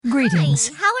Greetings.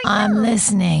 Hi, how are you? I'm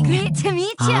listening. Great to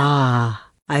meet you.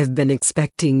 I've been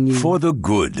expecting you. For the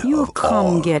good You of come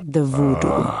all. get the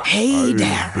voodoo. Hey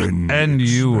there. And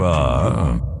you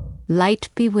are? Light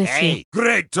be with you.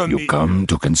 Great to You meet come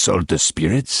to consult the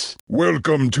spirits?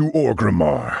 Welcome to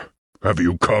Orgrimmar. Have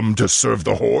you come to serve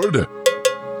the Horde?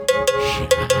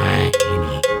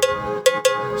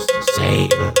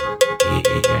 Shiny sail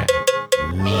here,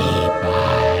 me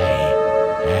buy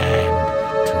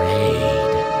and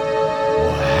trade.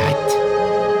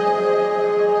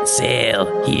 What?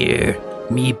 Sail here,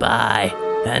 me buy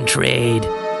and trade.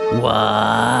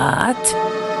 What?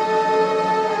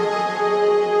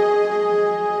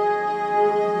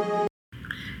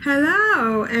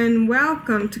 Hello and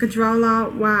welcome to Ctrl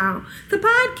Alt WoW, the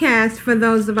podcast for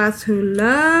those of us who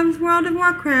love World of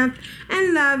Warcraft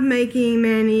and love making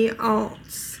many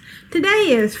alts.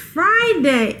 Today is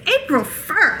Friday, April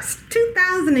 1st,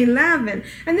 2011,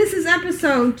 and this is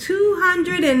episode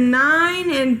 209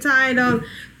 entitled,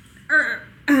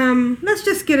 let's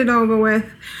just get it over with.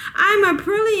 I'm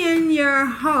Aprillian, your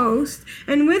host,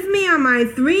 and with me are my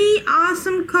three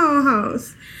awesome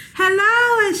co-hosts.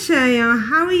 Hello, Ashayo.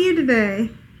 How are you today?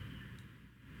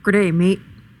 Good day, mate.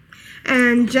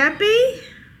 And Jeppy?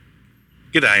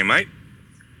 G'day, mate.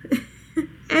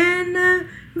 And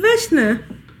Vishnu.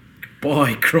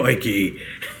 Boy, crikey.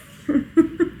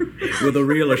 Will the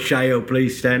real Ashayo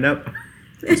please stand up?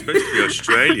 It's supposed to be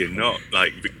Australian, not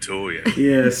like Victoria.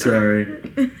 Yeah, sorry.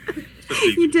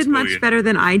 You did much better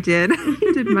than I did.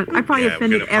 You did much. I probably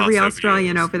offended every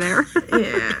Australian over there.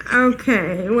 Yeah,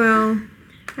 okay. Well,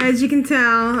 as you can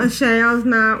tell, Ashayo's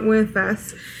not with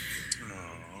us.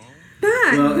 But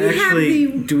Well, we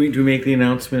actually, have do we make the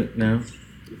announcement now?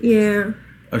 Yeah.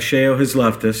 Ashayo has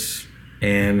left us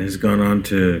and has gone on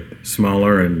to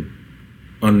smaller and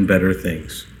unbetter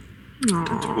things.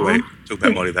 Wait, talk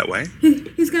about Molly that way.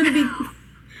 He's gonna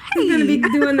be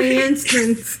doing the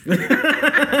instance.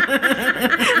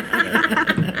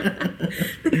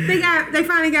 They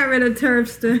finally got rid of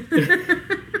Terpster.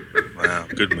 Wow,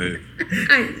 good move.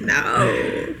 I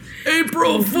know.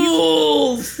 April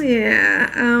Fools! Yeah.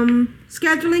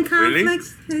 Scheduling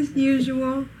conflicts as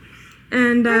usual.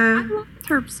 And I love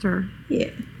Terpster. yeah.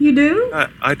 You do?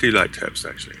 I do like Terps,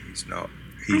 actually. He's not.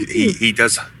 He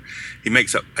does. He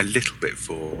makes up a little bit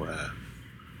for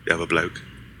the other bloke,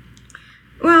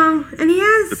 Well, and he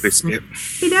the has biscuit.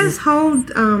 he does hold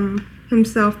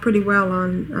himself pretty well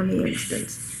on the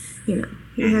instance. You know,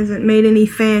 he hasn't made any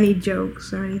fanny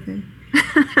jokes or anything.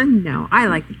 No, I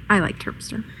like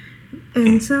Terpster.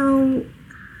 And so,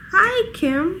 hi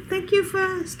Kim, thank you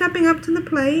for stepping up to the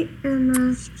plate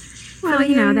and Well,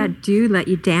 you know, that dude let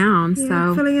you down,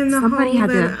 so filling in the somebody hole had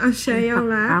that to Ashayo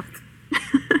left.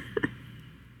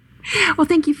 Well,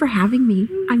 thank you for having me.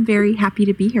 I'm very happy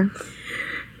to be here.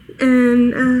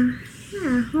 And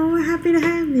yeah, well, we're happy to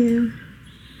have you.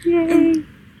 Yay. And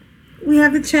we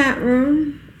have the chat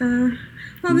room.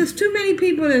 Well, there's too many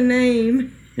people to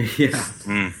name. Yeah.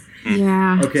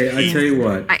 Yeah. Okay, I tell you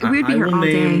what. We'd be here all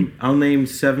day. I'll name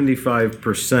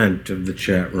 75% of the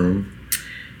chat room.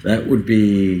 That would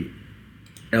be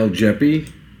El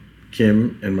Jeppy,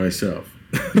 Kim, and myself.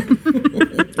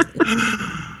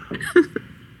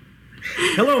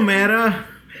 Hello, Meta.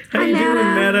 How you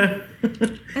doing, Meta?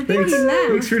 I think he left.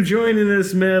 Thanks for joining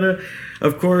us, Meta.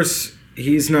 Of course,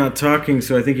 he's not talking,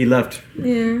 so I think he left.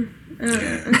 Yeah.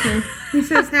 Okay. He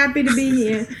says happy to be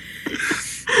here.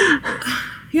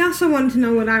 He also wanted to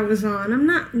know what I was on. I'm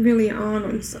not really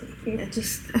on something. I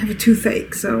have a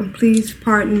toothache, so please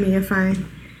pardon me if I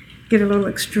get a little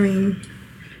extreme.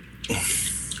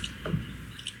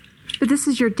 But this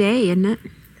is your day, isn't it?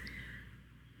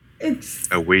 It's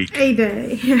A week. a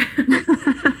day.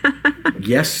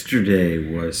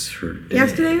 Yesterday was her day.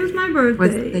 Yesterday was my Was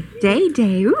birthday. the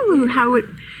day? Ooh,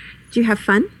 did you have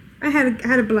fun? I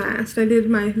had a blast. I did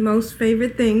my most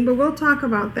favorite thing, but wee'll talk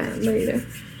about that later.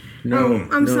 No,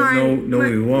 I'm sorry. No,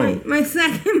 we won't. My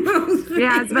second most favorite.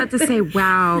 Yeah, I was about to say,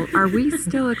 wow, are we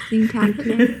still a clean tag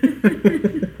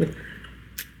today?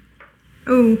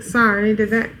 Oh, sorry.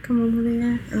 Did that come over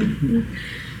there?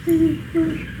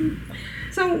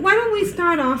 So why don't we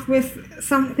start off with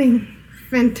something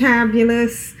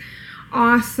fantabulous,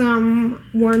 awesome,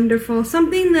 wonderful,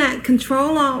 something that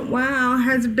Ctrl Alt WoW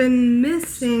has been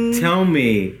missing. Tell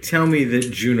me that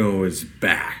Juno is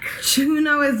back.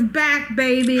 Juno is back,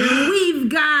 baby, and we've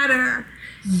got her.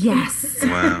 Yes.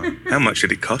 Wow. How much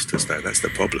did it cost us, though? That's the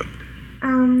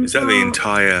problem. Is that the well,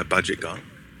 entire budget gone?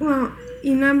 Well,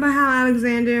 you remember how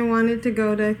Alexander wanted to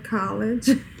go to college?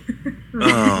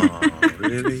 Oh,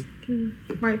 really?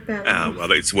 Wipe that Oh, off.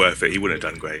 well, it's worth it. He wouldn't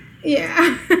have done great.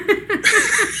 Yeah.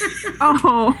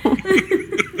 Oh.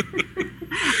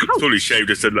 It's probably shaved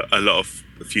us a lot of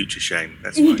future shame.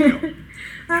 That's fine. Yeah.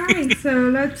 All right, so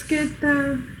let's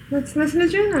listen to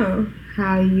Juno.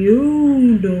 How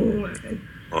you doing?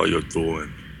 Oh, you're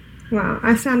doing. Wow,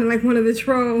 I sounded like one of the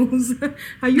trolls.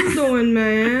 How you doing,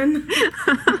 man?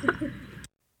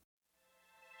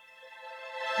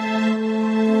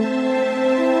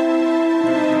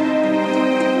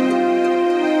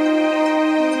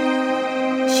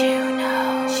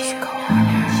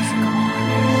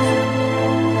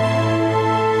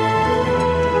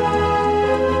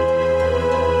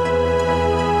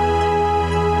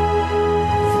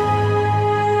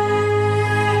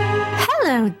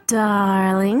 Hello,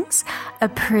 darlings.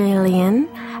 Aprillian,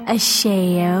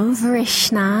 Asheo,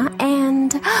 Vrishna,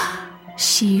 and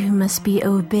she who must be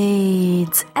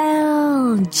obeyed's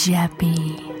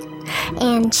Eljeppy.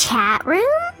 And chat room?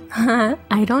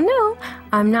 I don't know.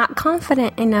 I'm not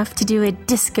confident enough to do a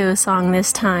disco song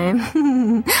this time.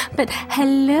 But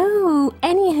hello,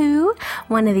 anywho,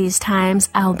 one of these times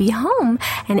I'll be home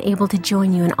and able to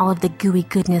join you in all of the gooey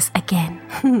goodness again.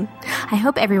 I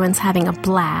hope everyone's having a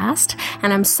blast,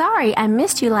 and I'm sorry I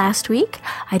missed you last week.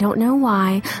 I don't know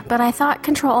why, but I thought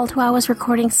Ctrl Alt WoW was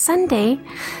recording Sunday,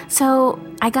 so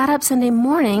I got up Sunday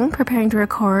morning preparing to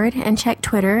record and checked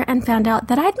Twitter and found out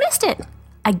that I'd missed it.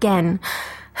 Again.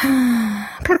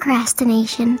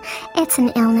 Procrastination. It's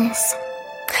an illness.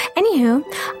 Anywho,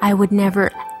 I would never,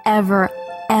 ever,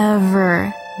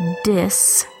 ever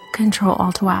diss Ctrl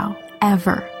Alt WoW.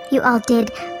 Ever. You all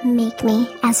did make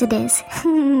me as it is.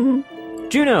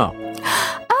 Juno!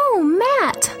 Oh,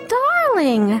 Matt,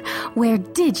 darling! Where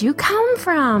did you come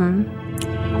from?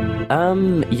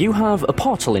 You have a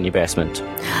portal in your basement.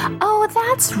 Oh,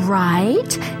 that's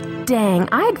right. Dang,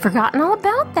 I'd forgotten all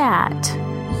about that.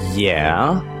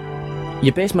 Yeah.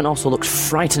 Your basement also looks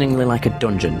frighteningly like a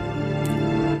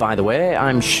dungeon. By the way,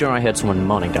 I'm sure I heard someone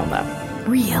moaning down there.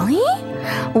 Really?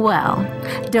 Well,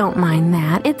 don't mind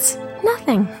that. It's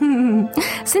nothing.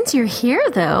 Since you're here,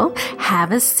 though,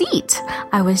 have a seat.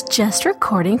 I was just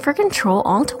recording for Ctrl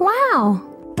Alt WoW.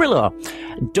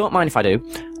 Brillo. Don't mind if I do.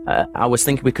 I was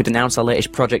thinking we could announce our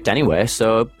latest project anyway,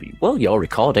 so, well, you're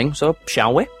recording, so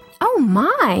shall we? Oh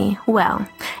my. Well,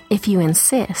 if you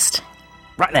insist.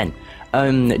 Right then.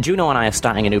 Juno and I are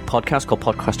starting a new podcast called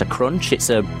Podcaster Crunch. It's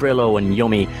a Brillo and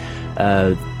yummy,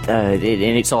 and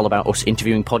it's all about us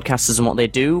interviewing podcasters and what they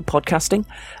do, podcasting,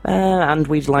 and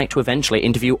we'd like to eventually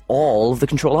interview all of the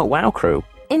Ctrl Alt WoW crew.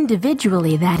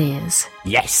 Individually, that is.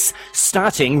 Yes,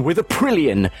 starting with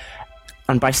Aprillian.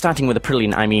 And by starting with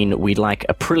Aprillian, I mean we'd like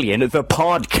Aprillian, the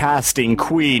podcasting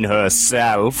queen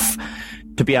herself,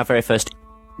 to be our very first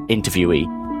interviewee.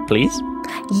 Please?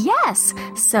 Yes.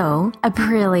 So,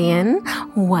 Aprillian,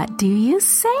 what do you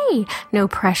say? No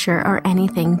pressure or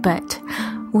anything, but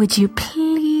would you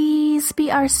please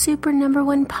be our super number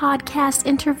one podcast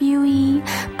interviewee?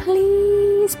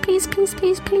 Please, please, please,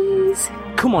 please, please.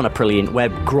 Come on, Aprillian, we're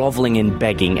grovelling and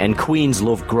begging, and queens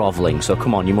love grovelling, so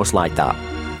come on, you must like that.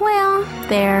 Well,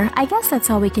 there. I guess that's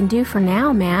all we can do for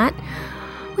now, Matt.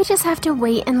 We just have to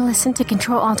wait and listen to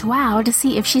Ctrl Alt WoW to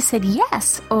see if she said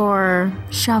yes, or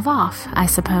shove off, I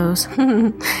suppose.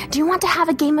 Do you want to have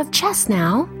a game of chess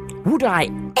now? Would I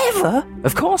ever?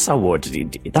 Of course I would.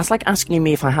 That's like asking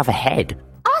me if I have a head.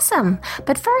 Awesome!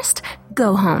 But first,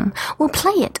 go home. We'll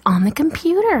play it on the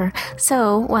computer.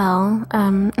 So, well,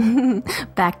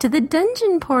 back to the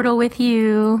dungeon portal with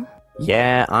you.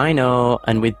 Yeah, I know,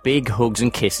 and with big hugs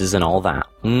and kisses and all that.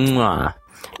 Mwah.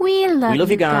 We love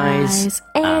you guys.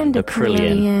 And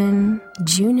Aprillian.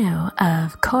 Juno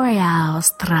of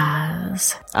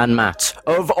Corialstras. And Matt,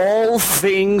 of all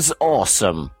things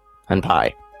awesome. And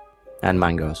pie. And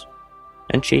mangoes.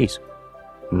 And cheese.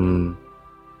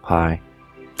 Pie.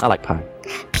 I like pie.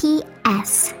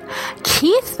 P.S.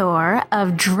 Keithor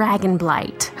of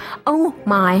Dragonblight. Oh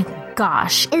my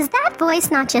gosh. Is that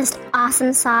voice not just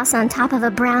awesome sauce on top of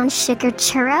a brown sugar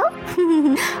churro?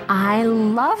 I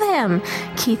love him.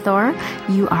 Keithor,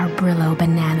 you are Brillo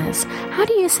Bananas. How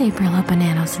do you say Brillo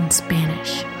Bananas in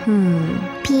Spanish?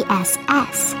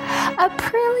 P.S.S.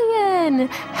 Aprillian,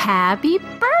 happy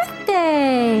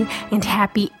birthday! And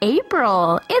happy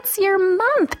April! It's your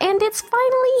month, and it's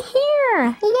finally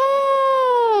here!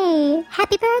 Yay!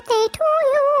 Happy birthday to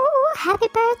you! Happy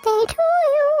birthday to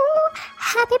you!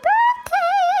 Happy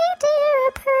birthday,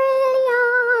 dear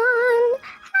Aprillian!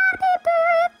 Happy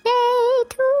birthday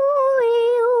to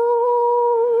you!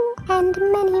 And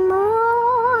many more!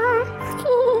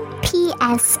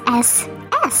 P.S.S.S.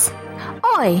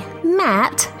 Oi,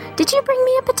 Matt, did you bring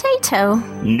me a potato?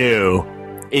 No.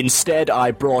 Instead,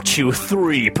 I brought you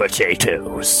 3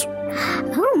 potatoes.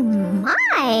 Oh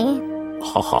my!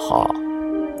 Ha ha ha.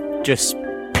 Just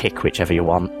pick whichever you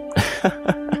want.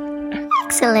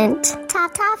 Excellent.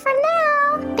 Ta-ta for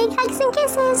now. Big hugs and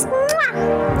kisses. Mwah.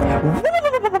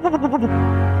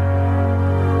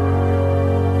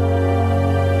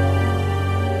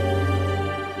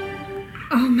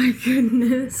 Oh my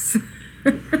goodness.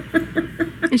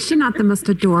 Is she not the most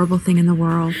adorable thing in the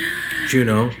world?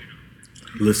 Juno,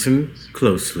 listen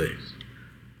closely.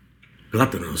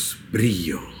 Plátanos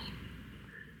brillo.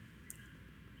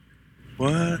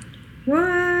 What?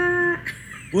 What?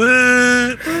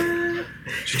 What?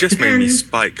 She just made me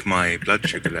spike my blood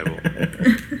sugar level.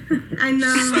 I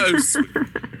know. So sweet.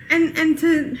 And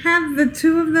to have the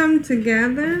two of them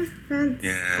together, that's...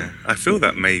 Yeah, I feel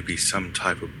that may be some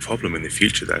type of problem in the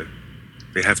future, though.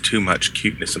 They have too much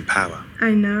cuteness and power.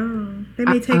 I know. They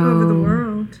may take over the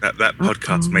world. That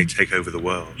podcast may take over the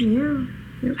world. Yeah.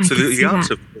 Yep. So the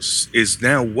answer is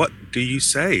now, what do you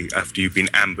say after you've been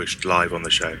ambushed live on the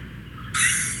show?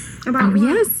 About what?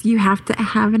 Yes, you have to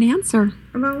have an answer.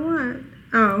 About what?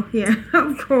 Oh, yeah,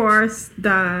 of course,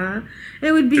 duh.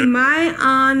 It would be my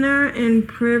honor and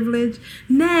privilege,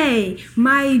 nay,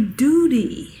 my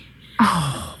duty.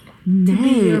 Oh, to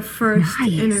be your first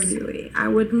interviewee. I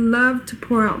would love to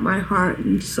pour out my heart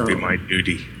and soul. Be my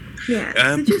duty. Yeah.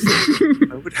 Did you say?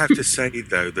 I would have to say,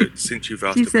 though, that since you've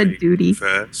asked He said duty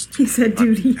first, he said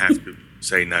duty. I have to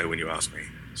say no when you ask me.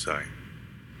 Sorry.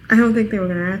 I don't think they were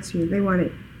going to ask you. They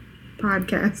wanted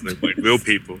podcasts. They want real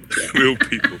people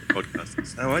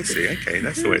podcasters. Oh, I see. Okay,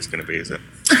 that's the way it's going to be, is it?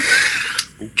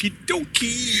 Okie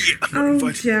dokie. I'm not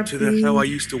invited to the How I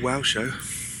Used to WoW show.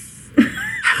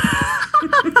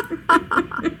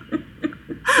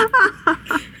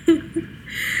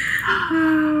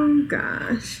 Oh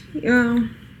gosh. Well,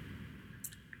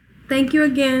 thank you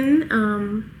again.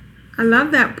 I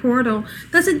love that portal.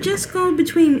 Does it just go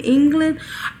between England?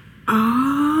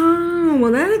 Oh,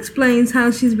 well, that explains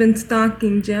how she's been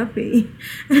stalking Jeppy.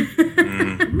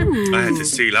 I had to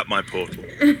seal up my portal.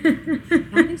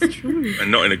 That is true.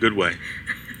 And not in a good way.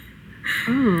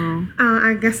 Oh.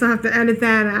 I guess I'll have to edit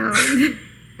that out.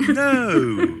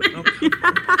 No.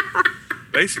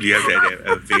 Basically, you have to edit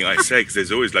everything I say, because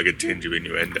there's always like a tinge of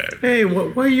innuendo. Hey,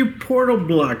 why are you portal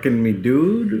blocking me,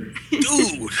 dude?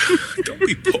 Dude, don't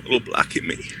be portal blocking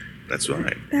me. That's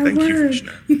right. That Thank word. you,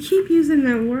 Krishna. You keep using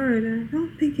that word. I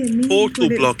don't think it means portal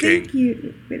what blocking.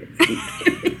 It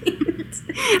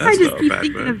I just keep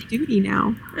thinking of duty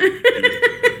now.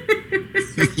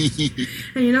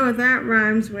 And you know what that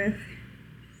rhymes with?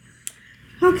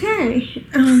 Okay.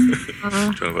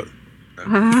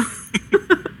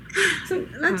 So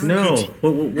let's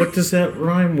what does that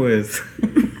rhyme with?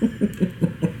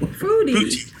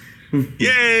 Fruity.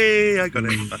 Yay! I got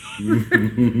it.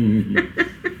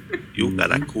 You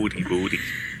got a cootie booty.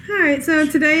 All right, so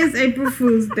today is April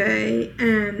Fool's Day,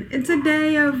 and it's a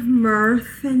day of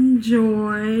mirth and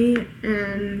joy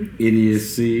and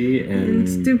idiocy and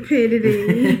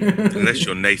stupidity. Unless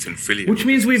you're Nathan Fillion. Which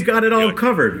means we've got it all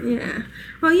covered. Yeah.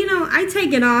 Well, you know, I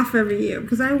take it off every year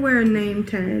because I wear a name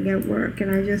tag at work, and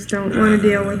I just don't want to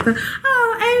deal with the,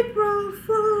 April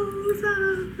Fool's.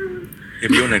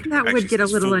 That would get a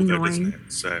little annoying.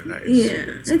 It's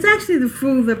actually the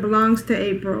fool that belongs to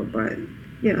April, but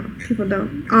you know, people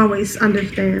don't always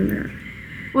understand that.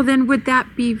 Well, then would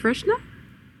that be Vrishna?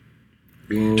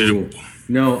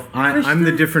 No, I'm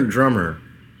the different drummer.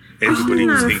 Everybody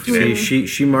was thinking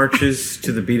she marches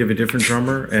to the beat of a different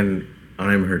drummer, and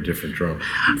I'm her different drummer.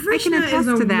 Vrishna is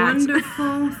a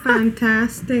wonderful,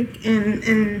 fantastic,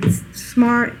 and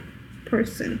smart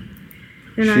person.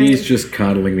 And she's just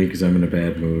coddling me because I'm in a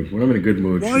bad mood. When I'm in a good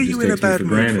mood, why she are just you in a takes me bad for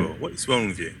mood granted. for? What's wrong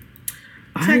with you?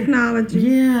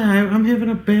 Technology. I'm having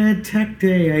a bad tech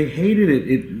day. I hated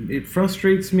it. It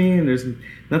frustrates me, and there's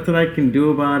nothing I can do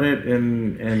about it.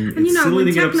 And it's silly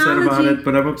to get upset about it,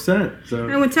 but I'm upset. So.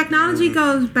 And when technology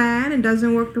goes bad and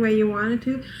doesn't work the way you want it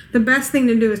to, the best thing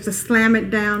to do is to slam it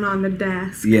down on the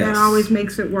desk. Yes. That always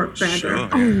makes it work better. Sure.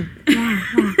 Oh, yeah.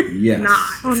 Yes.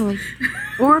 Not. Totally.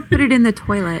 Or put it in the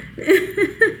toilet.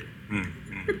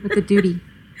 With the duty.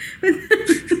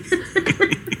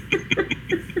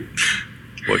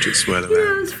 Watch it swell around. You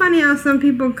know, it's funny how some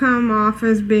people come off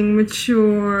as being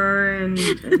mature and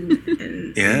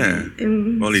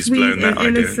Molly's sweet blown that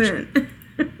and idea. innocent.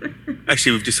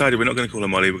 Actually, we've decided we're not going to call her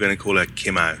Molly. We're going to call her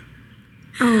Kimo.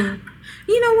 Oh,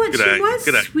 you know what? G'day. She was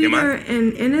G'day, sweeter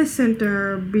and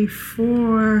innocenter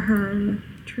before her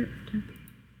trip to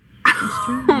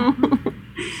Australia.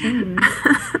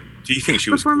 Do you think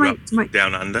she was corrupt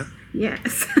down under?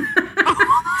 Yes.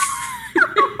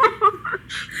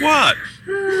 What?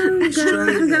 Oh, God.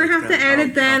 I'm going to have to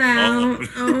edit that out.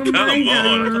 Oh, my God.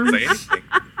 I don't say anything.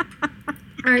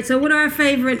 All right, so what are our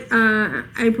favorite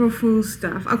April Fool's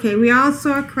stuff? Okay, we all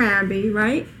saw Krabby,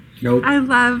 right? Nope. I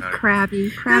love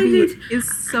Krabby. Krabby is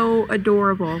so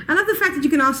adorable. I love the fact that you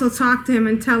can also talk to him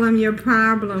and tell him your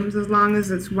problems as long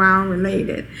as it's WoW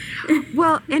related.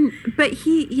 Well, but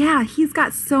he's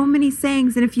got so many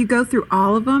sayings, and if you go through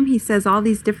all of them, he says all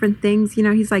these different things. You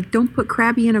know, he's like, "Don't put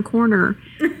Krabby in a corner,"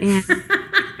 and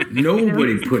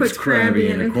nobody puts Krabby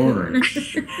in a corner.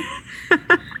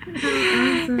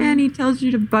 And he tells you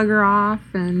to bugger off.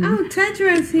 And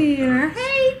Tedra's here.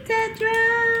 Hey,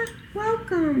 Tedra.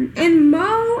 Welcome. And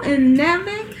Mo and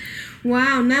Nevin.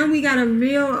 Wow, now we got a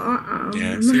real...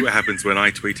 Yeah, see what happens when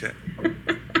I tweet it.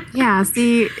 Yeah,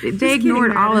 see, they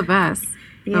ignored all of us.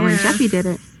 But when Jeppy did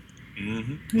it.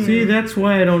 Mm-hmm. Yeah. See, that's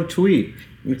why I don't tweet.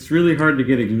 It's really hard to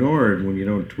get ignored when you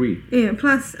don't tweet. Yeah,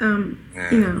 plus, you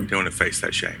don't want to face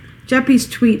that shame. Jeppy's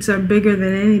tweets are bigger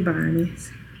than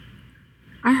anybody's.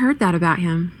 I heard that about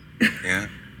him. Yeah.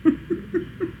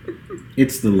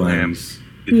 It's the lens.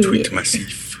 The tweet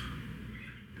massif.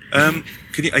 Are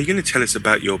you going to tell us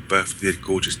about your birthday, the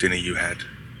gorgeous dinner you had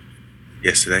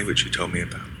yesterday, which you told me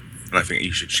about? And I think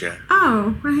you should share.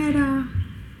 Oh, I had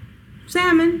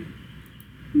salmon,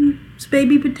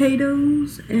 baby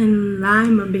potatoes, and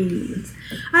lima beans.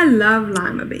 I love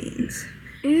lima beans.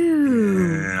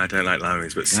 Ew. I don't like lima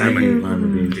beans, but salmon. I hate lima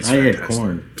beans. I had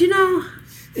corn. Do you know,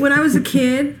 when I was a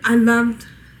kid, I loved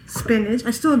spinach.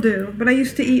 I still do, but I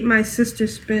used to eat my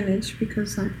sister's spinach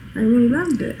because I really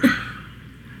loved it.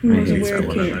 I was a weird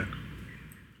kid.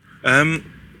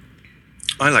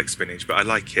 I like spinach, but I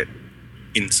like it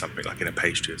in something, like in a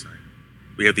pastry or something.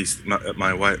 We have these,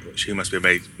 my wife, she must be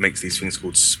makes these things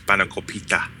called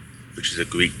spanakopita, which is a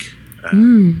Greek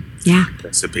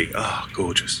recipe. Oh,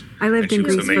 gorgeous. I lived in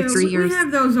Greece for 3 years. We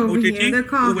have those over here. You? They're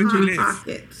called Hot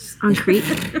Pockets. On Crete?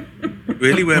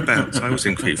 Really? Whereabouts? I was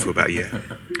in Crete for about a year.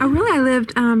 Oh, really? I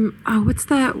lived, what's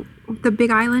the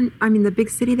big island? I mean, the big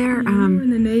city there? You were in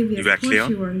the Navy. Of course Heraklion?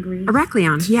 you were in Greece.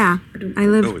 Heraklion, yeah. I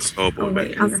lived. Oh, it's horrible.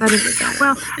 Outside of.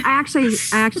 Well, I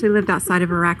actually lived outside of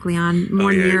Heraklion,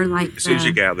 more near like. As soon as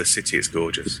you get out of the city, it's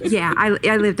gorgeous. Yeah, I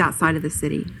lived outside of the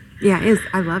city. Yeah,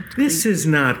 I loved. This is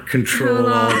not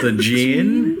Ctrl Alt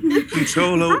Aegean.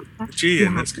 Ctrl Alt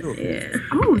Aegean. That's cool. Yeah.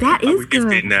 Oh, that is we good.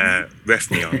 lived in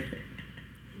Refnion,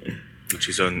 which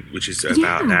is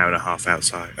about an hour and a half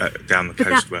outside down the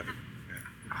coast.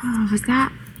 Oh, was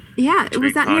that? Yeah,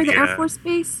 was that near the Air Force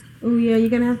Base? Oh, yeah, you're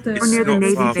going to have to... Or near the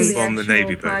Navy base. From the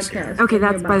Navy base. Okay,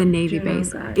 that's by the Navy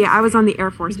base. Yeah, I was on the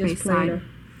Air Force base side.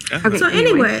 Okay, so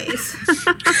anyways.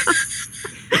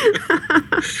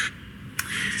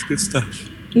 It's good stuff.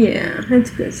 Yeah,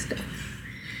 it's good stuff.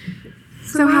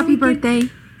 So happy birthday.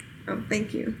 Oh,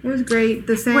 thank you. It was great.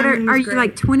 The salmon What are was you great.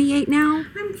 like 28 now?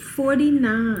 I'm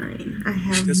 49. I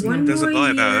have She doesn't lie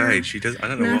about her age. She does. I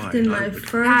don't know left why. in my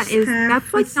first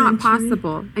That's like not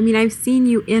possible. I mean, I've seen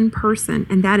you in person,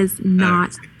 and that is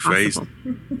not possible.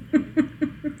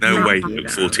 No way, you look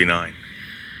 49.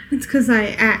 It's because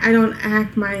I don't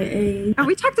act my age. Oh,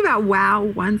 we talked about WoW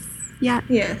once yet.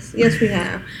 Yes, we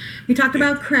have. We talked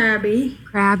about Krabby.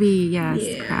 Krabby, yes.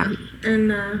 Yeah. Krabby.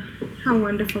 And how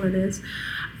wonderful it is.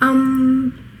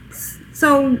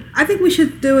 So I think we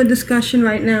should do a discussion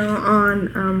right now on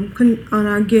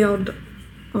our guild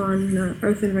on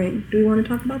Earth and Ring. Do we want to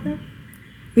talk about that?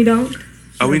 We don't?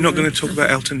 Are we not going to talk about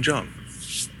Elton John?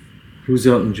 Who's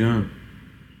Elton John?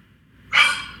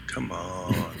 Come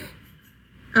on.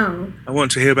 Oh. I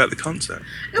want to hear about the concert.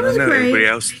 It was I know great. Everybody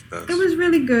else does. It was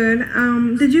really good.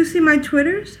 Did you see my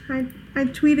Twitters? I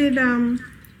tweeted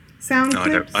sound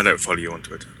clips. I don't follow you on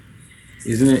Twitter.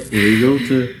 Isn't it illegal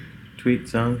to tweet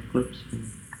sound clips?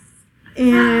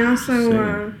 And I also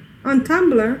on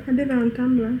Tumblr. I did it on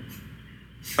Tumblr.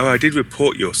 Oh, I did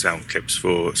report your sound clips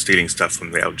for stealing stuff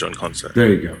from the Elton John concert.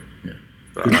 There you go. Yeah.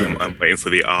 But I'm waiting for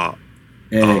the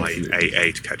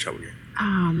RIAA to catch up with you.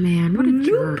 Oh man, what a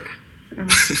jerk!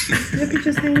 You could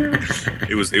just hang out.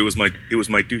 It was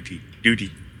my duty.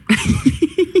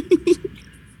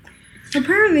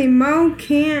 Apparently, Mo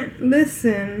can't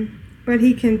listen, but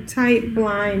he can type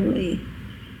blindly.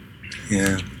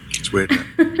 Yeah, it's weird.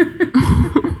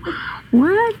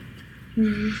 What?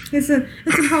 It's a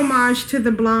homage to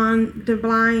the blind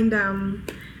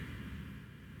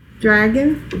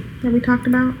dragon that we talked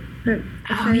about that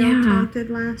Michelle taunted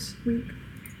last week.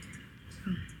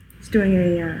 He's doing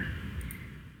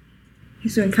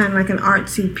he's doing kind of like an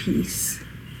artsy piece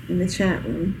in the chat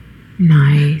room.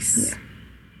 Nice. Yeah.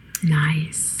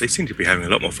 Nice. They seem to be having a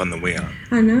lot more fun than we are.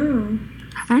 I know.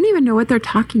 I don't even know what they're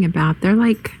talking about. They're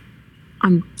like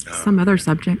on some other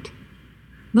subject.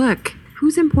 Look,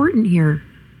 who's important here?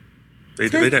 They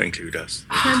don't include us.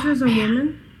 Tedra's a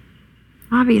woman?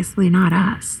 Obviously not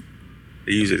us.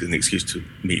 They use it as an excuse to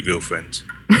meet real friends.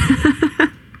 Hi,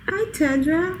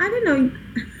 Tedra. I didn't know.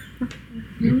 I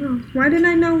don't know. Why didn't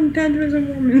I know Tedra's a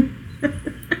woman?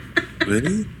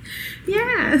 Really?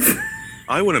 Yes.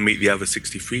 I want to meet the other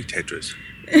 63 Tedras.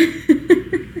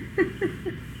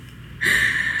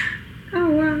 Oh,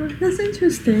 wow. That's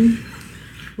interesting.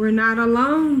 We're not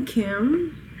alone,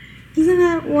 Kim. Isn't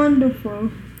that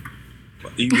wonderful?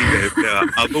 You mean there are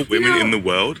other women in the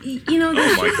world? There should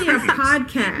be a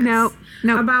podcast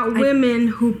about women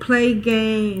who play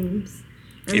games.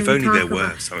 If only there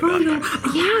were something like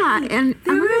that. Yeah, and I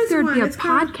wonder if there'd be a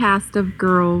podcast of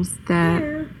girls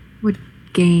that would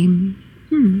game.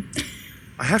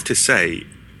 I have to say,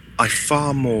 I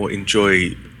far more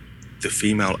enjoy the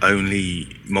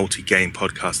female-only multi-game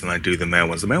podcast than I do the male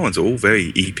ones. The male ones are all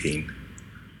very e-peen.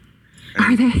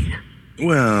 Are they?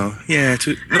 Well, yeah,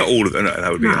 not all of them.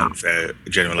 That would be an unfair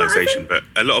generalization, but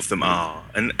a lot of them are,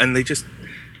 and they just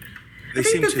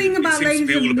seem to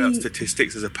be all about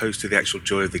statistics as opposed to the actual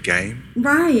joy of the game.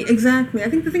 Right, exactly. I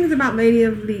think the thing is about Lady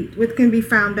of Elite, which can be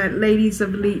found at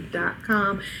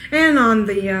ladiesofelite.com and on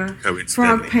the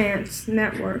Frog Pants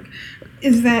Network,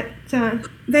 is that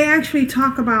they actually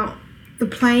talk about the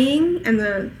playing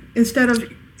and instead of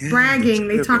bragging,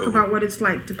 they talk about what it's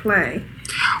like to play.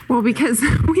 Well, because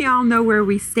we all know where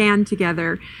we stand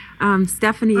together.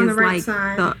 Stephanie is right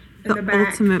like the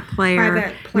ultimate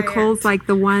player. Nicole's like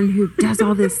the one who does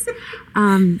all this,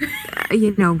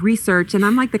 research, and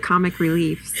I'm like the comic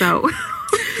relief. So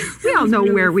we all know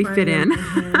where we fit in.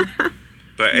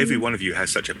 But every one of you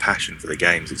has such a passion for the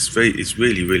games. It's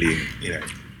really, really,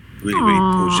 really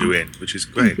pulls you in, which is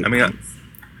great. I mean, I'm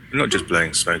not just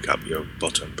blowing smoke up your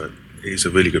bottom, but it's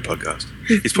a really good podcast.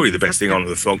 It's probably the best thing on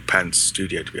the Frog Pants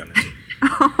studio, to be honest.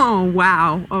 Oh,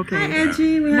 wow. Okay. Hi,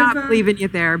 Edgy. We not believing you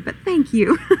there, but thank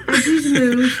you. Edgy's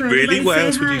new. So really? What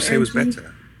else would you say was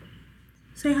better?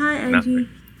 Say hi, Edgy.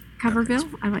 Coverville?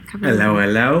 I like Coverville.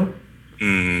 Hello.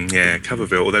 Yeah,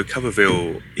 Coverville. Although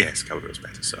Coverville's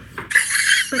better, so.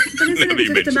 But isn't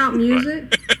it just about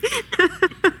music?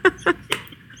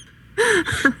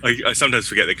 I sometimes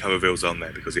forget that Coverville's on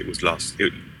there because it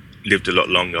lived a lot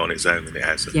longer on its own than it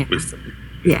has with them.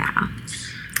 Yeah.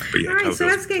 But yeah, all right, so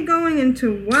let's get going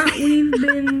into what we've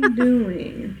been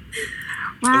doing.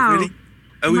 Wow. Oh, really?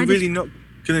 Are we really not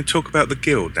going to talk about the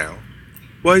guild now?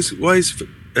 Why is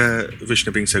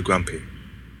Vishnu being so grumpy?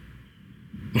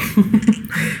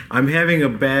 I'm having a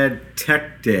bad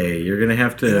tech day. You're going to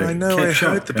have to I know, catch I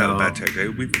up. heard about bad tech day.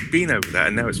 We've been over that,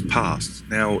 and now it's past.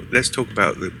 Now, let's talk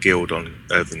about the guild on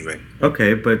Earthen Ring.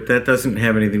 Okay, but that doesn't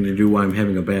have anything to do why I'm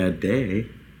having a bad day.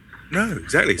 No,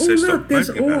 exactly. Oh, So look, stop there's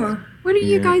moaning about it. What are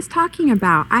you guys talking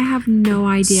about? I have no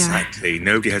idea. Exactly.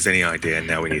 Nobody has any idea, and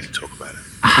now we need to talk about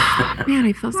it. Man,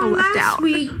 I feel so left out. Last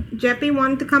week, Jeppy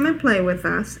wanted to come and play with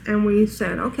us, and we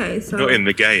said, okay, so... Not in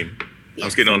the game. I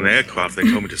was getting on an aircraft. They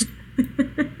told me to...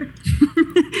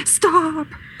 Stop!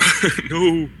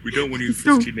 No, we don't want you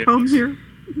frisky Don't come here.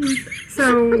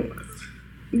 So,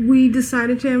 we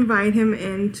decided to invite him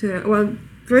into... Well,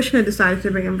 Vrishna decided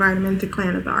to invite him into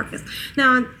Clan of Darkness.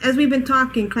 Now, as we've been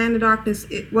talking, Clan of Darkness,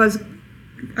 it was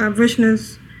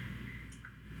Vrishna's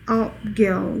alt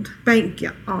guild,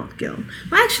 alt guild.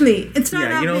 Well, actually, it's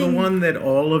not. Yeah, the one that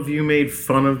all of you made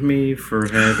fun of me for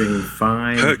having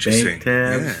 5 bank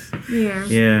tabs. Yeah.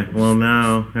 Yeah. Well,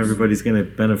 now everybody's going to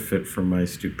benefit from my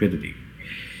stupidity.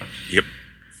 Yep.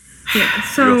 Yeah.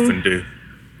 So you often do.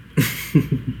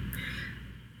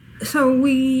 So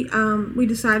we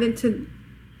decided to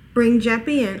bring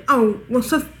Jeppy in. Oh, well,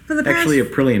 so for the past... Actually,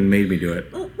 Aprillian made me do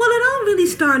it. Well, it all really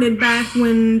started back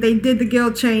when they did the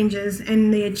guild changes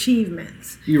and the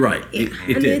achievements. You're right. Yeah. It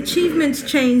and did. the achievements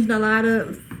changed a lot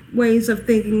of ways of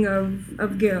thinking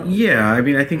of guilds. Yeah, I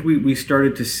mean, I think we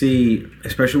started to see,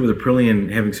 especially with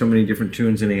Aprillian having so many different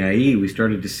tunes in AIE, we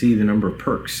started to see the number of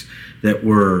perks that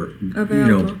were,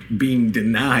 available. Being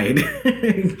denied.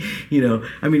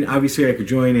 I mean, obviously I could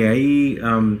join AIE,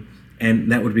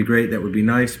 and that would be great, that would be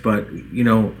nice, but,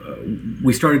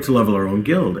 we started to level our own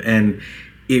guild, and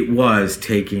it was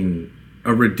taking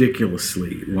a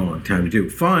ridiculously long time to do.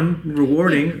 Fun,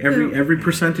 rewarding, every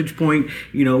percentage point,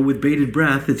 with bated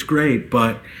breath, it's great,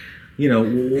 but,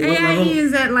 AIE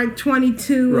is at like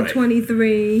 22 or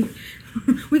 23.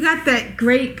 We got that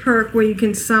great perk where you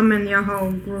can summon your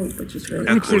whole group, which is really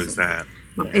How cool is that?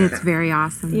 It's very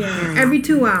awesome. Yeah, Very every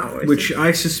awesome. 2 hours. Which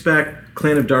I suspect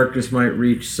Clan of Darkness might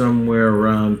reach somewhere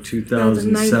around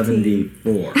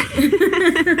 2074.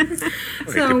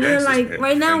 So we're like,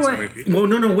 right now we're... Well,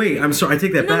 no, wait. I'm sorry. I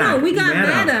take that back. No, we got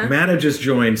Meta. Meta just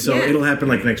joined, so Yeah. it'll happen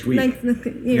like next week.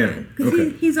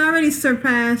 Because he's already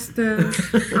surpassed all of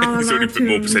He's our already put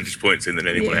more tunes. percentage points in than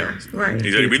anyone Yeah, else. right.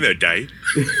 He's only been there a day.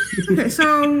 Okay,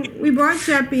 so we brought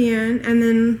Jeppy in, and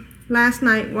then last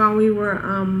night while we were,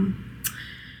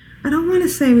 I don't want to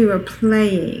say we were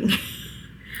playing.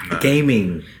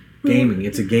 Gaming.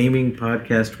 It's a gaming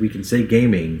podcast. We can say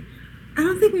gaming. I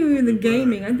don't think we were the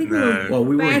gaming. I think we were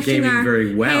we weren't bashing gaming our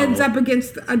very well. heads up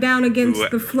against, down against We were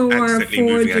the floor. accidentally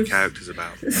moving our Forge. characters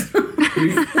about.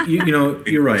 You know,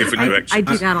 you're right. Different directions. I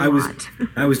do that a lot.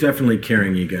 I was definitely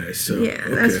carrying you guys. So Yeah,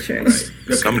 that's true.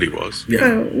 Right. Somebody was. Yeah.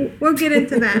 So we'll get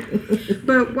into that.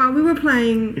 But while we were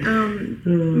playing,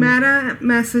 Mata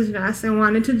messaged us and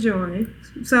wanted to join.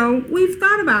 So we've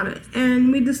thought about it, and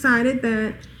we decided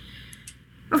that,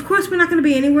 of course, we're not going to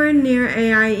be anywhere near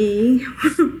AIE.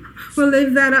 We'll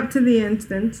leave that up to the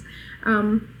instance.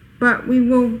 But we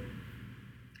will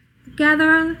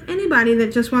gather anybody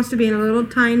that just wants to be in a little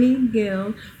tiny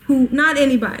guild. Not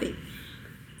anybody.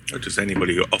 Not just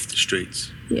anybody who are off the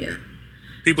streets. Yeah.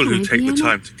 People who Can I take be the in it?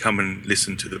 time to come and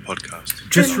listen to the podcast.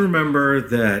 Just remember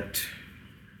that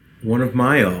one of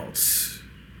my alts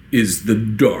is the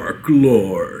Dark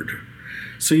Lord.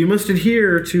 So you must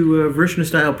adhere to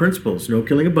Vrishna-style principles. No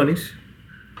killing of bunnies.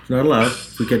 It's not allowed.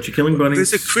 If we catch you killing bunnies...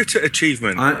 There's a critter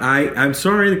achievement. I'm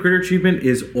sorry, the critter achievement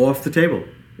is off the table.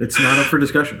 It's not up for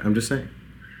discussion. I'm just saying.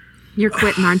 You're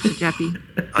quitting, aren't you, Jeppy?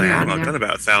 I You're am. out of I've there. done about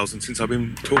 1,000 since I've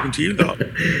been talking to you lot.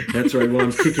 That's right. Well,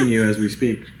 I'm kicking you as we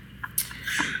speak.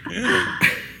 Yeah.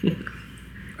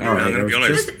 All right. I'm going to be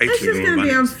honest. It's 18 just more going to be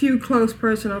a bunnies. few close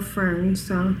personal friends.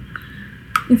 So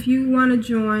if you want to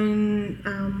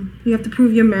join, you have to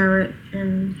prove your merit.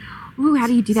 And Ooh, how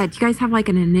do you do that? Do you guys have like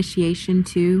an initiation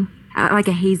too? Like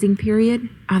a hazing period?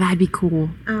 Oh, that'd be cool.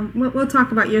 we'll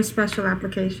talk about your special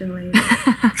application later.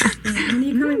 When are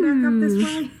you coming back up this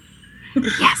way?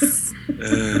 Yes.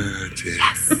 Dear.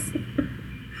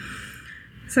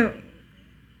 So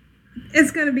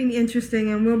it's going to be interesting,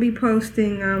 and we'll be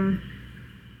posting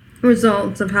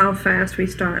results of how fast we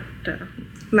start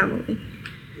leveling.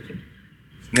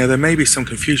 Now, there may be some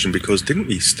confusion because didn't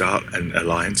we start an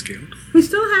alliance guild? We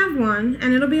still have one,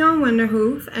 and it'll be on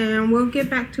Winterhoof, and we'll get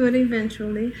back to it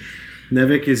eventually.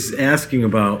 Nevik is asking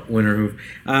about Winterhoof.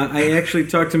 I actually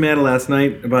talked to Matt last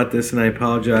night about this, and I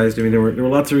apologized. I mean, there were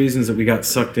lots of reasons that we got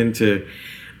sucked into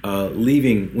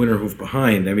leaving Winterhoof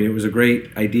behind. I mean, it was a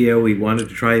great idea. We wanted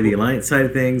to try the Alliance side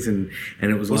of things, and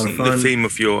it was a lot of fun. Wasn't the theme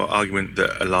of your argument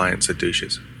that Alliance are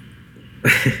douches?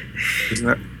 Isn't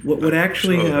that? What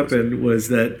actually happened was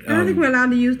that... I don't think we're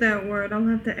allowed to use that word. I'll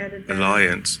have to edit that.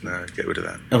 Alliance, no, get rid of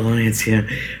that. Alliance, yeah.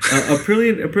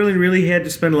 Aprillian really had to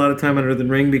spend a lot of time on Earthen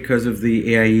Ring because of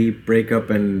the AIE breakup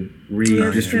and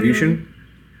redistribution.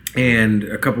 And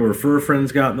a couple of refer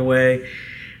friends got in the way.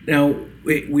 Now,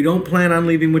 we don't plan on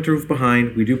leaving Winterhoof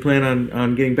behind. We do plan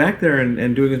on getting back there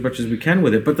and doing as much as we can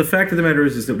with it. But the fact of the matter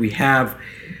is that we have,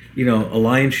 a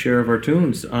lion's share of our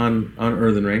tunes on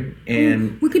Earthen Ring.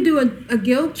 And we could do a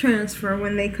guild transfer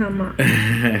when they come up.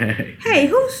 Hey,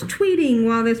 who's tweeting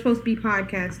while they're supposed to be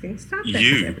podcasting? Stop that,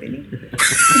 Stephanie.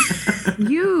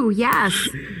 You, yes.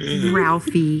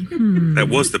 Ralphie. That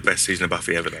was the best season of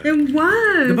Buffy ever, though. It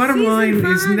was. the bottom Season line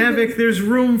is, 5. Nevik, there's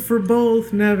room for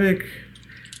both, Nevik.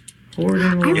 I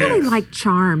really like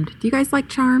Charmed. Do you guys like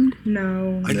Charmed?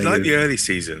 No. I like the early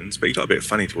seasons, but you got a bit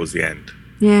funny towards the end.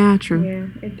 Yeah, true. Yeah,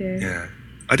 it did. Yeah.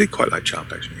 I did quite like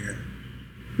Charmed, actually, yeah.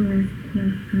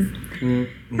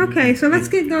 Okay, so let's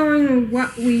get going with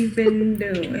what we've been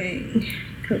doing.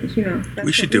 'Cause, that's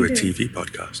We should what do we a TV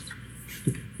podcast.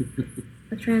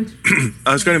 A trans-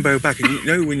 I was going to go back,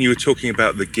 and when you were talking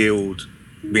about the guild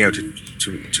being able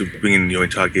to bring in your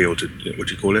entire guild to, what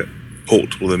do you call it?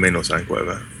 Port all them in or something,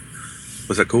 whatever.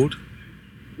 What's that called?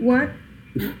 What?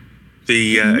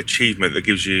 The achievement that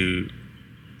gives you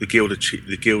the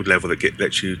guild level that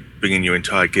lets you bring in your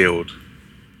entire guild.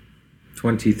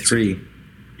 23.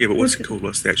 Yeah, but what's it called?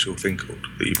 What's the actual thing called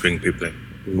that you bring people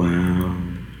in? Wow.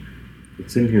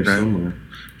 It's in here somewhere.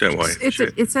 Don't worry.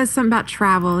 It says something about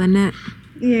travel, isn't it?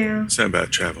 Yeah. Something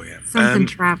about travel, yeah. Something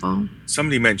travel.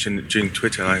 Somebody mentioned during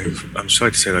Twitter, I'm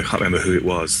sorry to say that I can't remember who it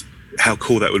was, how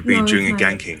cool that would be during a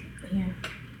ganking. Yeah.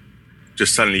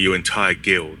 Just suddenly your entire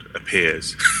guild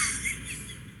appears.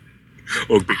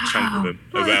 Or a big chunk of them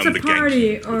Well, around it's the a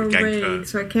party or gank raid,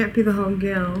 so it can't be the whole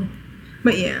guild.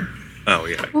 But yeah. Oh,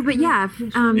 yeah. Well, but yeah,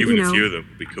 Even a few of them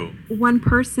would be cool. one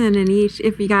person in each,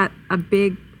 if you got a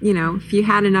big if you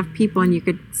had enough people and you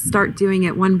could start doing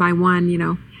it one by one,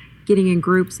 getting in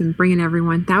groups and bringing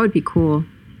everyone, that would be cool.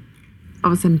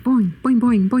 All of a sudden, boing, boing,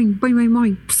 boing, boing, boing, boing,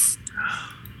 boing. Psst.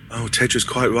 Oh, Tedra's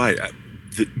quite right.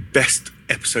 The best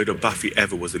episode of Buffy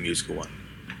ever was the musical one.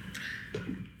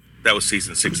 That was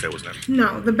season 6 there, wasn't it?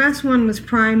 No, the best one was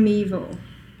Primeval.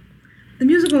 The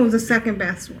musical was the second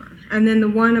best one. And then the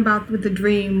one with the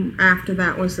dream after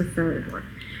that was the third one.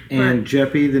 And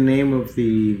Jeppy, the name of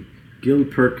the guild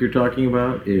perk you're talking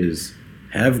about is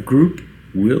Have Group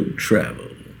Will Travel.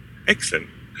 Excellent.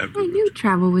 I knew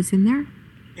travel was in there.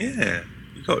 Yeah,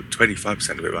 you got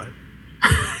 25% of it right.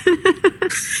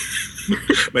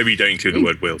 Maybe you don't include the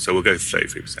word will, so we'll go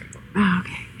 33%. Oh,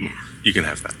 okay, yeah. You can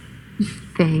have that.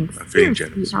 Thanks. I'm feeling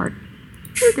generous. Sweetheart.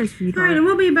 All right, and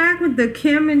we'll be back with the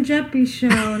Kim and Jeppy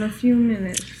show in a few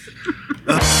minutes.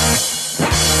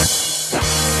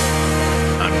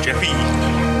 I'm Jeppy.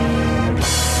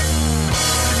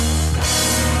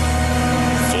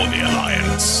 For the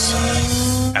Alliance.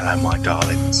 Hello, my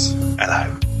darlings.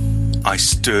 Hello. I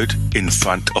stood in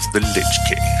front of the Lich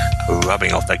King,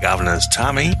 rubbing off the governor's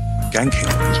tummy,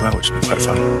 ganking him as well, which is quite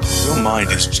fun. Your mind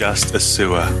is just a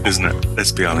sewer, isn't it?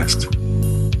 Let's be honest.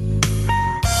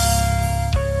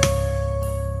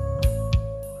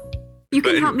 You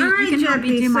can help me. You can help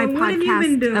me do my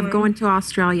podcast of going to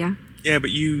Australia. Yeah, but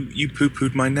you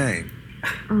poo-pooed my name.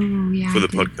 Oh yeah. For the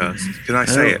podcast. Can I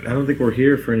say it? I don't think we're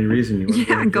here for any reason.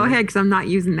 Yeah, go ahead, because I'm not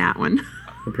using that one.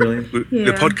 Brilliant.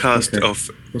 The podcast of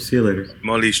we'll see you later.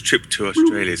 Molly's trip to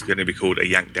Australia is going to be called A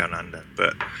Yank Down Under,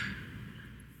 but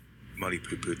Molly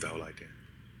poo-pooed the whole idea.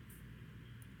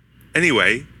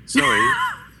 Anyway, sorry.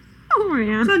 Oh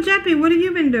man. So Jeppy, what have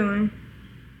you been doing?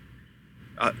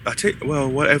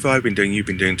 Whatever I've been doing, you've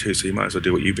been doing too, so you might as well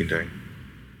do what you've been doing.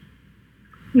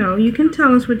 No, you can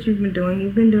tell us what you've been doing.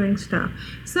 You've been doing stuff.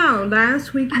 So,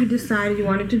 last week you decided you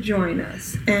wanted to join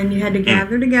us, and you had to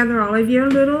gather together all of your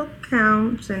little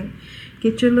accounts and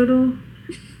get your little,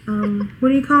 what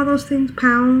do you call those things?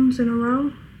 Pounds in a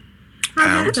row?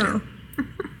 How'd that go?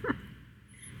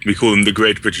 We call them the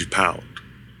Great British Pound.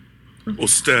 Or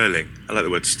sterling. I like the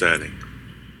word sterling.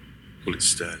 Call it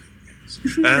sterling.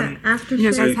 After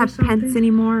you guys have pence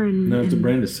anymore? No, it's a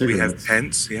brand of cigarettes. We have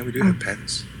pence. Yeah, we do have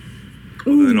pence.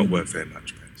 Although they're not worth very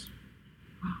much pence.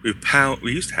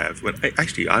 We used to have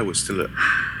actually I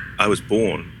was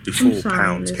born before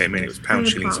pounds came in. It was pounds,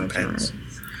 shillings, and pence.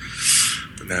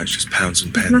 But now it's just pounds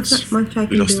and pence. Not that much I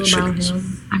can do about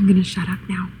him. I'm gonna shut up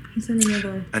now. He's in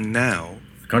another. And now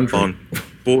on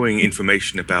boring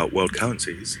information about world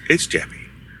currencies, it's Jeppy.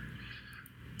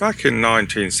 Back in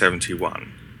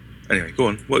 1971. Anyway, go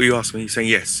on. What were you asking me? You're saying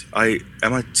yes.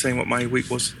 Am I saying what my week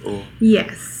was, or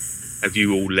yes? Have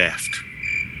you all left?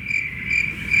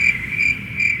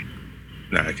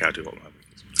 No, okay, I'll do what my week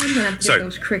is. I'm gonna have to get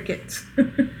those crickets.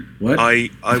 What? I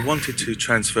wanted to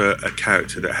transfer a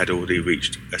character that had already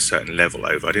reached a certain level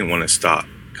over. I didn't want to start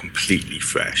completely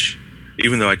fresh,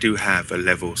 even though I do have a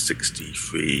level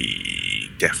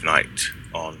 63 Death Knight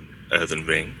on Earthen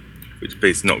Ring, which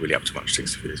is not really up to much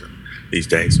 63 these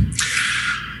days.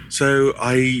 So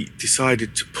I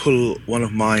decided to pull one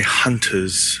of my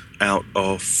hunters out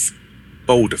of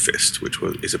Boulder Fist, which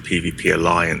is a PvP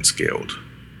alliance guild,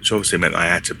 which obviously meant I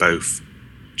had to both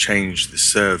change the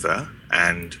server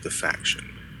and the faction.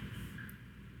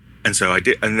 And so I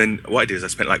did, and then what I did is I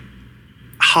spent like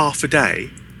half a day,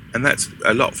 and that's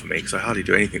a lot for me because I hardly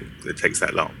do anything that takes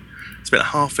that long. I spent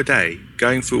half a day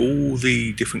going through all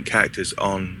the different characters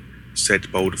on said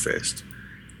Boulder Fist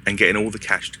and getting all the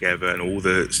cash together and all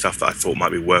the stuff that I thought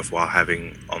might be worthwhile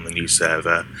having on the new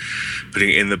server, putting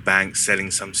it in the bank,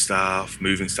 selling some stuff,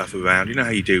 moving stuff around. You know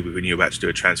how you do when you're about to do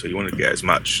a transfer, you want to get as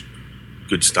much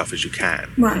good stuff as you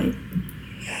can. Right.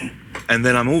 And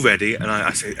then I'm all ready, and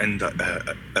I say, and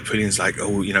Aprillian's like,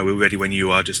 oh, we're ready when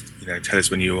you are, just, tell us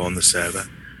when you are on the server.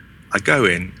 I go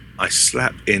in, I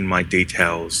slap in my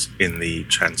details in the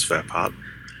transfer part,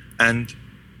 and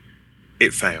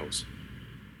it fails.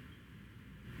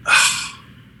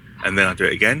 And then I do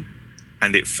it again,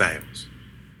 and it fails.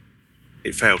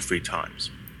 It failed 3 times.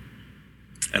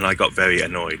 And I got very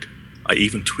annoyed. I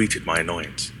even tweeted my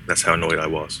annoyance. That's how annoyed I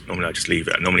was. Normally I just leave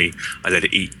it. Normally I let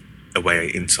it eat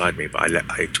away inside me, but I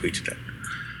tweeted it.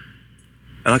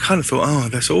 And I kind of thought, oh,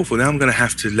 that's awful. Now I'm going to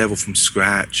have to level from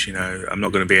scratch. I'm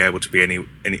not going to be able to be any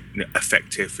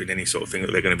effective in any sort of thing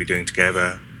that they're going to be doing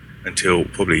together until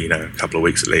probably, a couple of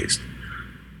weeks at least.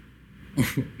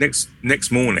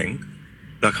 Next morning,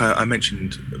 like I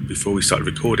mentioned before we started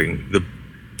recording, the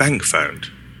bank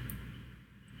phoned,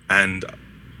 and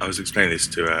I was explaining this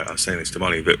I was saying this to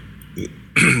Molly, that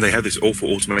they have this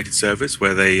awful automated service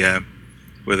where they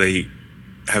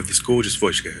have this gorgeous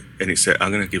voice go, and it said,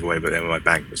 I'm going to give away but then my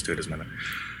bank, but still doesn't matter.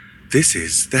 This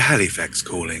is the Halifax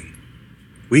calling.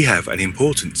 We have an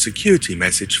important security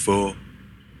message for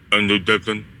under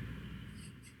Dublin.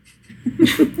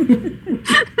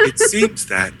 It seems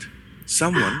that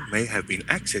someone may have been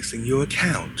accessing your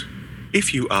account.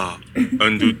 If you are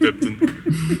under Dublin,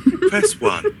 press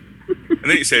 1. And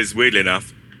then it says, weirdly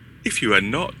enough, if you are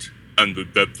not under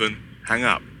Dublin, hang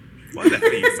up. Why the hell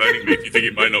are you phoning me if you think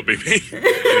it might not be me?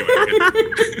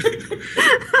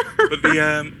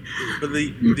 Anyway, but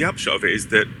the upshot of it is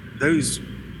that those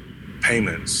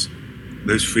payments,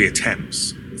 those free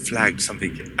attempts, flagged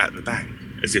something at the bank,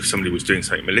 as if somebody was doing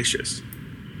something malicious.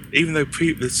 Even though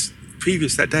previous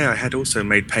that day I had also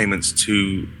made payments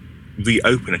to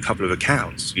reopen a couple of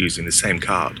accounts using the same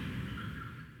card.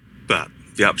 But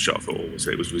the upshot of it all was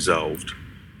that it was resolved,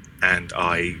 and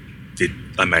I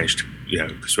managed to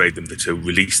persuade them to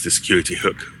release the security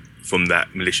hook from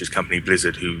that malicious company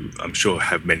Blizzard, who I'm sure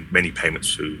have many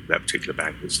payments through that particular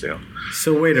bank, but still.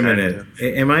 So wait a minute.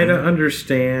 Am I to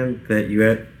understand that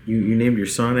you named your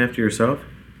son after yourself?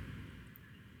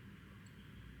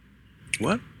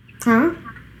 What? Huh?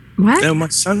 What? No, my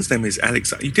son's name is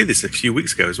Alex. You did this a few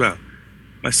weeks ago as well.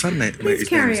 My son name Please is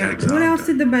carry on. Alexander. What else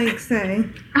did the bank say?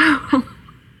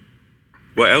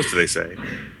 What else do they say?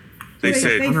 They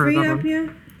said, they freed up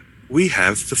you? we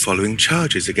have the following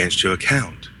charges against your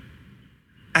account.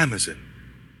 Amazon.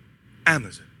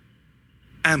 Blizzard.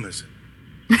 Amazon.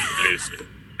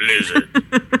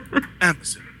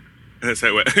 And that's how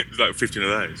it went. It was like 15 of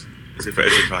those. As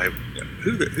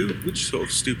if which sort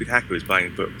of stupid hacker is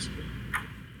buying books?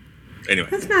 Anyway.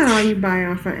 That's not all you buy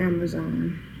off of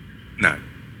Amazon. No.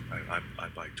 I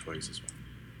buy toys as well.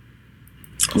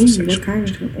 Ooh, what kind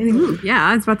of toy? Anyway. Ooh, yeah,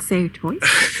 I was about to say toys.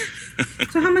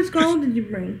 So how much gold did you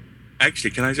bring?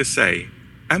 Actually, can I just say,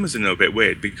 Amazon are a bit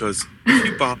weird, because if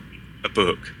you buy a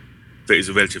book that is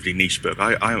a relatively niche book,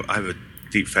 I have a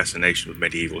deep fascination with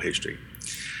medieval history,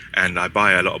 and I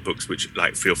buy a lot of books which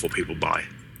like 3 or 4 people buy.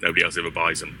 Nobody else ever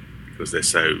buys them because they're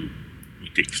so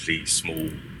ridiculously small,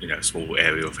 small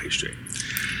area of history.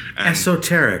 And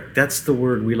esoteric. That's the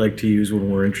word we like to use when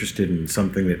we're interested in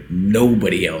something that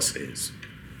nobody else is.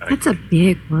 That's a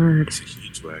big word. It's a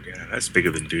huge word, yeah. That's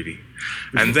bigger than duty.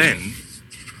 And then,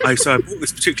 I bought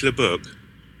this particular book,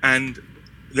 and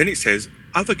then it says,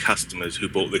 other customers who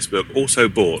bought this book also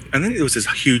bought. And then there was this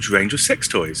huge range of sex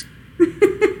toys.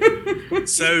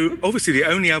 So, obviously, the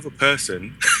only other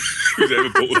person who's ever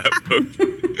bought that book.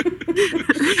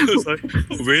 I was like,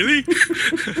 oh, really?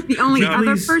 The only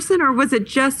other person, or was it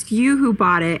just you who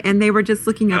bought it and they were just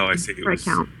looking up your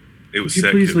account? It was. Could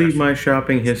you please leave my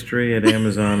shopping history at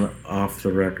Amazon off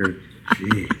the record?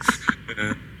 Jeez.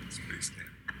 It's pretty scary.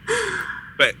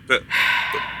 But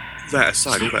that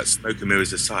aside, all that smoke and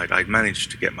mirrors aside, I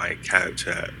managed to get my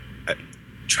character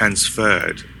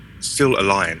transferred, still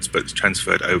Alliance, but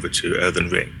transferred over to Earthen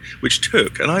Ring, which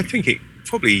took, and I think it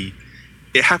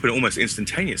happened almost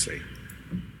instantaneously.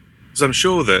 Because I'm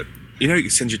sure that,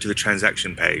 it sends you to the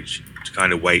transaction page to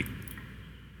kind of wait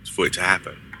for it to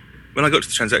happen. When I got to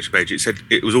the transaction page, it said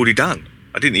it was already done.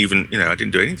 I didn't even, I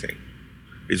didn't do anything.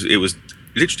 It was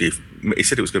literally, it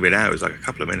said it was going to be an hour. It was like a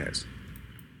couple of minutes.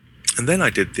 And then I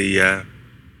did the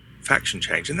faction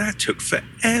change, and that took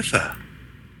forever.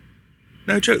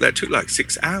 No joke, that took like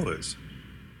 6 hours.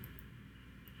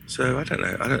 So I don't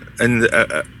know. And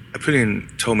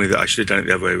Aprillian told me that I should have done it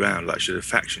the other way around. Like I should have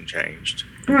faction changed.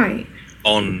 Right.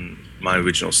 On my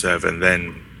original server and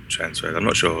then transferred. I'm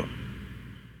not sure.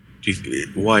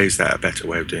 Why is that a better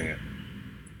way of doing it?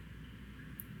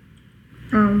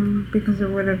 Because it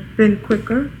would have been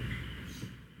quicker.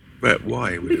 But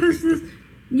why? Because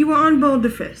you were on Boulder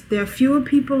Fist. There are fewer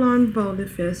people on Boulder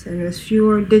Fist, and there's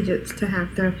fewer digits to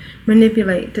have to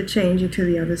manipulate to change it to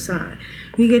the other side.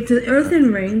 You get to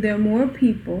Earthen Ring, there are more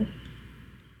people.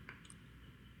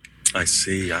 I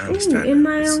see, I understand. Ooh, In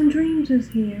My Own Dreams is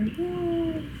here.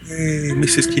 Yay. Hey,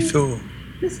 Mrs. Keithor.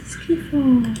 Mrs.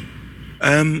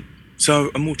 Keithor.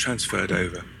 So I'm all transferred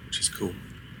over, which is cool.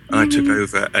 And I took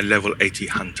over a level 80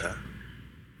 hunter.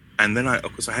 And then of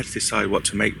course I had to decide what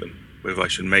to make them. Whether I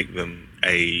should make them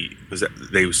because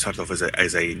they started off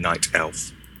as a night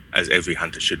elf, as every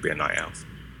hunter should be a night elf.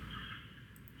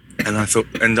 And I thought,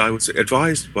 and I was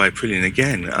advised by Aprillian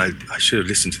again, I should have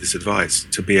listened to this advice,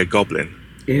 to be a goblin.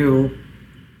 Ew.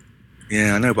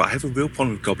 Yeah, I know, but I have a real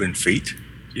problem with goblin feet.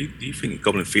 Do you think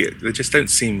goblin feet, they just don't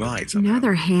seem right? No,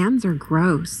 their hands are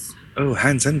gross. Oh,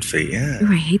 hands and feet, yeah.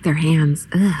 Oh, I hate their hands.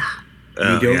 Ugh.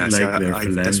 You don't like their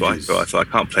phalanges. That's what I thought. I thought I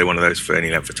can't play one of those for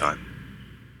any length of time.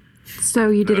 So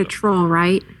you did a troll,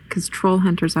 right? Because troll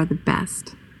hunters are the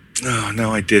best. Oh,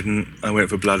 no, I didn't. I went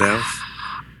for Blood Elf.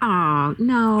 Oh,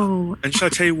 no. And shall I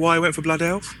tell you why I went for Blood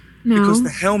Elf? No. Because the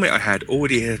helmet I had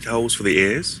already had holes for the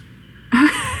ears.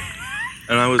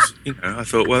 And I was, I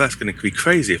thought, well, that's going to be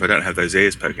crazy if I don't have those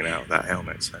ears poking out of that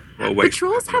helmet. So, well, The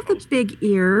trolls have the big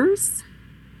ears.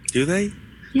 Do they?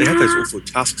 Yeah. They have those awful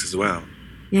tusks as well.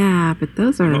 Yeah, but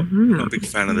those are... Not a big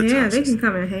fan of the Yeah, tusks. they can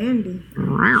come in handy.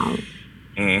 Wow.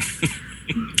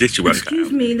 This you won't cut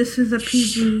Excuse me, this is a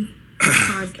PG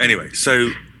podcast. Anyway, so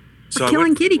I Killing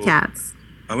went kitty for- cats.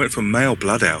 I went for male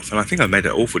Blood Elf, and I think I made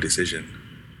an awful decision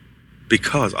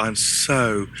because I'm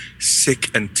so sick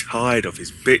and tired of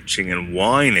his bitching and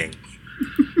whining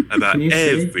about Can you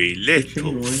say every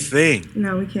little thing.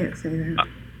 No, we can't say that.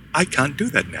 I can't do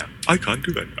that now. I can't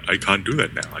do that. I can't do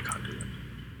that now. I can't do that.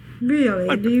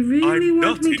 Really? Do you really I'm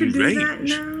want not me to in do that range.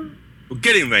 now? Well,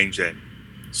 get in range then,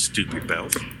 stupid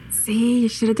Belf. See, you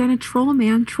should have done a troll,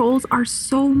 man. Trolls are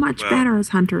so much Well- better as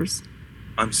hunters.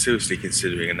 I'm seriously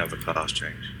considering another class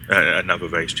change, another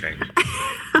race change.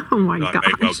 Oh my I may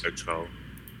well gosh. go troll.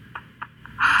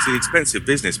 It's an expensive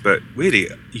business, but really,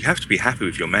 you have to be happy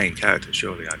with your main character,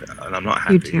 surely. And I'm not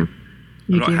happy. You do. You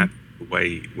I'm not do. happy with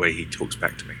the way he talks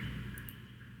back to me.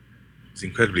 It's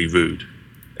incredibly rude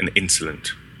and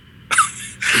insolent.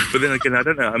 But then again, I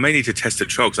don't know. I may need to test the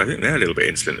troll because I think they're a little bit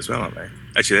insolent as well, aren't they?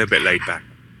 Actually, they're a bit laid back.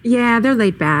 Yeah, they're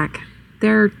laid back.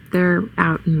 They're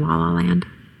out in La La Land.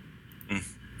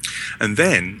 And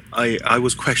then I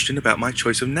was questioned about my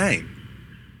choice of name.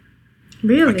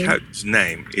 Really? My character's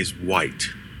name is White.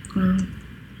 Wow.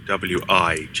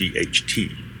 Whight.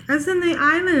 As in the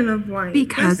island of White.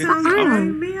 Because that sounds the very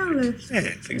island. realistic.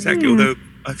 Yes, exactly. Yeah. Although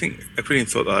I think Aprillian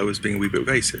thought that I was being a wee bit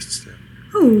racist still.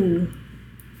 Ooh.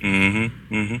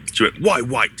 She went, why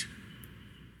White?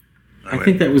 I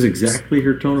think that was exactly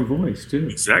her tone of voice, too.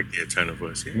 Exactly her tone of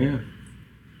voice, yeah. Yeah.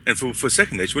 And for a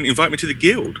second there, she wouldn't invite me to the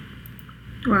guild.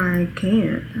 Well, I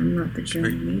can't. I'm not the guild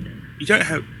leader.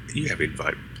 You have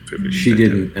invite privilege. She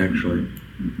didn't, actually.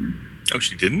 Oh,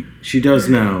 she didn't? She does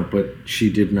now, but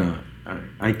she did not.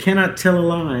 I cannot tell a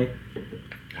lie.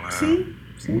 Wow. See?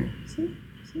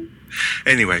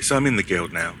 Anyway, so I'm in the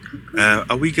guild now.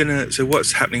 Are we gonna? So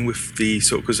what's happening with the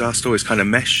sort? Because our stories kind of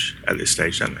mesh at this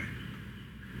stage, don't they?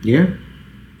 Yeah.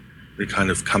 They kind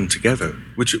of come together,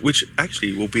 which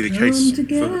actually will be the case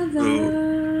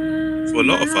for a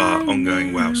lot of our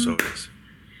ongoing WoW stories.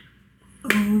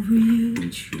 Over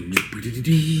you.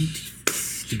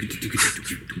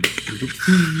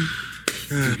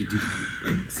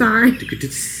 Sorry.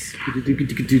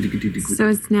 So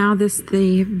is now this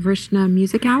the Vrishna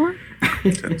music hour?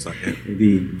 Sounds like it.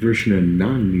 The version of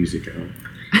non-music hour.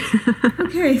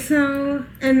 Okay, so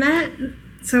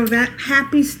that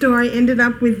happy story ended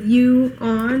up with you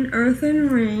on Earthen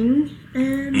Ring,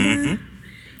 and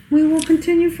we will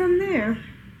continue from there.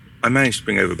 I managed to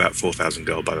bring over about 4,000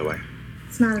 gold, by the way.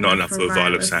 It's not enough for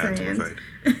Violet Sand, I'm afraid.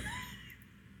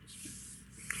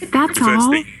 That's The first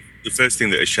all. thing, the first thing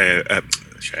that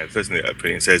the first thing that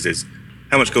Aprillian says is,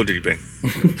 "How much gold did you bring?"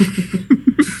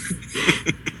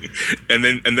 and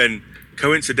then,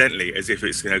 coincidentally, as if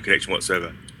it's no connection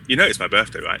whatsoever, you know it's my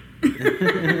birthday, right?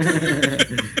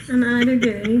 And I didn't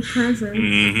get any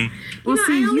presents. Well, know,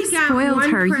 see, I only you got spoiled one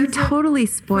her. You present totally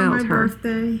For spoiled my her.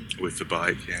 birthday. With the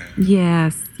bike,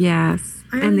 yeah. Yes.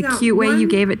 I And only the got cute way you one-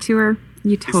 gave it to her,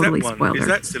 you totally spoiled Is her.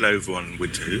 that still over on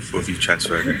Winterhoof, or have you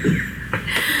transferred it?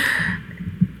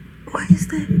 Why is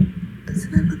that?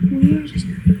 Doesn't that look weird?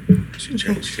 She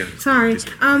changed it. Sorry.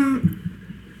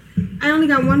 I only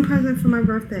got one present for my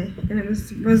birthday, and it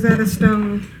was Rosetta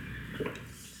Stone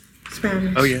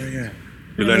Spanish. Oh, yeah. You're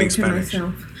I learning gave to Spanish.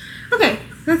 myself. Okay,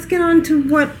 let's get on to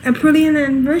what Aprillian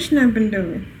and Vrishna have been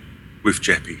doing. With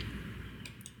Jeppy.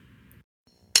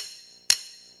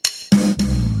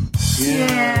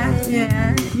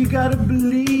 Yeah. You gotta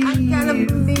believe. I gotta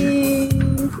believe.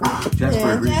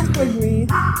 Jasper agrees with Jasper me. agrees.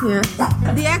 Yeah.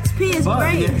 The XP is But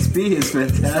great. the XP is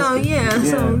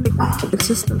fantastic. So it's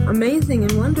just amazing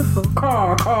and wonderful.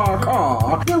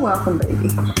 Caw. You're welcome, baby.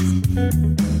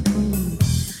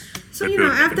 So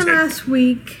after last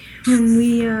week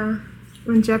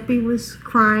when Jeppy was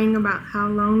crying about how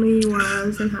lonely he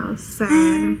was and how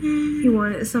sad he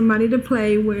wanted somebody to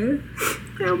play with,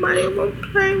 nobody will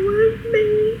play with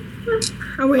me.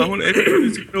 Oh wait. I want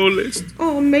everyone to ignore list.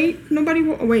 Oh mate, nobody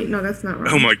will. Oh wait, no, that's not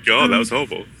right. Oh my god, that was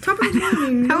horrible. Top of the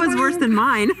morning. That was worse than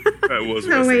mine. That was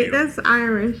No, worse wait, than that's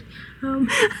Irish. Rub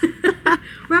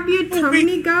your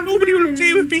tummy, governor, nobody will and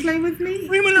play with me. Play with me.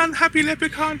 I'm an unhappy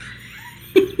leprechaun.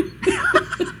 Did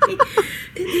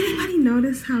anybody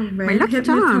notice how red lucky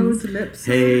Hypnotoad's lips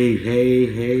are?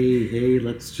 Hey,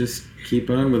 let's just keep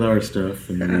on with our stuff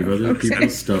and leave other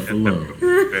people's stuff alone.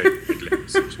 Very red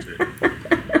lips. It's true.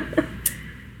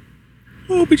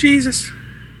 Oh, bejesus.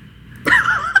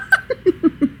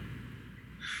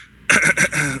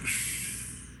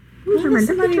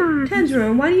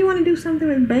 Tedra, why do you want to do something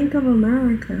with Bank of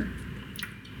America?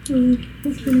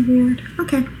 That's pretty weird.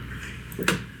 Okay.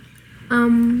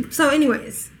 So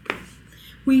anyways,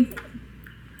 we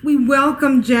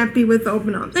welcomed Jeppy with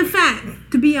open arms. In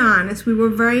fact, to be honest, we were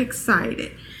very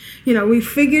excited. You know, we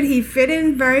figured he fit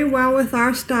in very well with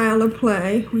our style of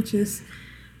play, which is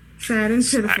sad and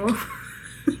pitiful.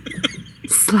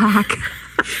 Slack.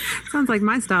 Sounds like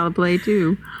my style of play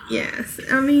too. Yes,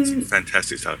 I mean, it's a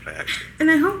fantastic style of play, actually.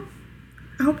 And I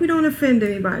hope we don't offend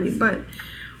anybody, but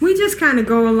we just kind of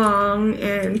go along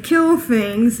and kill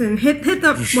things and hit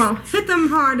them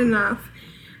hard enough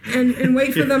and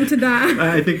wait for them to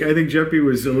die. I think Jeppy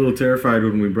was a little terrified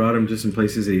when we brought him to some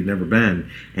places that he'd never been,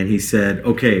 and he said,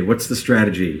 "Okay, what's the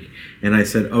strategy?" And I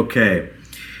said, "Okay,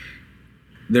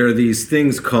 there are these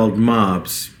things called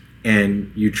mobs,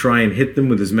 and you try and hit them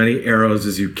with as many arrows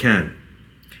as you can,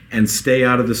 and stay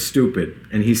out of the stupid."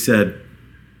 And he said,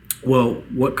 "Well,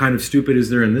 what kind of stupid is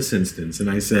there in this instance?"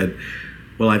 And I said,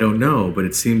 "Well, I don't know, but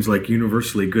it seems like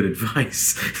universally good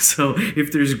advice. So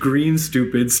if there's green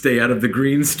stupid, stay out of the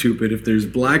green stupid. If there's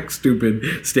black stupid,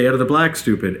 stay out of the black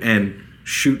stupid, and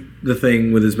shoot the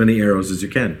thing with as many arrows as you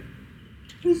can."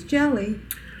 Who's Jelly?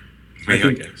 I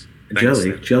guess.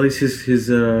 Jelly. Jelly's his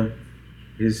oh,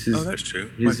 that's true.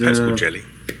 My pet's called Jelly.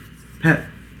 Pet.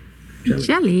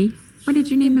 Jelly? Why did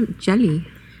you name him Jelly?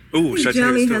 Oh, should I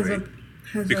tell you a Jelly story?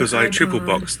 has Because I triple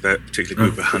boxed that particular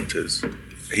group of hunters.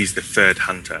 He's the third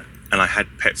hunter, and I had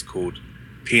pets called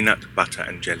Peanut, Butter,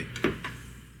 and Jelly.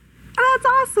 Oh, that's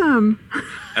awesome.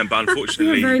 But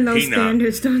unfortunately, very low Peanut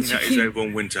standards, don't you? is over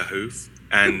on Winter Hoof,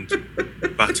 and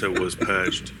Butter was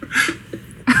purged.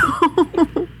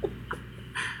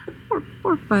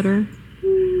 Poor Butter.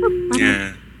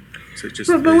 Yeah. So just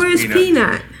But where's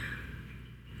Peanut?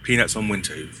 Peanut's on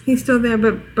Winter Hoof. He's still there,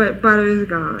 but Butter is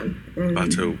gone. And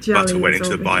Butter Jelly went is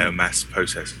into the over here. biomass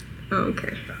process. Oh,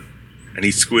 okay. And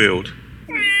he squealed.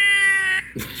 Help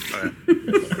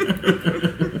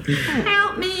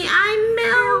me, I'm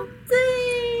melting.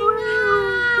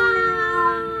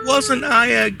 Wasn't I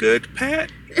a good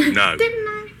pet? No. Didn't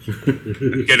I?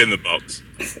 Get in the box.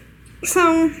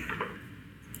 So,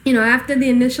 you know, after the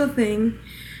initial thing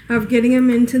of getting him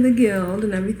into the guild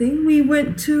and everything, we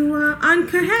went to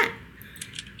Ankahet.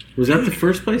 Was that the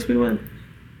first place we went?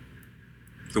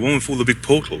 The one with all the big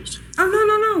portals. Oh, no.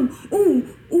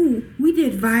 Ooh, we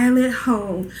did Violet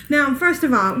Hole. Now, first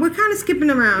of all, we're kind of skipping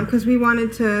around because we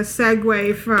wanted to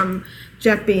segue from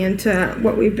Jeppy into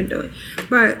what we've been doing.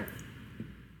 But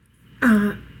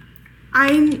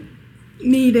I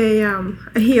need a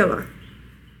healer.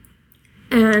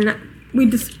 And we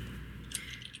just...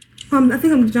 I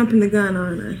think I'm jumping the gun,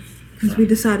 aren't I? Because we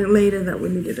decided later that we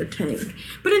needed a tank.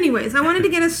 But anyways, I wanted to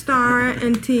get a Star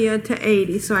and Tia to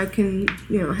 80 so I can,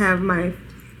 have my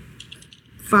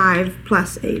 5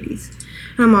 plus 80s.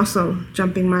 And I'm also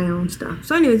jumping my own stuff.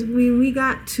 So anyways, we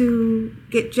got to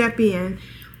get Jeppy in.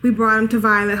 We brought him to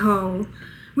Violet Hole.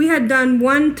 We had done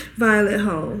one Violet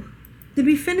Hole. Did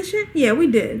we finish it? Yeah, we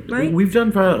did, right? We've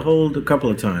done Violet Hold a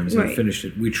couple of times and Right. finished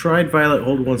it. We tried Violet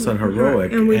Hold once on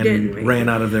Heroic And we didn't. ran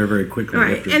out of there very quickly.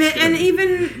 Right, after and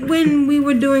even when we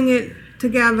were doing it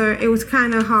together, it was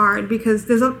kind of hard because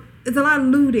there's a lot of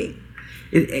looting.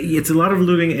 It's a lot of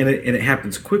looting, and it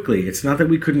happens quickly. It's not that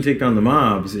we couldn't take down the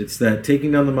mobs. It's that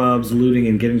taking down the mobs, looting,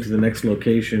 and getting to the next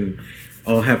location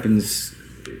all happens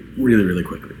really, really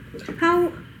quickly.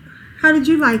 How did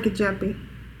you like it, Jeppy?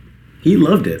 He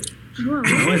loved it. Well,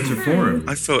 I'll answer for him.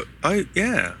 I thought, I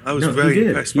was No, very he did.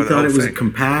 impressed He by the thought whole it was thing.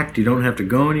 compact. You don't have to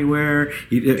go anywhere.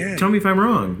 Tell me if I'm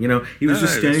wrong. He was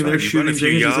just No, standing there it's fine. You run a shooting few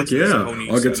things. He's yards, like, there's a "Yeah, whole new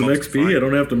I'll set get of some mobs to XP. fight." I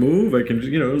don't have to move. I can,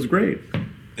 it was great."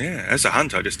 Yeah, as a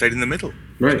hunter, I just stayed in the middle.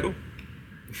 Right. Cool.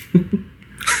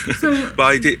 But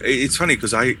I did. It's funny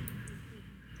because I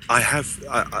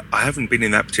haven't been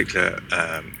in that particular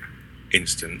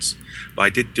instance, but I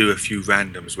did do a few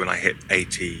randoms when I hit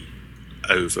 80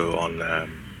 over on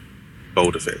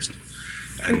Boulder Fist,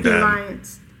 and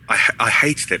I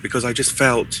hated it because I just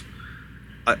felt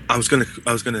I was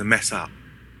gonna mess up.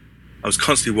 I was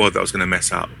constantly worried that I was gonna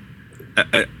mess up.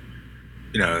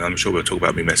 And I'm sure we'll talk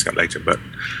about me messing up later, but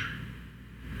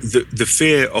the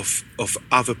fear of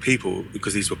other people,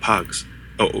 because these were pugs,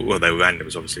 well, they were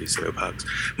randoms obviously, so they were pugs.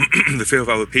 The fear of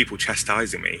other people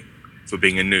chastising me for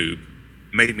being a noob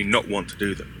made me not want to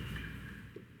do them.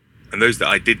 And those that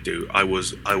I did do, I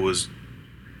was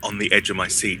on the edge of my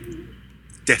seat,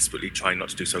 desperately trying not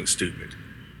to do something stupid,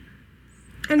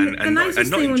 and not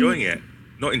enjoying it.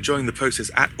 not enjoying the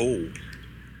process at all.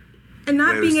 And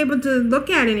not being able to look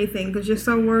at anything because you're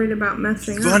so worried about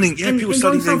messing up. Running, yeah, people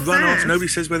studying, they so run off, fast. nobody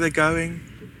says where they're going.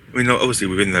 I mean, obviously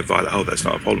within the violet hole, that's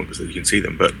not a problem because you can see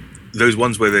them, but those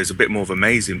ones where there's a bit more of a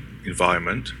maze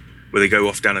environment, where they go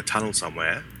off down a tunnel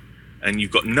somewhere, and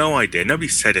you've got no idea, nobody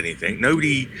said anything,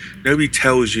 nobody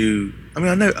tells you,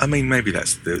 I mean, maybe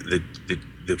that's the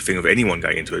thing of anyone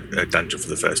going into a dungeon for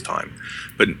the first time,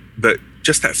 but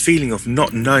just that feeling of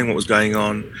not knowing what was going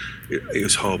on, it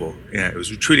was horrible. Yeah, it was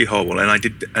truly horrible. And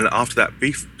after that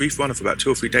brief run of about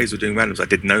 2 or 3 days of doing randoms, I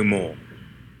did no more.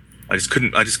 I just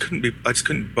couldn't be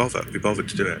bothered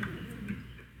to do it.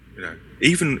 You know,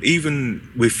 even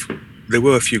with, there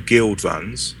were a few guild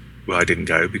runs where I didn't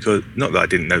go because, not that I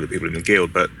didn't know the people in the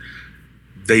guild, but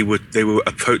they were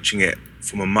approaching it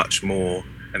from a much more,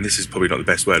 and this is probably not the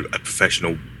best word, a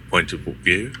professional point of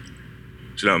view. Do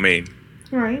you know what I mean?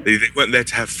 Right. They weren't there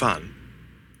to have fun.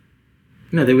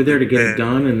 No, they were there to get it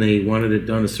done, and they wanted it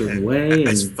done a certain way.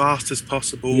 As fast as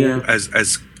possible, Yeah.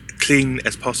 as clean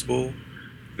as possible.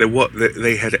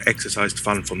 They had exercised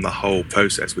fun from the whole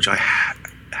process, which I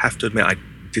have to admit I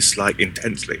dislike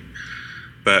intensely.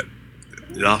 But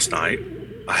last night,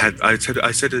 I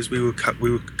said as we were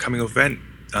coming off event,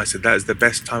 I said that is the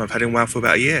best time I've had in WoW for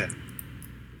about a year.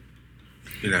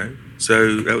 You know,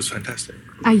 so that was fantastic.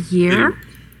 A year?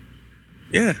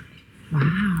 Yeah.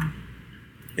 Wow.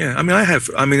 Yeah,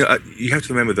 you have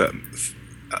to remember that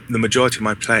the majority of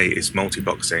my play is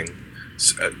multi-boxing,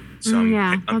 so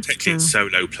I'm technically a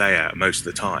solo player most of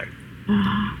the time.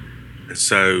 And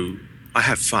so I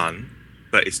have fun,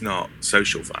 but it's not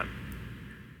social fun.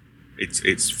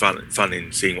 It's fun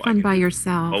in seeing what I Fun can by do.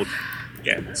 yourself.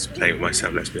 Yeah, it's playing with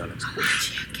myself. Let's be honest.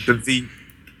 But the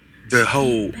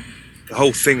whole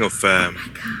thing of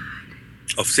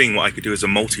seeing what I could do as a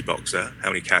multi-boxer, how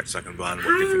many characters I can run. Hi,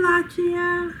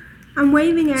 Lachia. I'm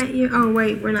waving at you. Oh,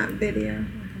 wait, we're not video.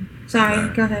 Sorry,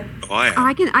 go ahead. Oh,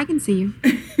 I can see you.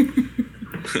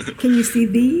 Can you see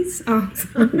these? Oh,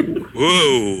 sorry.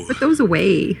 Whoa! Put those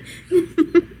away. I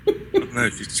don't know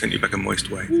if you sent you back a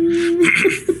moist way.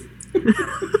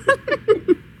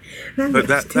 But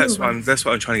that's what I'm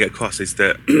trying to get across is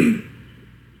that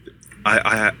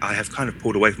I have kind of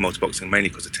pulled away from multi-boxing mainly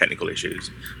because of technical issues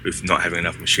with not having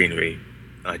enough machinery.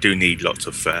 I do need lots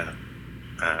of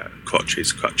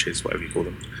crutches, whatever you call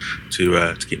them,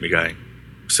 to keep me going.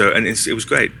 So, and it was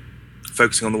great,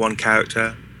 focusing on the one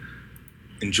character,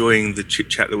 enjoying the chit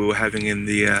chat that we were having in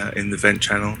the vent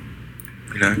channel,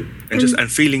 you know,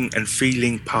 and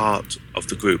feeling part of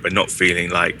the group and not feeling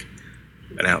like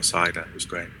an outsider. It was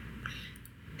great.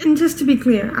 And just to be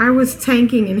clear, I was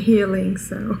tanking and healing,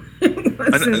 so it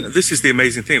wasn't... And this is the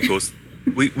amazing thing, of course.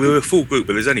 We were a full group,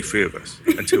 but there's only 3 of us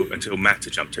until Matt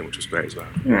jumped in, which was great as well.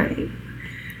 Right.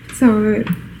 So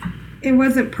it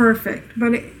wasn't perfect,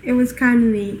 but it was kind of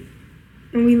neat,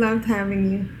 and we loved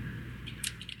having you.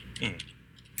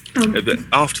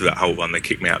 After that whole run, they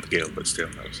kicked me out of the guild, but still,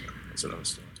 that's another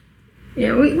story.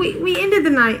 Yeah, we ended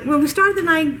the night. Well, we started the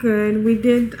night good. We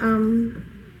did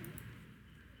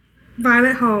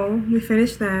Violet Hole. We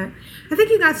finished that. I think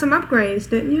you got some upgrades,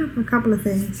 didn't you? A couple of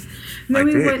things. And then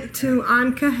we went to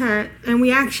Ankahet, and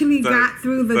we actually got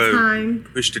through the time.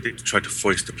 Wish did try to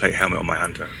foist a plate helmet on my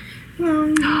hunter.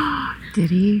 Did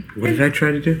he? What did I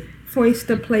try to do? Foist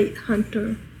a plate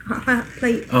hunter.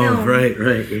 Plate Oh, helmet.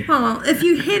 right. Yeah. Oh, if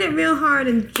you hit it real hard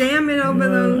and jam it over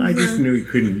those... I just knew he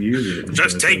couldn't use it.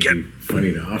 Just take it.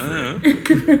 Funny to offer.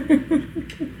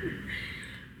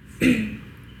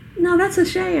 No, that's a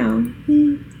Shao.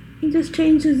 He just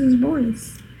changes his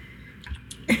voice.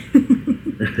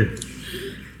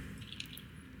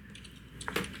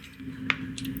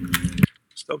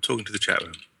 Stop talking to the chat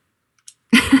room.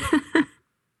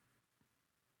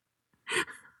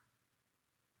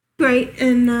 Great,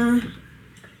 and then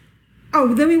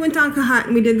we went to Ankahat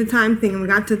and we did the time thing and we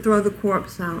got to throw the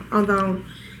corpse out. Although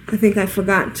I think I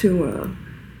forgot to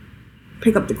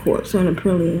pick up the corpse on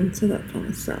Aprillian, so that kind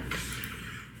of sucked.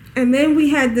 And then we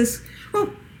had this. Well,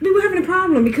 we were having a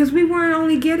problem because we weren't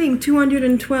only getting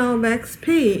 212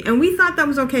 XP, and we thought that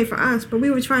was okay for us, but we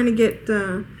were trying to get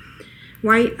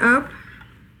White up,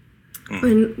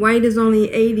 and White is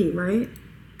only 80, right?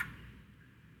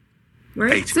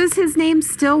 Right. So is his name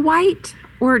still White,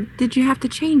 or did you have to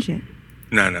change it?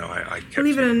 No, I kept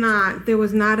Believe it or not, there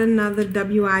was not another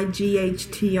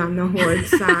WIGHT on the Horde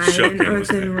side in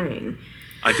Earthen Ring.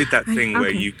 I did that thing where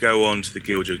you go on to the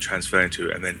guild you're transferring to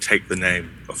and then take the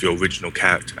name of your original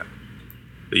character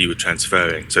that you were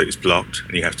transferring. So it's blocked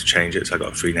and you have to change it. So I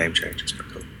got a free name change. It's quite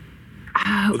cool.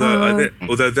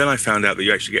 Although then I found out that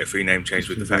you actually get a free name change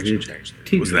with the faction change.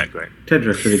 Wasn't that great?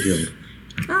 Tedra for the guild.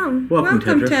 Oh,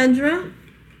 Welcome, Tedra.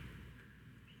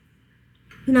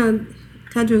 You know,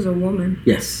 Tedra's a woman.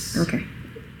 Yes. Okay.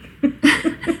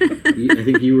 I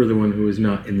think you were the one who was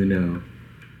not in the know.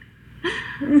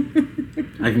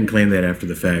 I can claim that after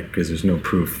the fact because there's no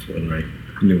proof whether I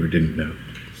knew or didn't know.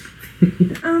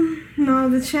 No,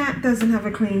 the chat doesn't have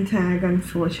a clean tag,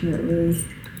 unfortunately.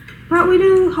 But we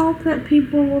do hope that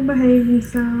people will behave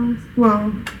themselves.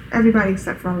 Well, everybody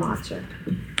except for Alacha.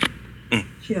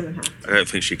 She doesn't have to. I don't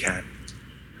think she can.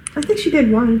 I think she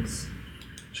did once.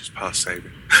 She's past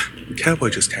saving. Cowboy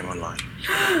just came online.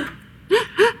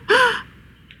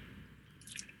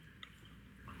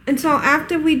 And so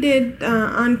after we did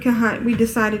Anka Hut, we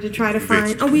decided to try to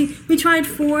find... Oh, we tried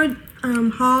 4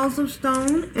 Halls of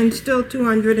Stone and still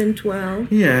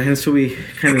 212. Yeah, and so we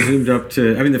kind of zoomed up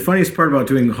to... I mean, the funniest part about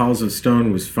doing Halls of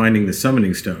Stone was finding the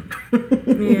Summoning Stone.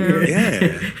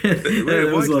 Yeah.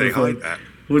 That was a lot of fun. That.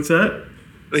 What's that?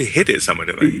 They hid it somewhere,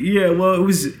 didn't they? Yeah, well, it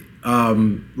was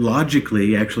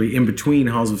logically actually in between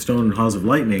Halls of Stone and Halls of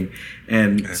Lightning.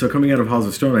 And so coming out of Halls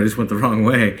of Stone, I just went the wrong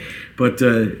way. But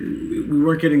we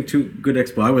weren't getting too good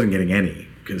XP. I wasn't getting any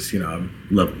because, I'm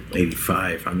level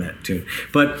 85 on that tune.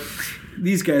 But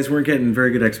these guys weren't getting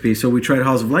very good XP. So we tried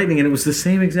Halls of Lightning, and it was the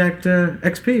same exact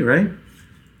XP, right?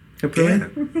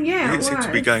 Yeah, it seemed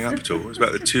to be going up at all. It was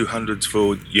about the 200s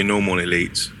for your normal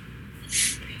elites.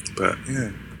 But,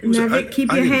 yeah. Never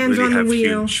keep your hands on the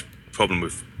wheel. Huge problem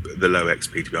with the low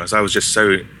XP, to be honest. I was just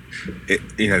so,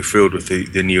 thrilled with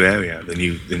the new area, the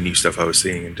new stuff I was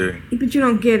seeing and doing. But you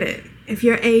don't get it. If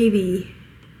you're 80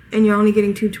 and you're only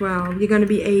getting 212, you're going to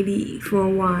be 80 for a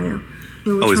while.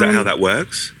 Oh, is that how that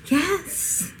works?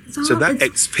 Yes. So that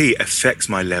XP affects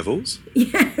my levels?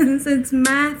 Yes, it's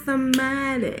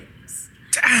mathematics.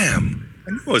 Damn!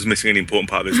 I knew I was missing an important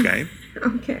part of this game.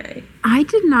 Okay. I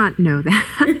did not know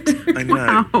that. I know.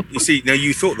 Wow. You see, now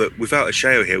you thought that without a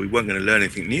Shale here, we weren't going to learn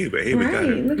anything new, but here we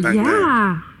go. Back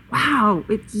Yeah. Wow.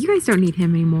 You guys don't need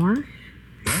him anymore.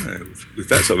 No, with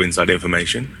that sort of inside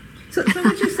information. So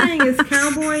what you're saying is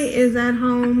Cowboy is at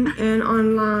home and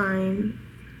online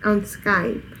on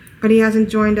Skype, but he hasn't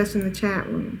joined us in the chat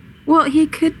room. Well, he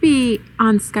could be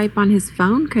on Skype on his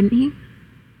phone, couldn't he?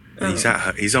 He's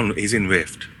in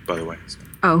Rift, by the way. So.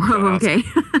 Oh, okay.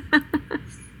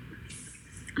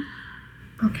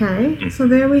 Okay, so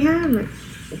there we have it.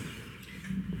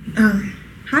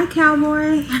 Hi,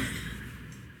 Cowboy.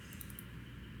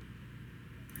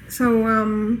 So,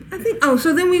 I think... Oh,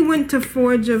 so then we went to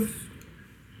Forge of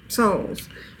Souls.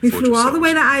 We flew all the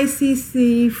way to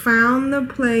ICC, found the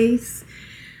place,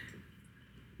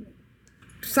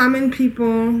 summoned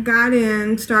people, got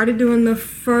in, started doing the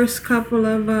first couple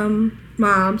of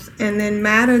mobs, and then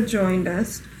Matta joined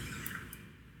us.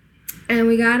 And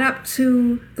we got up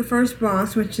to the first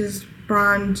boss, which is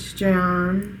James,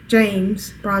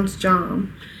 Bronze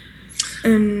John.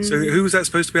 And so who was that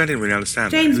supposed to be? I didn't really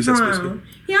understand. James Who's Brown.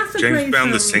 He also James plays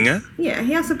Brown, the singer? Yeah,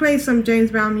 he also plays some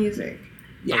James Brown music.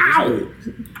 Yow!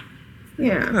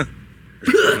 Yeah.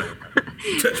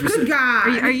 Good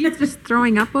God. Are you just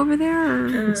throwing up over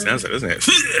there? Or? Sounds like, doesn't it?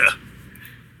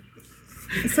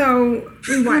 So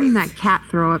we wiped. That cat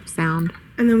throw up sound.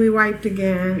 And then we wiped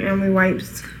again, and we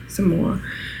wiped some more.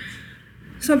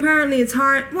 So apparently it's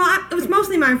hard. Well, it was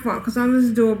mostly my fault because I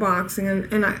was dual boxing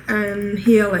and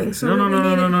healing. So No.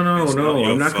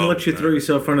 I'm not going to let you throw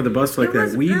yourself under the bus like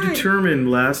that. We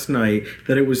determined last night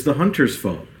that it was the hunter's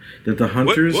fault. That the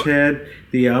hunters had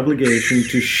the obligation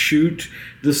to shoot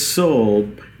the soul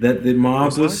that the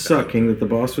mob was sucking, that the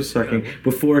boss was sucking,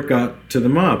 before it got to the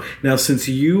mob. Now, since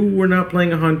you were not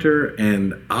playing a hunter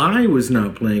and I was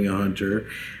not playing a hunter,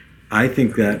 I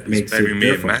think that makes it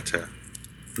different. Matter.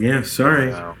 Yeah,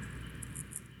 sorry. Wow.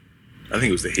 I think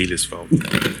it was the healer's fault. I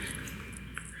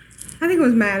think it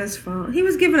was Matta's fault. He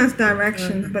was giving us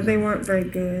directions, but they weren't very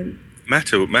good.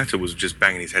 Matter was just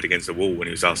banging his head against the wall when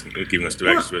he was giving us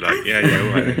directions. We're like, yeah,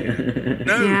 right.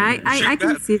 No, yeah, I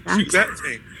can see that. Shoot that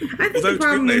thing. I think the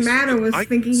problem with Matter was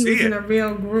thinking he was in a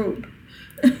real group.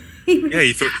 Yeah,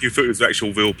 you thought it was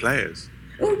actual real players.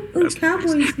 Oh,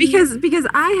 Cowboys! Because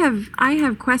I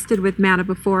have quested with Matta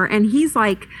before, and he's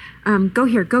like, go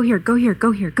here, go here, go here,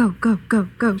 go here, go,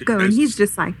 and he's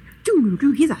just like,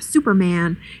 he's a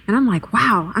Superman, and I'm like,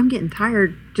 wow, I'm getting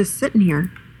tired just sitting here.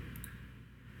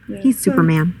 Yeah, he's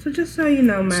Superman. So just so you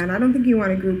know, Matt, I don't think you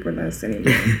want to group with us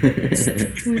anymore.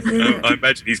 I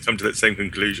imagine he's come to that same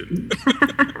conclusion.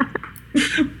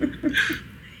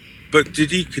 But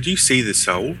could you see the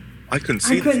soul? I couldn't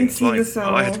see the thing flying.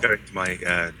 I had to go into my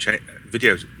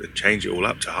videos and change it all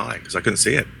up to high because I couldn't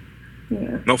see it.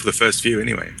 Yeah. Not for the first few,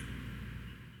 anyway.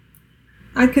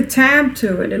 I could tab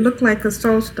to it. It looked like a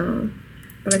soul stone.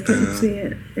 but I couldn't see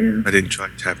it. Yeah. I didn't try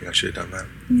tapping. I should have done that.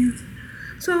 Yeah.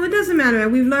 So it doesn't matter.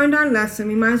 We've learned our lesson.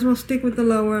 We might as well stick with the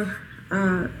lower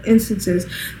instances.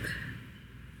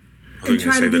 And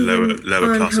try to be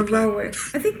lower class heroic.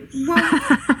 I think,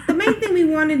 the main thing we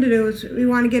wanted to do is we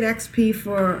want to get XP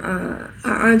for our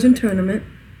Argent tournament.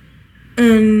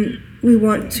 And we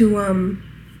want to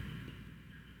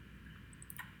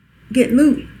get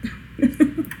loot.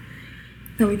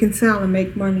 So we can sell and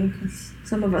make money, because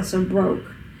some of us are broke.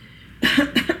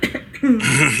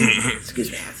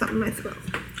 Excuse me, I have something in my throat.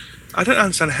 I don't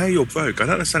understand how you're broke. I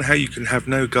don't understand how you can have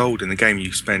no gold in the game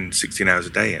you spend 16 hours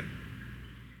a day in.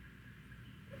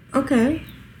 Okay.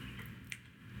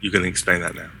 You can explain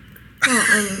that now. Well,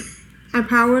 I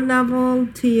power level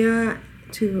Tia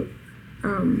to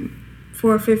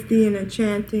 450 in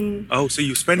enchanting. Oh, so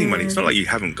you're spending money. It's not like you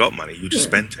haven't got money. You just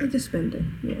spent it. I just spend it,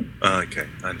 yeah. Oh, okay.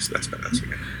 I understand. That's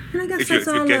okay. And I guess that's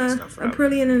all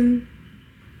Aprillian and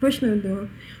Bushnell are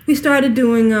doing. We started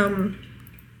doing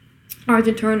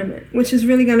Argent tournament, which is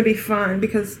really going to be fun,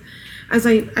 because as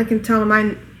I can tell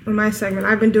in my segment,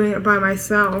 I've been doing it by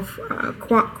myself,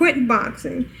 quit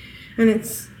boxing, and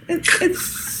it's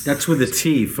That's with a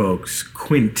T, folks.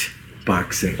 Quint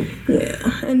boxing. Yeah,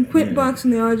 and quit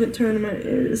boxing the Argent tournament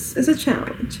is a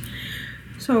challenge.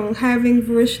 So having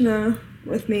Varishna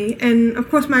with me, and of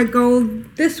course my goal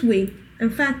this week, in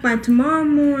fact by tomorrow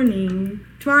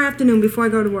afternoon before I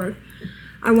go to work,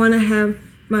 I want to have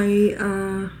my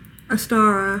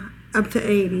Astara up to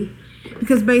 80.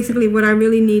 Because basically what I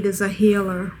really need is a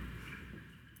healer.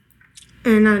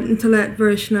 And to let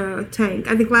Varishna tank.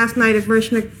 I think last night if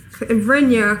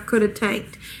Vrinya could have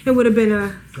tanked, it would have been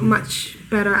a much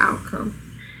better outcome.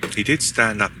 He did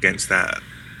stand up against that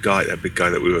big guy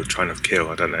that we were trying to kill.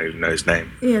 I don't even know his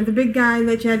name. Yeah, the big guy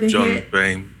that you had to hit.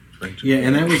 John. Yeah,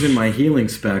 and that was in my healing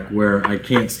spec where I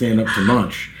can't stand up to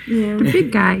much. Yeah, the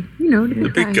big guy.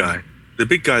 The big guy. The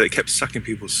big guy that kept sucking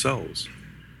people's souls.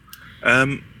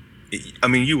 I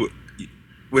mean,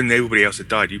 when everybody else had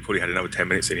died, you probably had another 10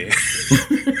 minutes in you.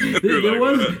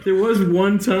 there was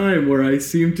one time where I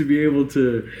seemed to be able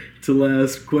to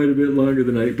last quite a bit longer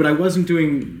than but I wasn't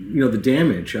doing the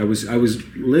damage. I was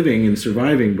living and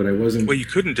surviving, but I wasn't. Well, you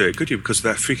couldn't do it, could you? Because of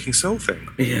that freaking soul thing.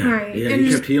 Yeah, right. Yeah. He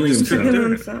kept healing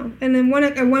himself. And then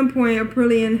at one point,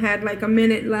 Aprillian had like a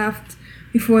minute left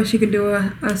before she could do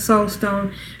a soul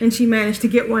stone, and she managed to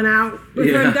get one out with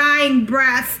her dying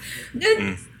breath.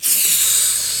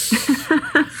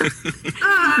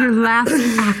 Your last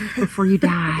act before you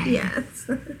die. Yes.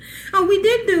 Oh, we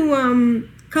did do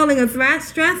calling a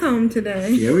Strathhome today.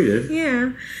 Yeah, we did.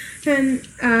 Yeah. And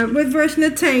with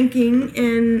Varishna tanking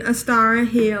and Astara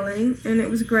healing, and it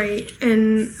was great.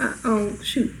 And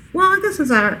well, I guess it's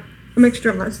a mixture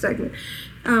of our segment.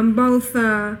 Both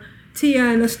Tia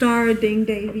and Astara ding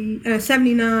Davy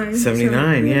 79.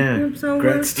 79, yeah. So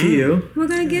congrats to you. We're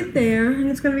gonna get there, and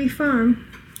it's gonna be fun.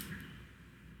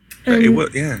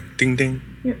 Ding ding.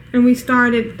 Yeah, and we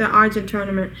started the Argent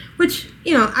tournament, which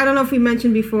I don't know if we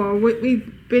mentioned before. What we've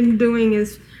been doing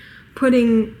is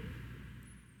putting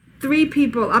 3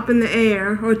 people up in the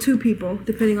air, or 2 people,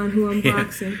 depending on who I'm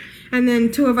boxing, and then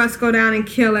 2 of us go down and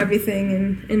kill everything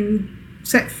and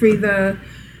set free the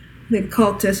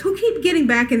cultists who keep getting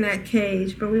back in that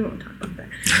cage, but we won't talk about that.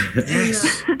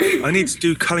 Yes, I need to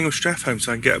do culling of Strathhome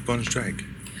so I can get a bronze drake.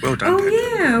 Well done. Oh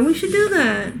yeah, we should do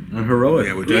that. On heroic.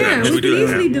 Yeah, we'll do that. We could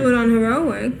easily do it on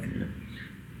heroic.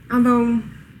 Although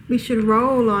we should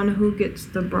roll on who gets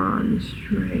the bronze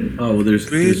drake. Oh, well,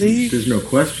 there's no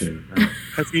question.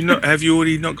 Have you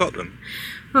already not got them?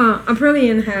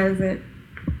 Aprillian has it.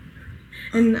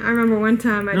 And I remember one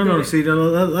time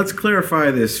let's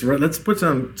clarify this. Let's put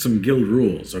on some guild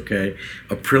rules, okay?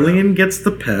 Aprillian gets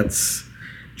the pets,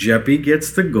 Jeppy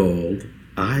gets the gold,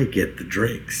 I get the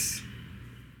drakes.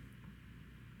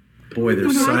 Boy,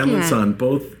 there's silence on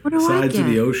both sides of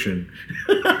the ocean.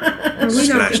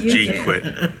 /G quit.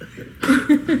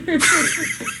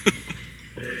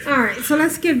 All right, so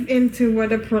let's get into what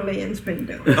Aprillian's been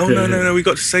doing. Oh, no. We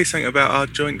got to say something about our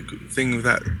joint thing with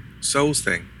that souls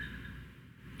thing.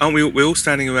 Aren't we? We're all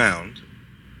standing around.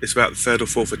 It's about the 3rd or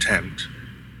 4th attempt.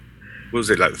 What was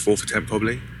it, like the 4th attempt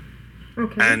probably?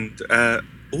 Okay. And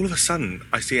all of a sudden,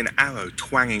 I see an arrow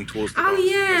twanging towards the boss.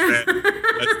 Yeah.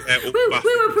 We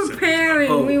were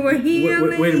preparing. We were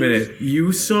healing. Wait a minute.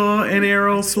 You saw an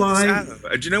arrow fly?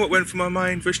 Do you know what went through my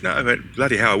mind, Vrishna? I went,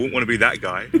 bloody hell, I wouldn't want to be that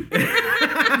guy.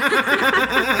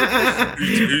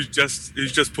 who's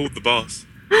just pulled the boss.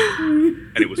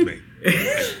 And it was me.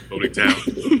 Falling down.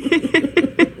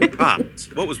 But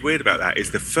what was weird about that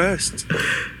is the first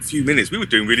few minutes we were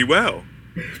doing really well.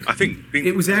 I think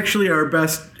it was actually our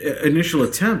best initial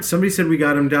attempt. Somebody said we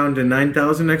got him down to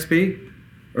 9,000 XP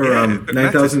or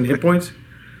 9,000 hit points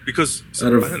because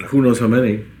out of who knows how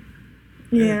many.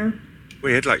 Yeah.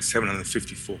 We had like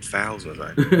 754,000,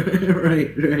 I think.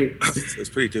 right. It's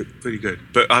pretty good.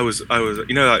 But I was, like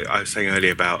I was saying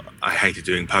earlier about I hated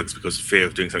doing pugs because of fear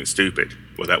of doing something stupid.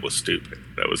 Well, that was stupid.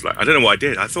 That was like I don't know what I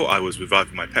did. I thought I was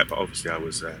reviving my pet, but obviously I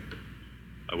was.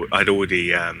 I'd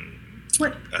already.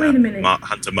 Wait a minute.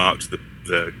 Hunter marked the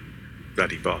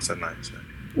bloody boss, hadn't I? So.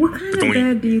 What kind of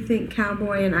bed do you think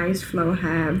Cowboy and Ice Flow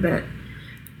have that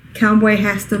Cowboy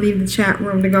has to leave the chat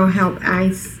room to go help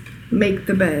Ice make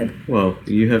the bed? Well,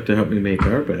 you have to help me make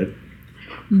our bed.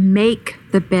 Make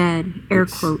the bed, air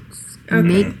quotes. Okay.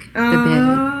 Make the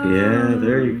bed. Yeah,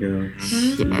 there you go.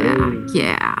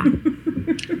 Yeah.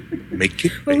 Make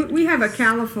it. Well, we have a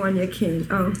California king.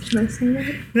 Oh, should I say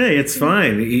that? Hey, it's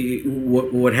fine.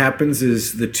 What happens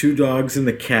is the two dogs and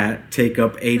the cat take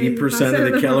up 80%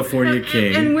 of the California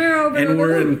king, and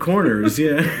we're in corners.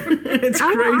 Yeah, it's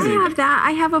crazy. I have that.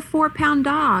 I have a 4-pound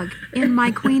dog in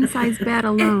my queen size bed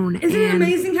alone. Isn't it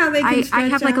amazing how they can I have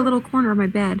stretch like a out? little corner of my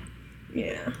bed.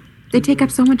 Yeah. They take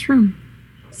up so much room.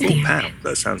 4 pounds.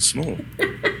 That sounds small.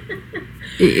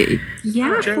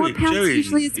 Yeah, Joey, 4 pounds Joey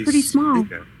usually is pretty small.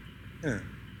 Bigger. Yeah.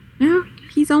 No,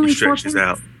 he's only He 4 stretches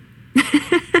pounds.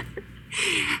 out.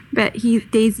 But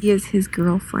Daisy is his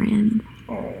girlfriend.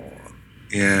 Oh.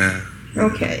 Yeah.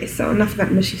 Okay, so enough of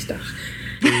that mushy stuff.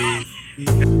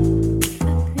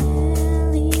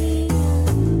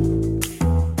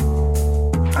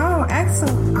 Oh,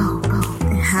 excellent. Oh,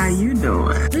 how you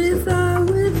doing?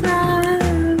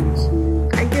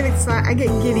 I get excited, I get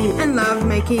giddy and love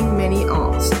making mini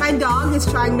alts. My dog is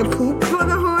trying to poop for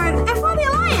the Horde and for the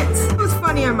Alliance. It was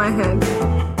funny on my head.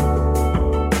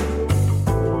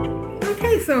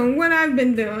 Okay, so what I've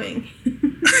been doing.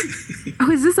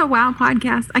 Oh, is this a WoW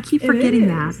podcast? I keep forgetting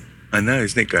that. I know,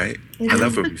 isn't it great? I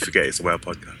love when we forget it's a WoW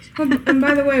podcast. Oh, and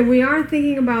by the way, we are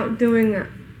thinking about doing a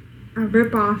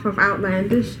rip-off of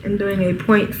Outlandish and doing a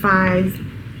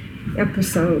 0.5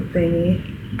 episode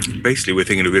thingy. Basically, we're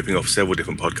thinking of ripping off several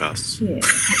different podcasts. Yeah.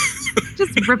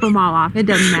 Just rip them all off. It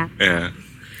doesn't matter. Yeah.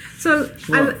 So,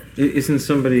 isn't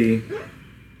somebody...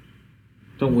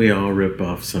 Don't we all rip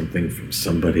off something from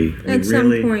somebody? At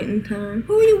some point in time.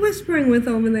 Who are you whispering with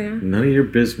over there? None of your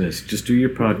business. Just do your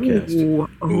podcast. Ooh.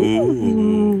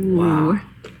 Wow.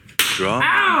 Drop.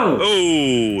 Ow!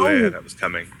 Oh, yeah, that was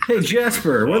coming. Hey,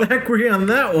 Jasper, where the heck were you on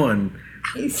that one?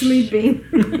 He's sleeping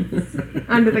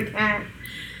under the cat.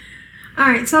 All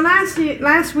right, so last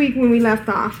week when we left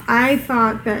off, I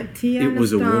thought that Tia It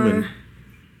was a woman.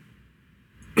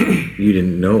 You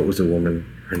didn't know it was a woman.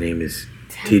 Her name is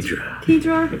Tidra.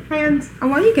 Tidra, hands. Oh,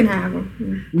 well, you can have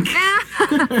them.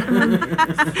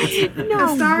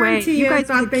 No Star way. and Tia You guys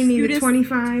are thought the they needed cutest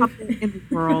 25 couple in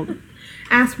the world.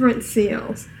 aspirant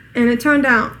seals. And it turned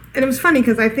out, and it was funny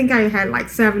because I think I had like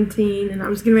 17 and I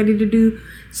was getting ready to do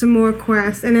some more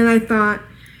quests. And then I thought,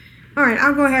 all right,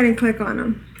 I'll go ahead and click on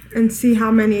them and see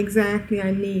how many exactly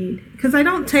I need. Because I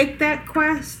don't take that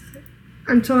quest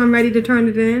until I'm ready to turn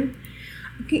it in.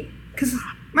 Because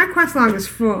my quest log is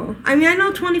full. I mean, I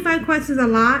know 25 quests is a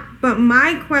lot, but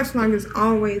my quest log is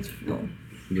always full.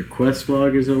 Your quest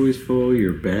log is always full.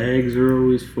 Your bags are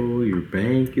always full. Your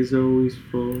bank is always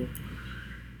full.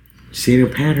 Seeing a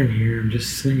pattern here, I'm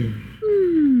just saying.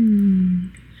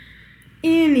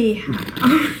 Anyhow.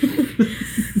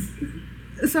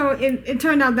 So it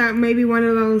turned out that maybe one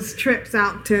of those trips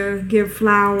out to give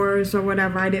flowers or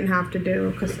whatever I didn't have to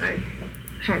do because I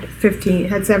had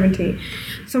 17.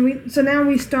 So now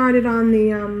we started on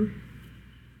the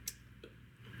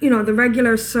the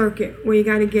regular circuit where you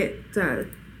got to get the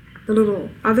little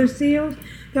other seals.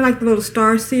 They're like the little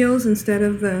star seals instead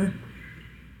of the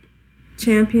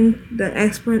champion, the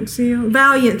expert seal,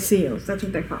 valiant seals. That's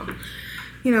what they're called.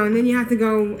 And then you have to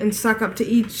go and suck up to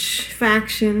each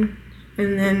faction,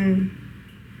 and then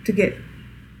to get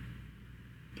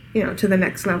to the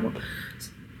next level.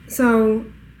 So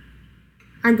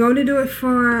I go to do it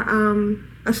for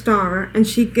Astara, and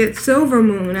she gets Silver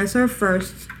Moon as her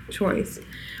first choice,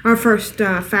 our first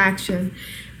faction,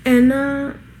 and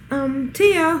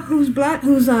Tia, who's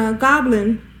a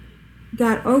goblin,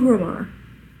 got Ogrimmar.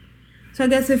 So I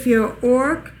guess if you're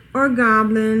orc or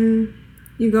goblin,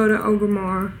 you go to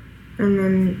Ogrimmar, and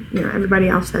then everybody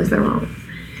else has their own.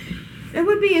 It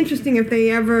would be interesting if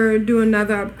they ever do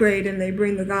another upgrade and they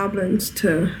bring the goblins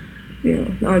to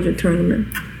larger tournament,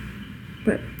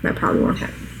 but that probably won't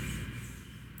happen.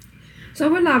 So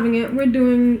we're loving it. We're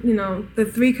doing the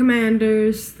 3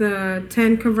 commanders, the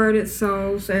 10 converted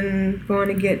souls, and going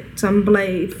to get some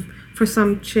blade for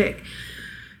some chick.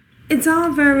 it's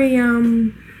all very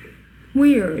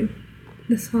weird.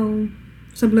 This whole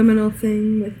subliminal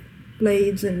thing with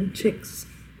blades and chicks.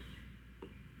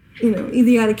 You know, either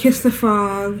you gotta kiss the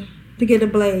frog to get a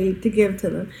blade to give to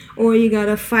them, or you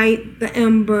gotta fight the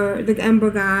ember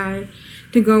guy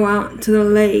to go out to the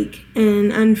lake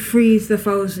and unfreeze the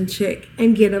frozen chick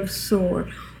and get a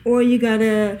sword. Or you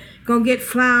gotta go get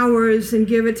flowers and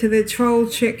give it to the troll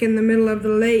chick in the middle of the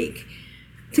lake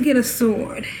to get a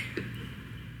sword.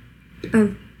 A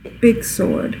big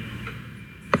sword.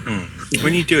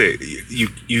 When you do it,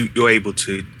 you're able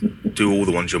to do all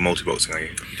the ones you're multi-boxing, are you?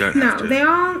 You don't have to. No, they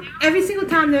all, every single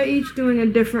time they're each doing a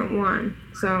different one,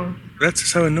 so. That's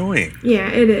so annoying. Yeah,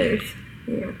 it is.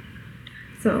 Yeah.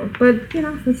 So, but, you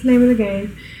know, that's the name of the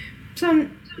game. So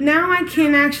now I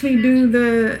can actually do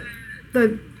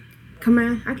the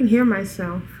command. I can hear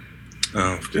myself.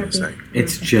 Oh, for goodness sake.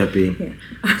 It's Jeppy.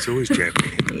 Yeah. It's always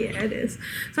Jeppy. Yeah, it is.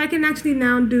 So I can actually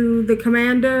now do the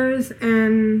commanders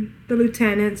and the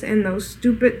lieutenants and those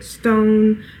stupid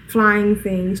stone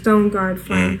guard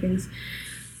flying things.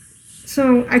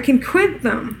 So I can quit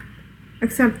them,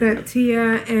 except that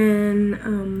Tia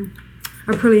and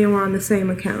Aprilia were on the same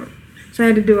account. So I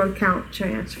had to do an account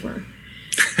transfer.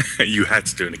 You had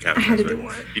to do an account I had to transfer. do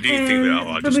one. You didn't think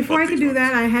that, But before I could do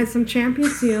that, I had some champion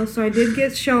seals, so I did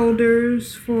get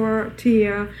shoulders for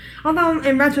Tia. Although,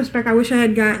 in retrospect, I wish I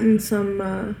had gotten some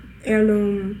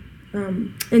heirloom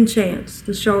enchants,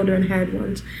 the shoulder and head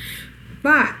ones.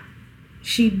 But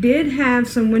she did have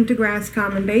some wintergrass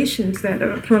commendations that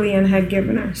Aprillian had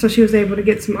given her, so she was able to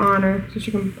get some honor, so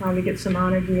she can probably get some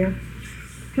honor gear.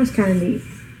 That's kind of neat.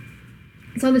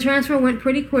 So the transfer went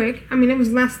pretty quick. I mean, it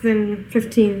was less than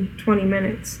 15, 20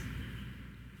 minutes,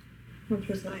 which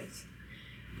was nice.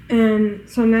 And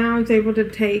so now I was able to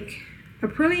take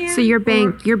Aprillian. So your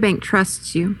bank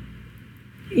trusts you.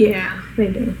 Yeah, they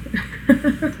do.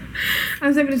 I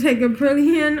was able to take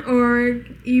Aprillian,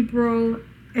 Org, April,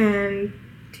 and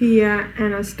Tia,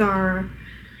 and Astara.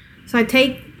 So I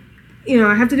take,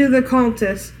 I have to do the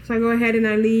cultists. So I go ahead and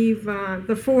I leave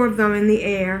the 4 of them in the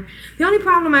air. The only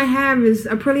problem I have is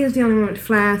Aprillian's the only one with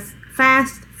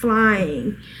fast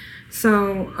flying.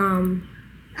 So,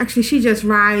 actually, she just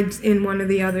rides in one of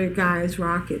the other guys'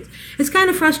 rockets. It's kind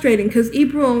of frustrating because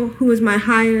April, who is my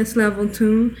highest level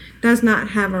toon, does not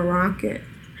have a rocket.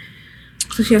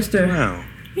 So she has to. Wow.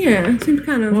 Yeah, it seems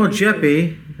kind of. Well,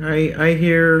 Jeppy, I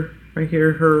hear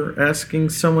her asking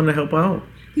someone to help out.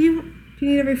 Do you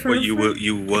need a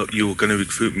referral? What, you were going to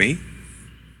recruit me?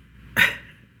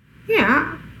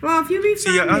 Yeah. Well, if you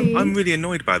refer me. I'm really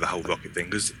annoyed by the whole rocket thing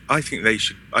because I think I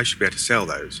should be able to sell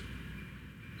those.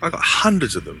 I got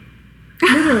hundreds of them.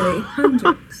 Literally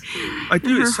hundreds. I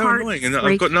do. It's so annoying, and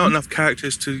I've got not enough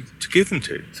characters to give them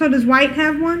to. So does White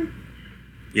have one?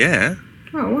 Yeah.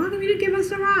 Oh, well, how come you didn't give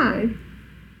us a ride?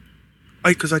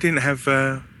 Because I didn't have.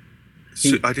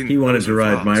 He wanted to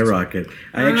ride my rocket.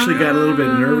 I actually got a little bit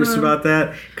nervous about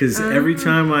that because every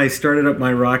time I started up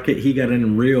my rocket, he got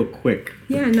in real quick.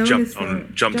 Yeah, no. Jumped on right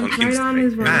instantly. on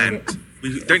his rocket.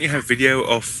 And don't you have video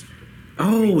of?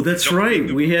 Oh, that's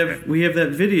right. We have that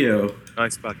video.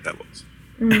 Nice bug that was.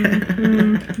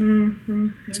 Mm-hmm.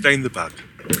 Explain the bug.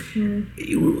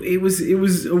 It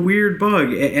was a weird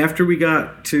bug. After we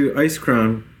got to Ice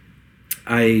Crown,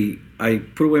 I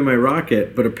put away my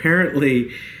rocket, but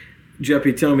apparently,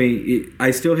 Jeppy, tell me, I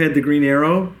still had the green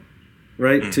arrow,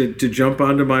 right, to jump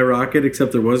onto my rocket,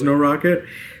 except there was no rocket.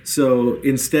 So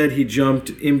instead, he jumped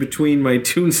in between my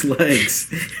toon's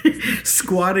legs,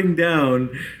 squatting down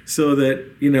so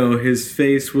that, his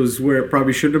face was where it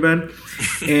probably shouldn't have been.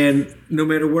 And no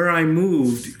matter where I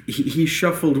moved, he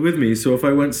shuffled with me. So if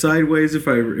I went sideways, if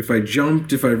I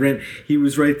jumped, if I ran, he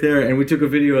was right there. And we took a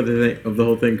video of the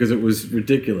whole thing because it was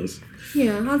ridiculous.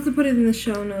 Yeah, I'll have to put it in the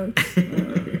show notes.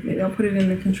 Maybe I'll put it in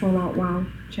the Ctrl Alt WoW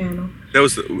channel.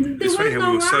 It's funny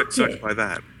how we were so excited by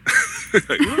that.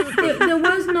 There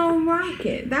was no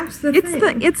rocket. That's the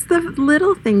thing. It's the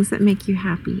little things that make you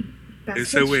happy.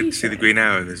 It's so weird to see the green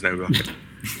arrow and there's no rocket.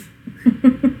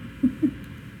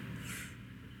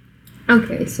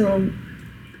 Okay, so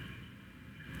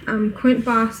I'm quint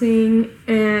bossing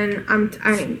and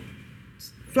I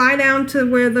fly down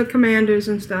to where the commanders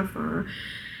and stuff are.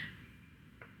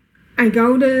 I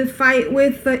go to fight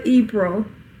with the April.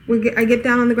 I get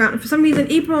down on the ground. For some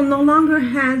reason, April no longer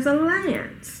has a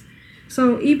lance.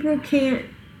 So April can't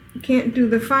do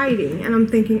the fighting. And I'm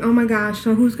thinking, oh my gosh,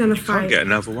 so who's going to fight? Can't get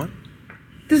another one?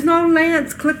 There's no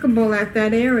lance clickable at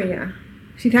that area.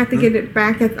 She'd have to get it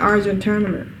back at the Argent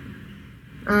tournament.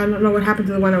 I don't know what happened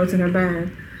to the one that was in her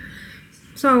bag.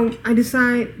 So I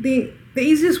decide, the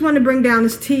easiest one to bring down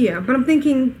is Tia. But I'm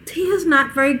thinking, Tia's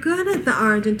not very good at the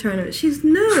Origin tournament. She's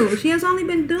new. She has only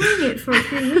been doing it for a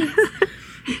few weeks.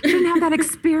 She didn't have that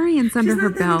experience under her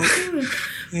belt.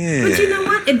 Yeah. But you know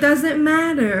what? It doesn't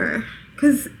matter.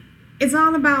 Because it's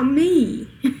all about me.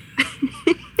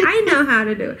 I know how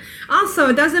to do it. Also,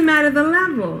 it doesn't matter the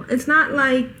level. It's not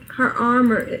like her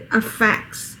armor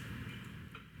affects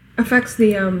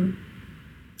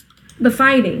the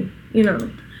fighting, you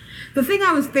know. The thing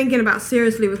I was thinking about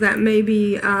seriously was that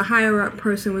maybe a higher up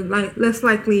person would less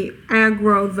likely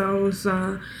aggro those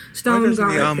stone Why doesn't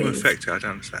guard the armor things. affect it? I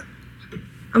don't understand.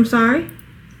 I'm sorry?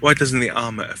 Why doesn't the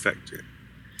armor affect it?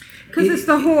 Because it's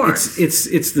the horse.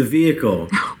 It's the vehicle.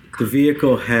 The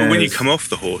vehicle has. Well, when you come off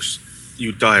the horse,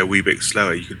 you die a wee bit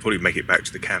slower. You could probably make it back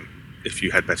to the camp if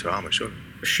you had better armor, surely.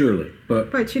 Surely,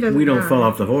 but she doesn't we don't die. fall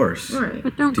off the horse. Right.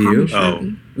 But don't Do call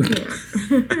you? me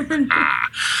Shirley.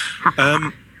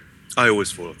 I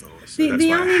always fall off the horse. So The- that's the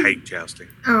why only- I hate jousting.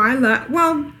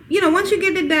 Well, you know, once you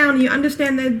get it down, you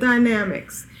understand the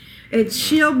dynamics. It's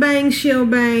shield bang,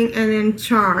 and then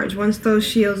charge. Once those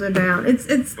shields are down, it's.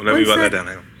 Well, let me once write that down.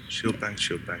 Hang on. Shield bang,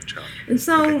 charge. And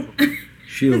so,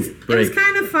 Shield it was break.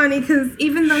 kind of funny because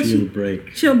even though Shield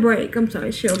break. she'll break. I'm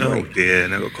sorry, she'll Oh break. dear,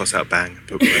 now I've got to cross out bang and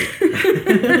put break.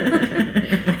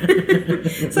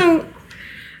 So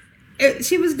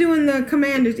she was doing the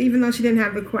commanders, even though she didn't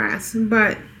have the quest.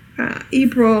 But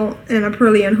April and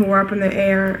Aprillian, who were up in the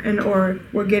air and or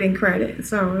were getting credit,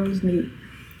 so it was neat.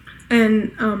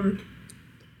 And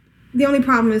the only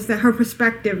problem is that her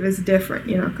perspective is different,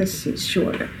 you know, because she's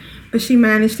shorter. But she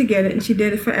managed to get it, and she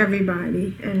did it for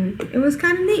everybody, and it was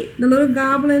kind of neat. The little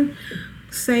goblin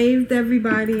saved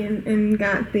everybody and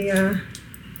got the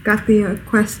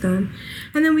quest done.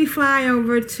 And then we fly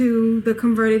over to the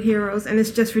converted heroes, and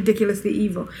it's just ridiculously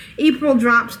evil. April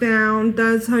drops down,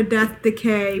 does her death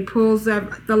decay, pulls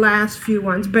up the last few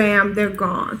ones. Bam, they're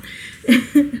gone.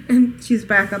 And she's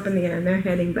back up in the air, and they're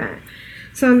heading back.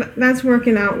 So that's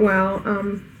working out well.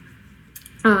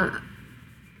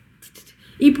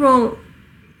 April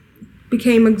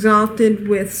became exalted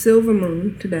with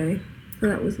Silvermoon today, so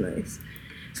that was nice.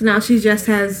 So now she just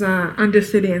has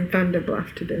Undercity and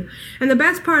Thunderbluff to do. And the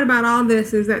best part about all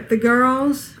this is that the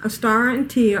girls, Astara and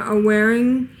Tia, are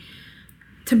wearing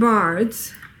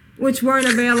tabards, which weren't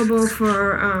available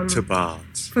for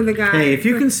Tabards. for the guys. Hey, if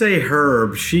you can say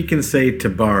Herb, she can say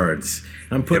Tabards.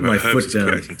 I'm putting my foot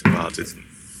down. Tabards, isn't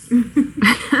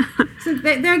So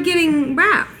they're getting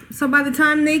wrapped. So by the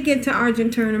time they get to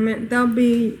Argent Tournament, they'll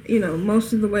be, you know,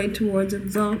 most of the way towards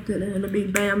Exalted, and it'll be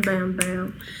bam, bam,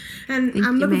 bam. And Thank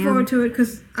I'm you, looking ma'am. forward to it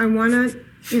because I want to,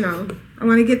 you know, I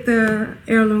want to get the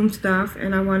heirloom stuff,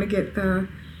 and I want to get the,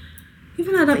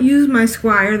 even though I don't use my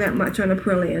Squire that much on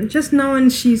Aprillian, just knowing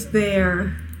she's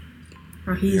there,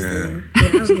 or he's there.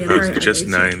 Yeah, that would be a very just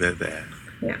ugly knowing shit. they're there.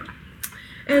 Yeah.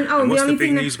 And And what's the the only big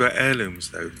thing news about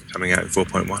heirlooms, though, coming out in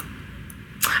 4.1?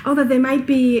 that they might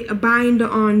be a bind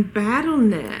on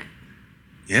BattleNet.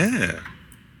 Yeah.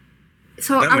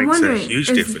 So That I'm makes a wondering, huge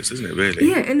difference, doesn't it, really?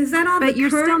 Yeah, and is that all? But the you're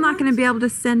still current not going to be able to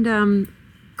send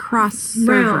cross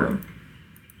server. Realm?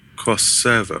 Cross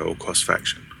server or cross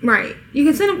faction? Right. You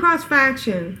can send them cross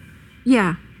faction,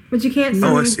 Yeah. but you can't send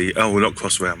Oh, I them. see. Oh, well, not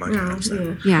cross realm. Okay, I No,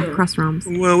 understand. Yeah, cross realms.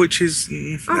 Well, which is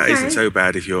that Okay. isn't so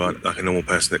bad if you're like a normal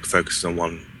person that focuses on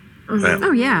one realm.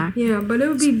 Oh, yeah. Yeah, but it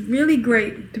would be really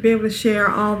great to be able to share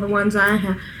all the ones I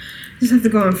have. Just have to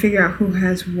go and figure out who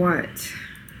has what.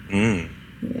 Mm.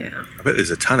 Yeah. I bet there's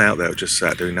a ton out there just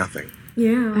sat doing nothing.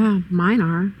 Yeah. Mine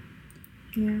are.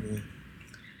 Yeah.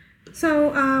 So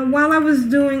while I was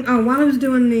doing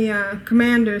the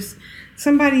commanders,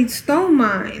 somebody stole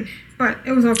mine, but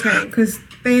it was okay because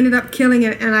they ended up killing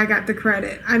it, and I got the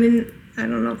credit. I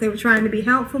don't know if they were trying to be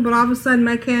helpful, but all of a sudden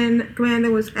my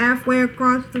commander was halfway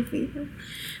across the field,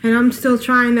 and I'm still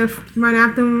trying to run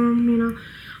after him, you know,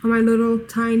 on my little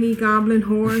tiny goblin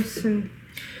horse. And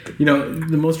You know,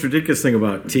 the most ridiculous thing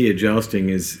about Tia jousting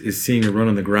is seeing her run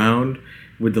on the ground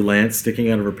with the lance sticking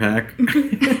out of her pack.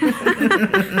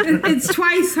 it's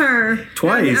twice her.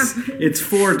 Twice. It's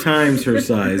 4 times her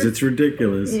size. It's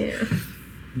ridiculous. Yeah.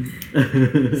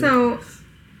 So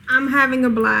I'm having a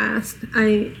blast.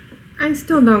 I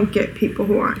still don't get people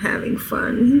who aren't having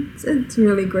fun. It's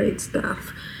really great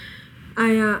stuff.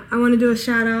 I want to do a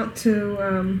shout out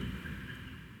to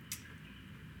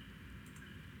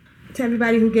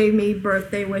everybody who gave me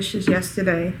birthday wishes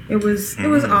yesterday. It was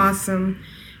awesome.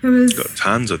 It was Got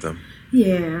tons of them.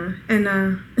 yeah,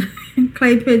 and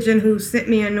Clay Pigeon who sent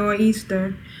me a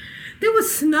nor'easter. There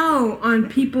was snow on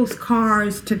people's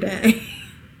cars today.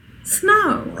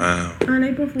 snow. Wow. On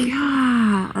April Fool's.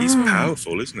 Yeah. He's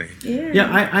powerful, isn't he? Yeah.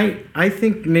 Yeah, I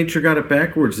think nature got it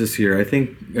backwards this year. I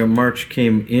think March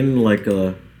came in like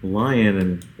a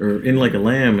lion or in like a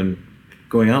lamb and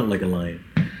going out like a lion.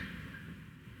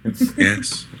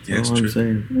 Yes. That's all I'm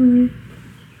saying.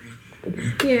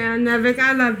 Yeah, Nevik,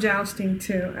 I love jousting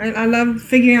too. I love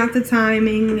figuring out the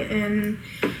timing, and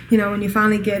when you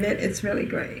finally get it, it's really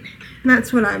great. And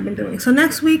that's what I've been doing. So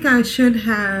next week I should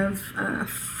have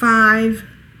 5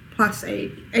 plus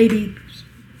 8, 80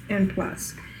 and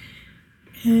plus.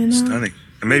 And, Stunning.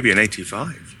 And maybe an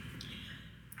 85.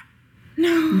 No,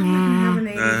 I don't have an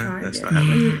 85 that's yet. not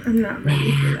happening. I'm not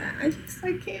ready for that.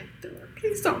 I can't do it.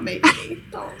 Please don't make me.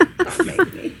 Don't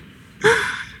make me.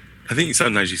 I think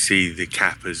sometimes you see the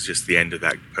cap as just the end of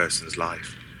that person's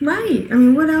life. Right. I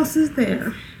mean, what else is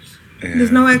there? Yeah.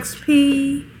 There's no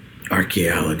XP.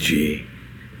 Archaeology.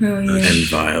 Oh, yeah. And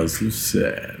vials of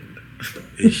sand.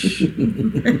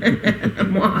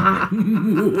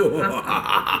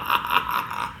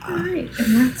 Right,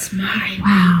 and that's mine.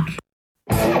 Wow.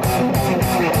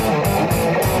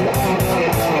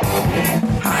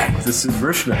 Hi, this is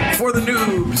Vrishna for the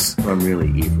noobs. I'm really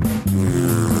evil.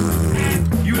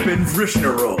 You've been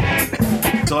Vrishna rolled.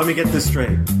 So let me get this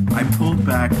straight. I pulled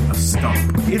back a stump.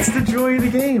 It's the joy of the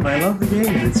game. I love the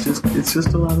game. It's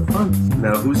just a lot of fun.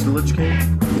 Now, who's the Lich King?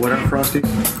 What are Frosty?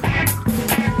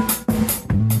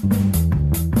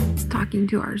 Talking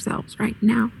to ourselves right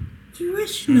now.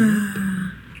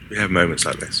 Krishna. We have moments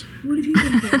like this. What have you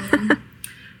been doing?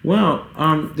 Well,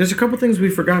 there's a couple things we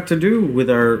forgot to do with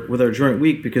our joint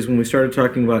week, because when we started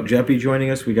talking about Jeppy joining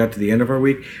us, we got to the end of our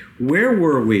week. Where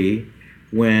were we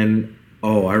when?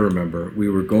 Oh, I remember. We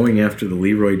were going after the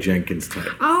Leroy Jenkins type.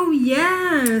 Oh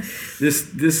yes.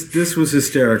 This was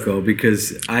hysterical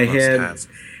because I had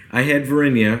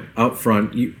Verinia out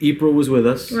front. April was with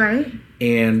us, Right.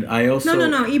 and I also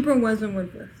No. April wasn't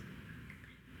with us.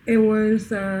 It was.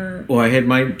 Well, I had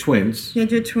my twins. You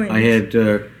had your twins. I had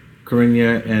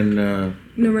Corinna and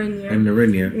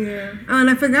Narinia. Yeah. Oh, and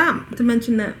I forgot to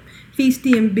mention that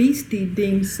Feasty and Beastie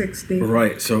deemed 60.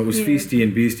 Right, so it was Feasty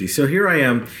and Beastie. So here I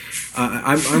am.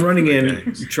 I'm running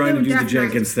in, trying to do the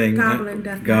Jenkins thing. Goblin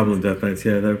Death Knights. Goblin Death Knights,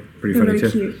 yeah, they're pretty funny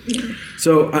really too. Cute. Yeah.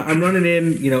 So I'm running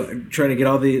in, trying to get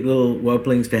all the little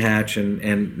whelplings to hatch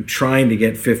and trying to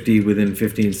get 50 within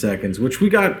 15 seconds, which we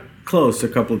got close a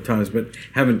couple of times, but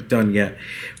haven't done yet.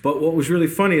 But what was really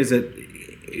funny is that,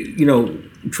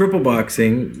 triple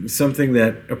boxing, something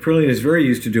that Aprillian is very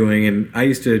used to doing, and I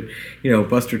used to,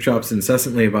 bust her chops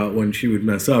incessantly about when she would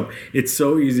mess up. It's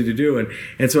so easy to do.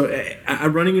 And so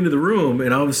I'm running into the room,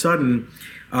 and all of a sudden,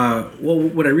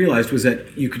 what I realized was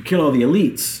that you could kill all the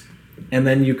elites, and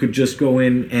then you could just go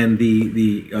in and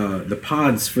the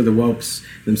pods for the whelps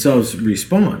themselves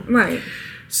respawn. Right.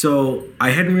 So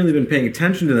I hadn't really been paying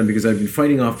attention to them because I'd been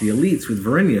fighting off the elites with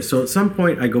Verinia. So at some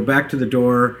point I go back to the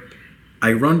door,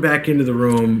 I run back into the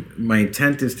room. My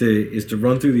intent is to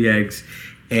run through the eggs,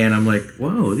 and I'm like,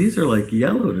 whoa, these are like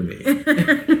yellow to me.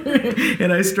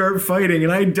 And I start fighting,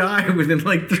 and I die within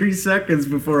like 3 seconds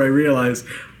before I realize,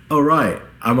 oh right,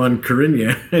 I'm on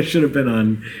Corinna. I should have been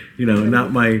on,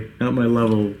 not my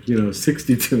level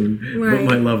 60 tune, Right. but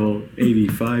my level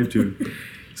 85 tune.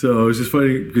 So it was just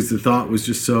funny because the thought was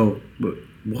just so,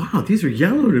 wow, these are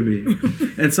yellow to me.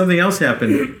 And something else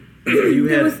happened.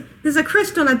 There's a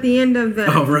crystal at the end of the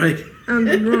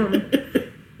room.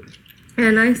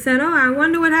 And I said, I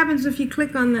wonder what happens if you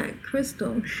click on that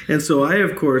crystal. And so I,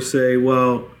 of course, say,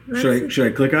 well, should I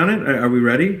click on it? Are we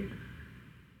ready?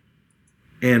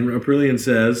 And Aprillian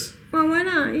says, well, why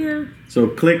not? Yeah. So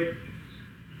click.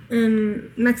 And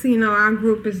next thing you know, our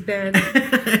group is dead.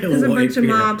 There's a bunch of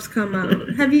mobs come out.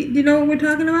 Do you know what we're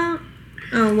talking about?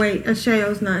 Oh, wait,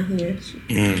 Ashayo's not here.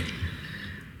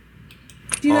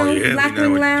 Do you know we know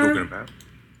Blackling what Lara? you're talking about.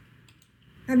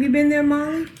 Have you been there,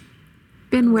 Molly?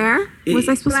 Been where? Was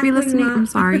I supposed to be listening? I'm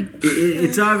sorry.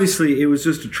 It's obviously, it was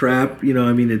just a trap.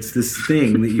 It's this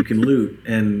thing that you can loot,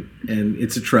 and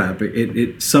it's a trap.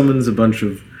 It summons a bunch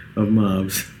of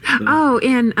mobs. So. Oh,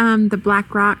 in the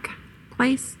Black Rock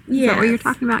place? Is that what you're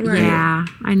talking about? Right. Yeah,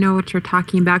 I know what you're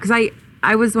talking about. Because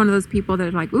I was one of those people that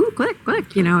are like, ooh, click,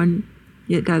 and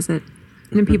it does it.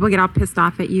 And then people get all pissed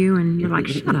off at you, and you're like,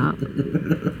 shut up.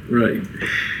 Right.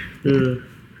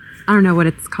 I don't know what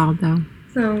it's called, though.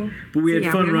 But we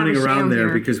had fun running around there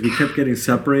because we kept getting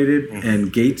separated,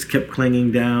 and gates kept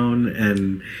clanging down,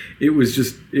 and it was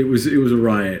a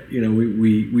riot.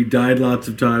 We died lots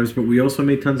of times, but we also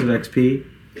made tons of XP,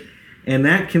 and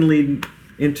that can lead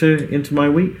into my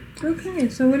week. Okay,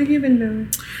 so what have you been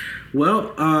doing?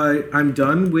 Well, I'm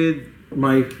done with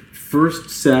my first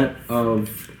set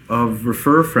of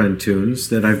refer friend tunes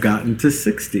that I've gotten to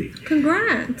 60.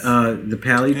 Congrats. The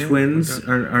Pally twins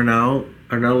are now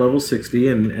level 60,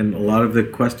 and a lot of the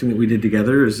questing that we did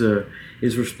together is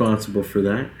responsible for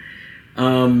that.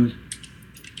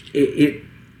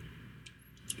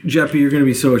 Jeppy, you're going to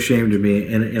be so ashamed of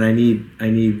me, and I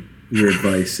need your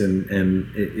advice, and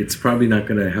it's probably not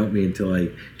going to help me until I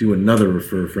do another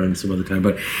refer friend some other time.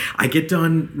 But I get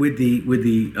done with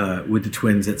the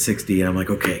twins at 60, and I'm like,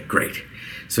 okay, great.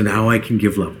 So now I can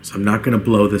give levels. I'm not going to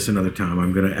blow this another time.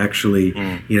 I'm going to actually,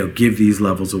 give these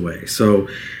levels away. So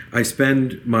I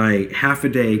spend my half a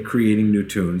day creating new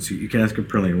tunes. You can ask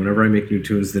Aprillian. Whenever I make new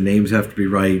tunes, the names have to be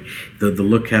right. The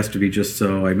look has to be just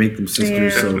so. I make them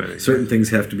sisters, so certain things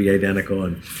have to be identical,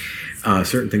 and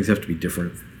certain things have to be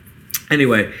different.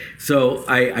 Anyway, so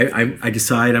I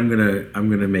decide I'm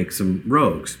gonna make some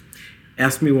rogues.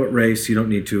 Ask me what race. You don't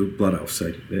need to. Blood elves.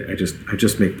 I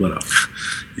just make blood elves.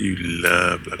 You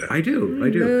love blood elves. I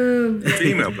do.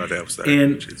 Female blood elves, though.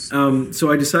 And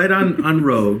so I decide on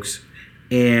rogues,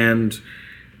 and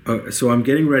so I'm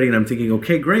getting ready, and I'm thinking,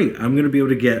 okay, great. I'm going to be able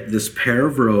to get this pair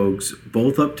of rogues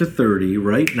both up to 30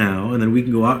 right now, and then we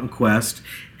can go out and quest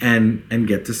and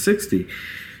get to 60.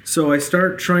 So I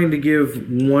start trying to give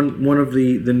one of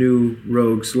the new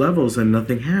rogues levels, and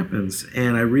nothing happens.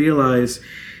 And I realize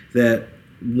that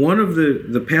one of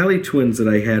the Pally twins that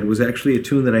I had was actually a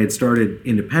tune that I had started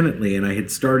independently, and I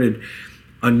had started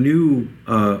a new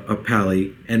a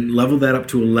Pally and leveled that up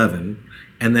to 11,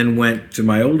 and then went to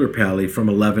my older Pally from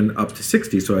 11 up to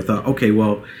 60. So I thought, okay,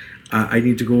 well, I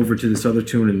need to go over to this other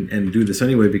tune and do this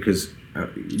anyway, because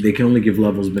they can only give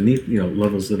levels beneath,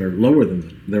 levels that are lower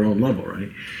than their own level, right?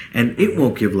 And it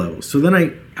won't give levels. So then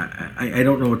I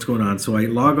don't know what's going on. So I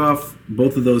log off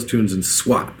both of those tunes and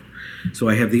swap. So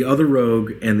I have the other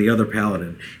rogue and the other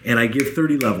paladin, and I give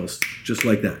 30 levels just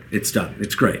like that. It's done.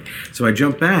 It's great. So I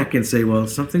jump back and say, well,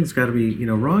 something's got to be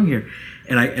wrong here,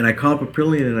 and I call up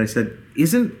Aprillian and I said,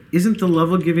 isn't the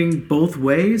level giving both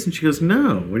ways? And she goes,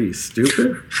 no. What are you,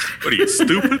 stupid? What are you,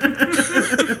 stupid?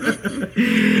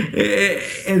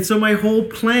 And so my whole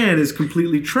plan is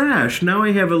completely trash. Now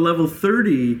I have a level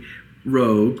 30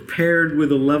 rogue paired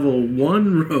with a level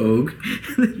 1 rogue.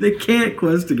 They can't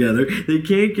quest together. They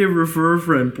can't give refer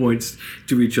friend points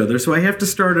to each other. So I have to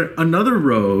start another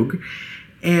rogue,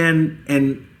 and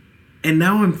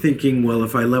now I'm thinking, well,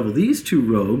 if I level these two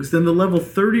rogues, then the level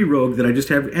 30 rogue that I just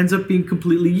have ends up being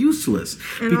completely useless.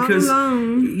 And because all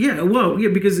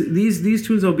alone. Because these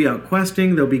tunes will be out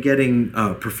questing, they'll be getting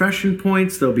profession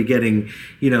points, they'll be getting,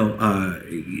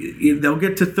 they'll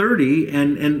get to 30,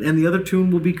 and the other tune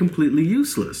will be completely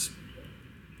useless.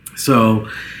 So,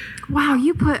 wow,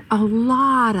 you put a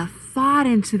lot of thought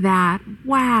into that.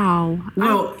 Wow.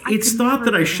 Well, it's thought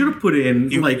that I should have put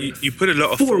in you put a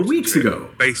lot of 4 weeks ago,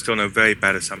 based on a very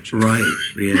bad assumption. Right.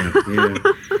 Yeah.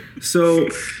 So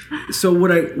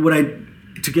what I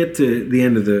to get to the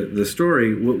end of the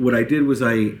story, what I did was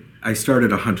I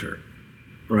started a hunter,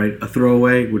 right? A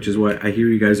throwaway, which is what I hear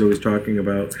you guys always talking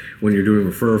about when you're doing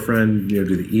refer a friend. Do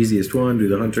the easiest one, do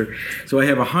the hunter. So I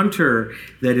have a hunter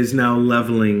that is now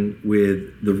leveling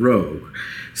with the rogue,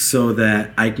 so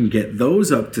that I can get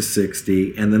those up to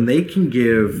 60, and then they can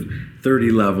give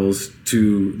 30 levels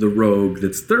to the rogue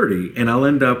that's 30, and I'll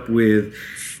end up with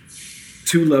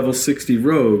 2 level 60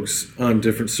 rogues on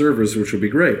different servers, which will be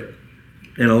great.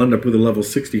 And I'll end up with a level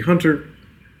 60 hunter.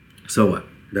 So what?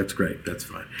 That's great. That's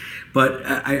fine. But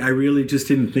I really just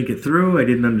didn't think it through. I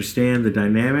didn't understand the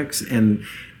dynamics, and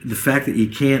the fact that you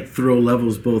can't throw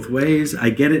levels both ways. I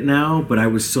get it now, but I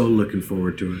was so looking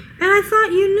forward to it. And I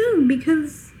thought you knew,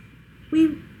 because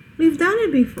we've done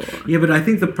it before. Yeah, but I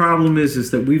think the problem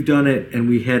is that we've done it, and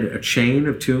we had a chain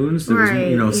of tunes. There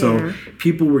was, so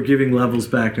people were giving levels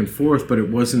back and forth, but it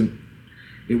wasn't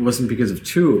because of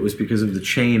 2. It was because of the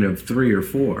chain of 3 or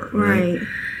 4. Right.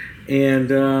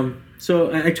 And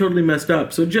so I totally messed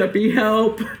up. So Jeppy,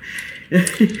 help!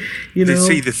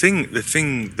 See, the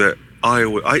thing that I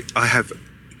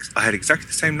had exactly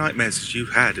the same nightmares as you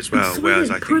had as well.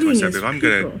 Whereas I think to myself, if I'm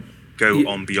going to go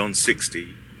on beyond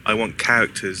 60, I want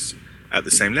characters at the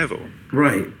same level.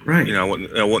 Right. I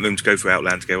want them to go for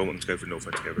Outland together. I want them to go for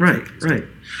Northrend together. Right.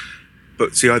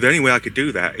 But see, the only way I could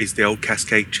do that is the old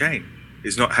cascade chain.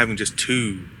 Is not having just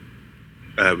 2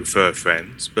 refer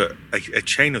friends, but a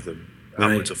chain of them,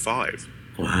 upwards of 5.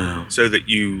 Wow. So that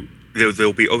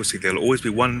there'll always be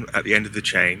one at the end of the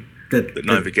chain that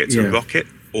neither gets a rocket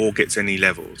or gets any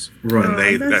levels. Right.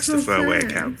 And that's the throwaway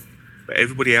account. But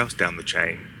everybody else down the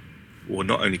chain will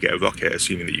not only get a rocket,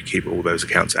 assuming that you keep all those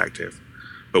accounts active,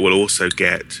 but will also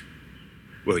get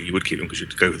well, you would keep them because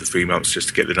you'd go for the 3 months just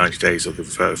to get the 90 days of the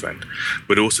refer friend,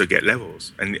 but also get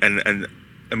levels. And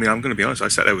I mean, I'm going to be honest. I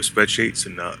sat there with spreadsheets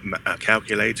and a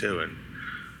calculator, and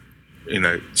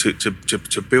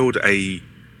to build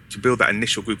that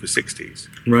initial group of 60s.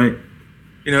 Right.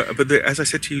 But as I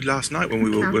said to you last night when we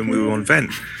were on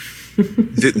Vent,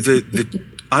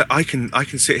 I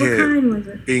can sit here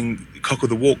being cock of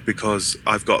the walk because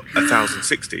I've got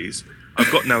 1,060s.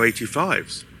 I've got no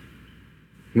 85s.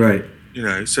 Right.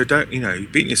 So don't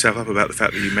beating yourself up about the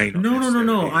fact that you may not.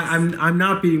 No. I'm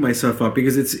not beating myself up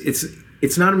because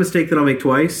it's not a mistake that I'll make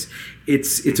twice.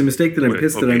 It's a mistake that I'm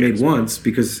pissed that I made once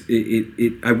because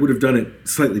I would have done it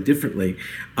slightly differently.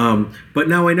 But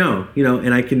now I know,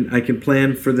 and I can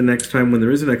plan for the next time when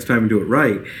there is a next time and do it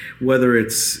right. Whether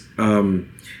it's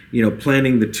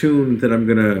planning the tune that I'm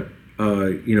gonna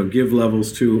give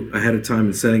levels to ahead of time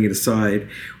and setting it aside,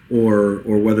 or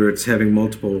whether it's having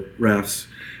multiple rafts.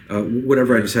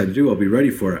 Whatever I decide to do, I'll be ready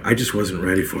for it. I just wasn't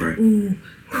ready for it. Ooh,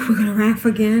 we're gonna raft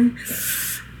again.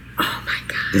 Oh my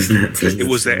God!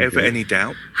 Was there ever any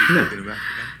doubt? No.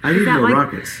 I need more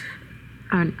rockets.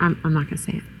 I'm not gonna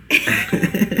say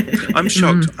it. I'm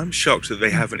shocked. I'm shocked that they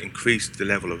haven't increased the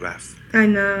level of RAF. I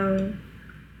know.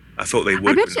 I thought they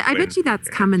would. I bet you that's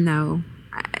coming though.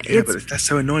 Yeah, but that's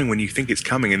so annoying when you think it's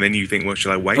coming and then you think, well,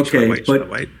 should I wait? Okay, should I wait? Should I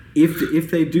wait?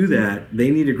 If they do that, they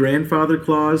need a grandfather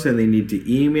clause and they need to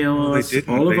email us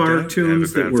all of our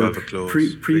tunes that were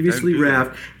previously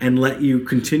RAF and let you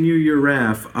continue your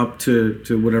RAF up to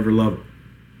whatever level.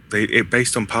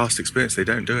 Based on past experience, they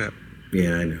don't do it.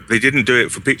 Yeah, I know. They didn't do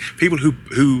it for people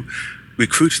who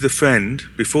recruited a friend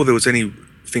before there was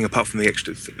anything apart from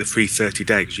the free 30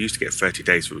 days. Because you used to get 30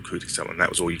 days for recruiting someone. That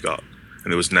was all you got.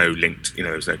 And there was no linked,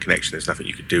 there was no connection. There's nothing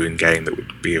you could do in game that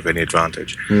would be of any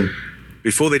advantage.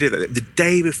 Before they did that, the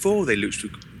day before they launched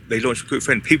Recruit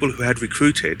Friend, people who had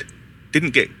recruited didn't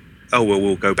get,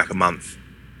 we'll go back a month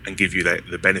and give you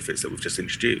the benefits that we've just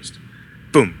introduced.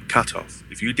 Boom, cut off.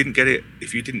 If you didn't get it,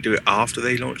 if you didn't do it after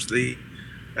they launched the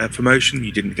promotion,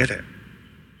 you didn't get it.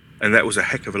 And that was a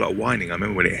heck of a lot of whining. I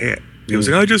remember when it hit. People were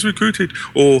saying, I just recruited,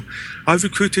 or I've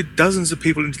recruited dozens of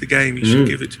people into the game, you should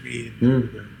give it to me.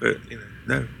 But,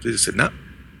 no, they just said, no.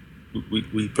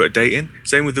 We put a date in.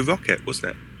 Same with the Rocket,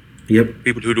 wasn't it? Yep.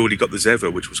 People who'd already got the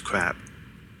Zevra, which was crap.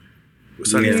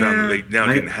 Suddenly found that they now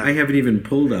didn't have. I haven't even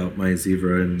pulled out my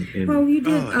Zebra in well, you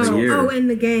did. a year. In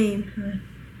the game.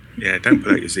 Yeah, don't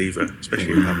pull out your Zebra,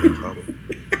 especially in public trouble.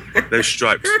 Those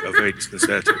stripes are very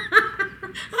disconcerting.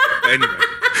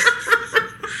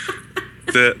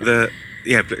 But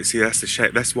anyway, but see, that's the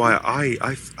shame. That's why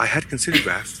I had considered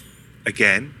RAF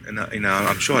again, and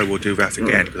I'm sure I will do RAF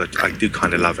again because I do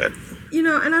kind of love it. And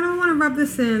I don't want to rub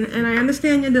this in, and I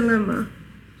understand your dilemma,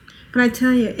 but I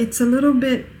tell you, it's a little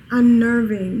bit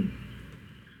unnerving.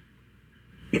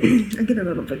 I get a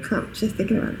little bit clumped just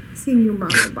thinking about seeing your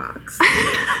model box.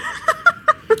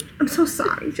 I'm so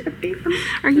sorry, Jeffy.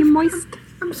 Are you moist?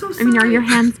 I'm so sorry. Are your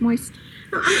hands moist?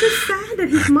 No, I'm just sad that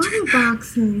he's model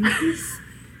boxing.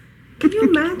 Can you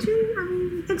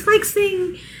imagine? It's like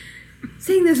seeing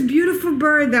this beautiful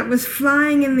bird that was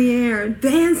flying in the air,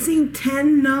 dancing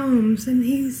 10 gnomes, and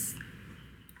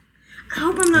I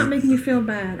hope I'm not making you feel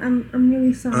bad. I'm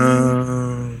really sorry.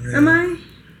 Yeah. Am I?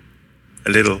 A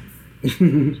little.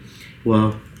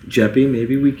 Well, Jeppy,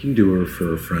 maybe we can do her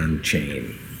for a friend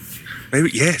chain. Maybe,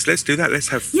 yes, let's do that. Let's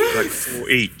have like 4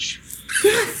 each.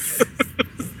 Yes.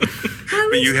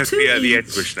 But you have to be at the end,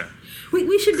 Krishna.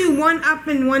 We should do 1 up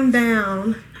and 1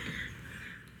 down.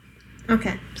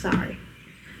 Okay, sorry.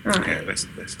 All right. Yeah, let's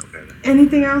not go there.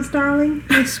 Anything else, darling?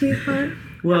 My sweetheart?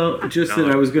 Well, just that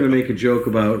I was going to make a joke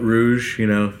about Rouge,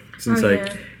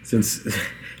 since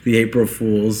the April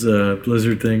Fool's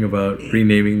Blizzard thing about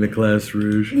renaming the class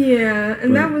Rouge. Yeah,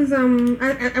 and that was,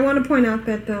 I want to point out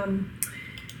that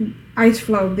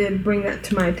Iceflow did bring that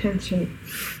to my attention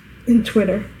in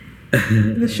Twitter.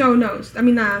 The show notes.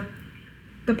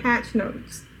 The patch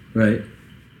notes. Right.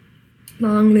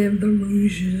 Long live the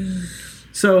Rouges.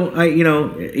 So,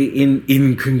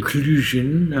 in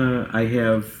conclusion, I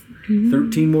have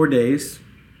 13 more days.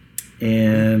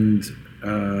 And,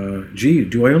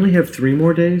 do I only have 3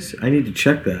 more days? I need to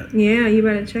check that. Yeah, you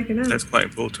better check it out. That's quite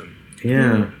important.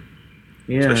 Yeah.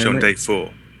 Especially on day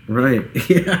 4. Right,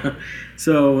 yeah.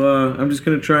 So, I'm just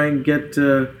going to try and get,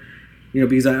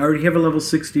 because I already have a level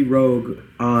 60 rogue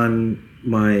on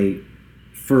my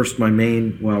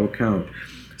main WoW account.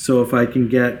 So if I can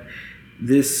get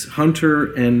this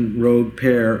hunter and rogue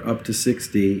pair up to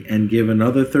 60 and give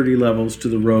another 30 levels to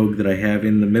the rogue that I have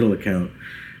in the middle account,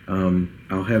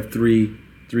 I'll have 3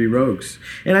 3 rogues,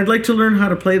 and I'd like to learn how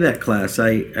to play that class.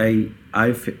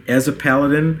 I've as a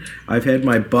paladin, I've had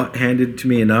my butt handed to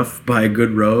me enough by a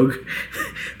good rogue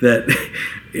that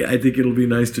I think it'll be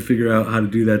nice to figure out how to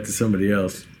do that to somebody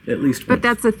else. At least once. But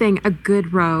that's the thing, a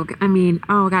good rogue. I mean,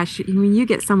 oh gosh, when you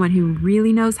get someone who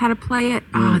really knows how to play it,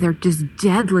 they're just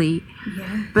deadly.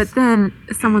 Yes. But then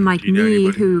someone like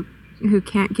me who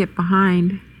can't get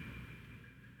behind.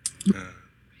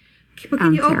 But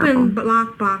can you open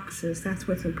block boxes? That's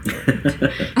what's important.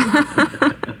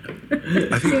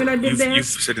 I think you've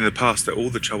said in the past that all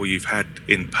the trouble you've had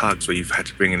in pugs where you've had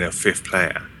to bring in a 5th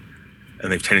player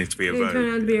and they've tended to be a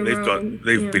rogue.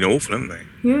 They've been awful, haven't they?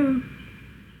 Yeah.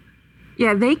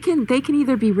 Yeah, they can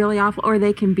either be really awful or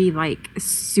they can be like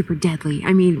super deadly.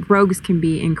 I mean, rogues can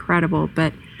be incredible,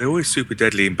 but they're always super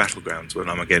deadly in battlegrounds when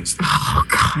I'm against them. Oh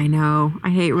God, I know. I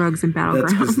hate rogues in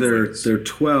battlegrounds. That's because they're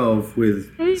 12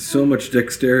 with so much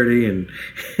dexterity and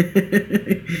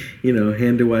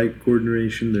hand-to-eye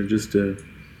coordination. They're just It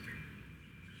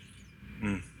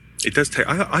does take.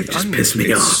 I'm piss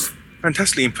me off.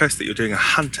 Fantastically impressed that you're doing a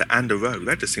hunter and a rogue.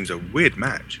 That just seems a weird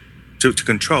match to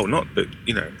control. Not that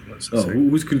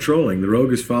who's controlling? The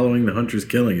rogue is following, the hunter's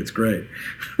killing. It's great.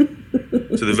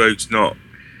 So the rogue's not.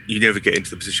 You never get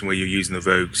into the position where you're using the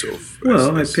rogue sort of.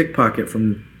 Well, I pickpocket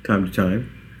from time to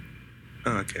time.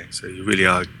 Oh, okay. So you really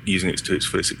are using it to its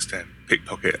fullest extent.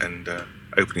 Pickpocket and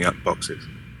opening up boxes.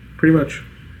 Pretty much.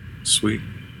 Sweet.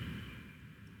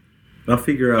 I'll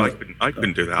figure out. I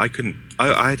couldn't do that. I couldn't.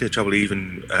 I had trouble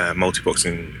even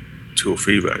multi-boxing 2 or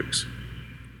 3 rogues.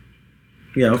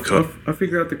 Yeah, I'll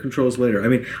figure out the controls later. I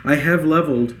mean, I have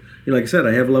leveled. Like I said,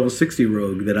 I have a level 60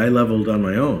 rogue that I leveled on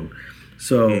my own.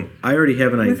 So I already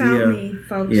have an idea. Without me,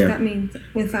 folks. Yeah. That means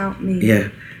without me. Yeah.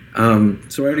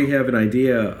 So I already have an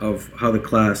idea of how the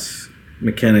class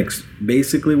mechanics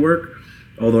basically work,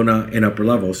 although not in upper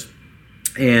levels.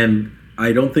 And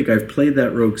I don't think I've played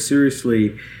that rogue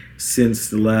seriously since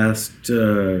the last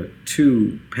 2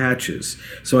 patches.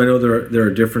 So I know there are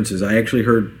differences. I actually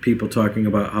heard people talking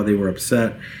about how they were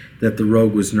upset that the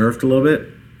rogue was nerfed a little bit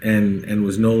and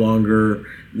was no longer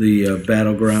the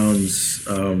Battlegrounds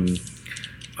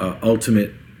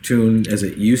ultimate tune as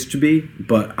it used to be.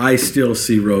 But I still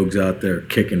see rogues out there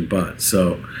kicking butt.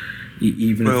 So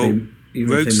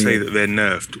rogues say that they're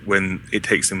nerfed when it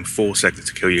takes them 4 seconds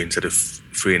to kill you instead of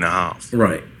 3.5.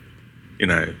 Right.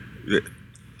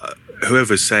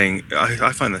 Whoever's saying,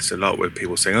 I find this a lot where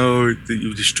people are saying, "Oh,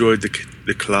 you destroyed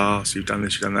the class. You've done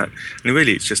this, you've done that," and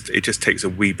really, it just takes a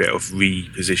wee bit of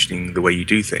repositioning the way you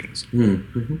do things,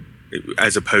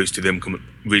 as opposed to them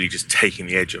really just taking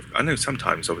the edge off. I know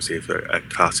sometimes, obviously, if a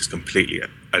class is completely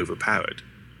overpowered,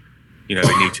 they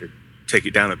need to take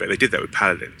it down a bit. They did that with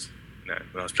paladins. When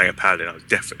I was playing a paladin, I was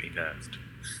definitely nerfed.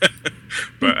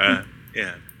 But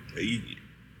yeah.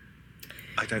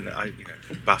 I don't know.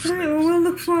 Buffs. All right, well, we'll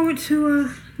look forward to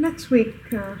next week,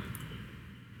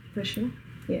 Vishnu.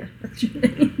 Yeah, that's your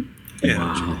name. Yeah.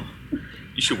 Wow.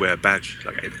 You should wear a badge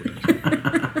like April does.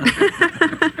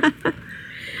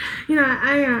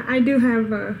 I do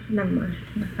have a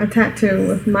tattoo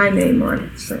with my name on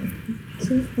it. So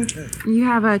you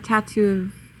have a tattoo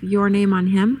of your name on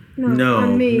him?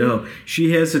 No.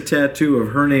 She has a tattoo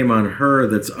of her name on her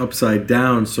that's upside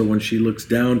down, so when she looks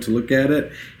down to look at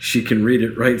it, she can read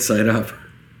it right side up.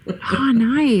 Oh,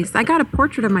 nice. I got a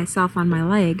portrait of myself on my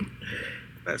leg.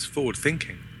 That's forward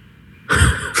thinking.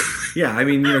 Yeah, I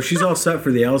mean, she's all set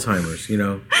for the Alzheimer's,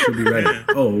 she'll be ready.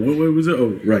 Oh, what was it?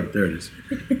 Oh, right, there it is.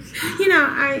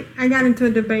 I got into a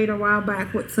debate a while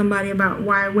back with somebody about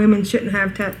why women shouldn't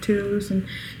have tattoos, and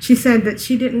she said that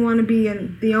she didn't want to be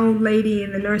the old lady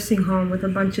in the nursing home with a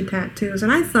bunch of tattoos,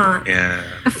 and I thought,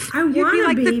 I want to be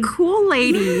like the cool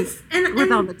lady with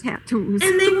all the tattoos.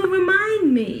 And they will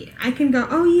remind me. I can go,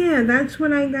 oh yeah, that's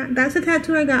what I got. That's a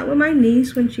tattoo I got with my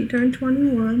niece when she turned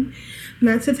 21. And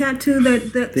that's a tattoo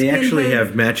that they actually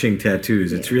have matching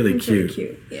tattoos. It's really cute.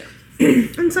 Cute, yeah.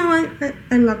 And so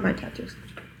I love my tattoos.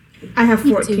 I have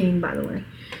 14, by the way.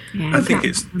 Yeah, I think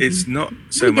it's not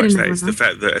so much that, it's the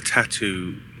fact that a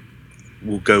tattoo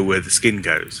will go where the skin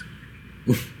goes.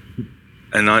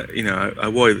 And I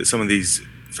worry that some of these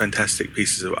fantastic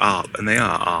pieces of art, and they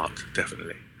are art,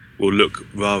 definitely, will look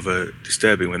rather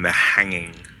disturbing when they're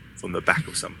hanging from the back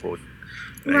of some point.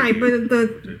 Right, but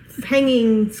the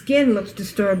hanging skin looks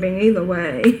disturbing either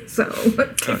way. So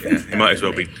it might as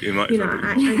well be. It might as well be.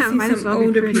 I see some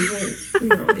older people.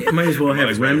 It might as well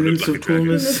have remnants of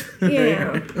coolness. Yeah.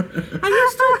 Are you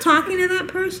still talking to that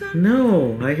person?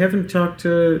 No, I haven't talked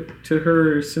to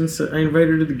her since I invited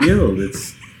her to the guild.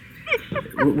 It's.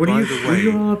 What are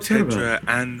you all upset about? Kendra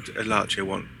and Elache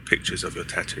want pictures of your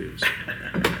tattoos.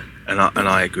 And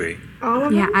I agree. All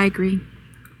of them? Yeah, I agree.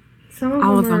 Some of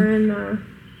All them of are in.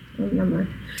 Never mind.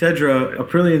 Tedra,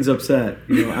 Aprillian's upset.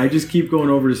 I just keep going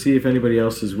over to see if anybody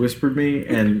else has whispered me,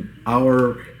 and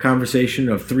our conversation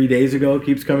of 3 days ago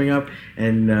keeps coming up,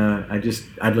 and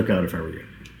I'd look out if I were you.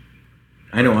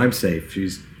 I know I'm safe.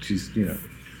 She's A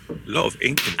lot of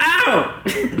ink. Ow!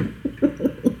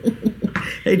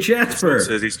 Hey, Jasper.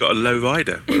 Says he's got a low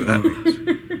rider. What that means.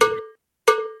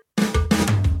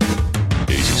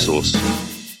 Easy sauce.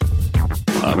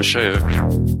 I'm a Sheo.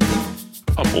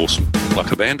 I'm awesome.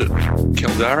 Like a Bandit.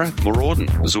 Kaldara, Maraudon,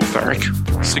 Zul'Farrak.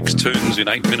 6 turns in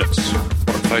 8 minutes.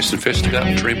 Face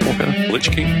Investigator, Dreamwalker,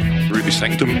 Lich King, Ruby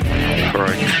Sanctum,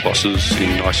 Heroic bosses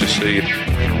in ICC.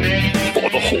 For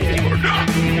the Horde.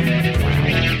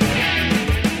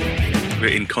 We're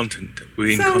in content.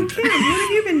 Kim, what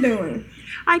have you been doing?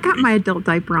 I got my adult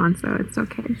diaper on, so it's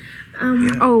okay.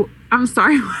 Yeah. Oh, I'm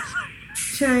sorry.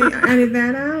 Should I edit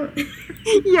that out?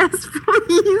 Yes,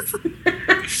 please.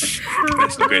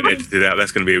 That's not getting edited out.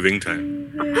 That's going to be a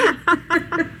ringtone.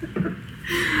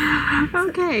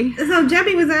 Okay. So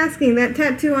Debbie was asking, that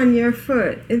tattoo on your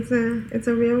foot, it's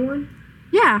a real one?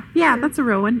 Yeah, that's a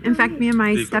real one. In fact, me and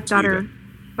my stepdaughter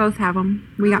both have them.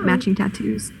 We got matching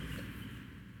tattoos.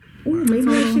 Ooh, maybe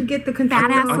I should get the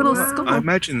badass little skull. I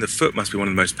imagine the foot must be one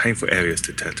of the most painful areas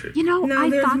to tattoo. I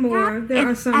there's thought more. that, There and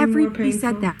are some everybody more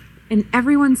said that. And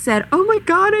everyone said, oh my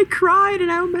God, I cried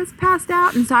and I almost passed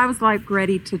out. And so I was like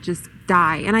ready to just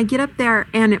die. And I get up there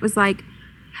and it was like,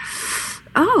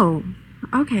 oh,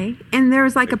 okay. And there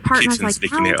was like a part and I was like,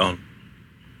 sticking it on.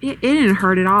 It didn't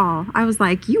hurt at all. I was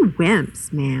like, you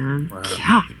wimps, man. Wow.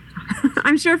 God.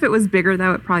 I'm sure if it was bigger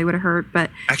though, it probably would have hurt. But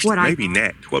Actually, maybe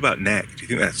neck. What about neck? Do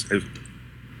you think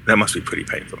that must be pretty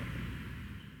painful?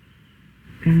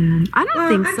 I don't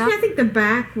think so. Actually, I think the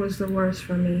back was the worst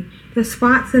for me. The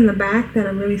spots in the back that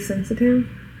are really sensitive.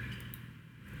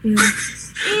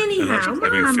 Anyhow,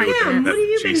 what have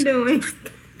you been doing?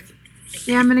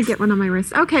 Yeah, I'm gonna get one on my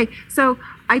wrist. Okay, so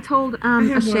I told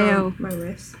Asheo. My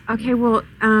wrist. Okay, well,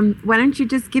 why don't you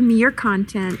just give me your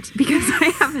content because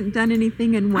I haven't done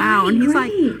anything in WoW, and he's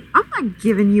like, I'm not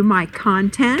giving you my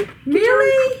content.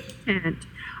 Really? Content.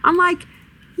 I'm like,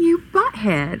 you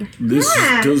butthead. This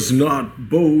does not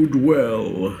bode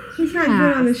well. He's not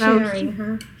good on the sharing,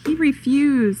 huh? He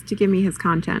refused to give me his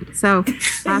content. So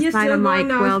last You're night still I'm like, going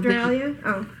to well, Australia?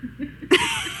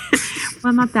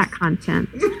 well, not that content.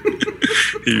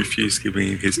 He refused to give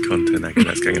me his content. I think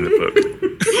that's going in the book.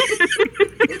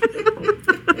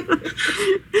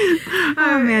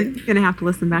 Oh man, you're gonna have to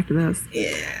listen back to those.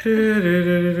 Yeah.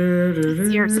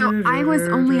 So I was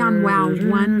only on WoW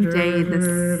one day this.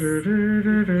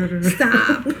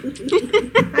 Stop.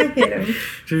 I hit him.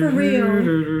 For real.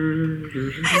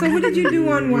 So what did you do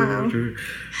on WoW?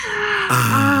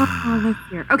 Let's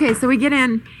hear. Okay, so we get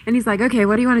in and he's like, okay,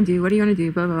 what do you want to do? What do you want to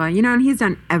do? Blah, blah, blah. And he's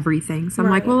done everything. So I'm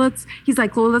like, he's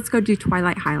like, well, let's go do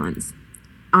Twilight Highlands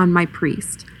on my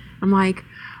priest. I'm like,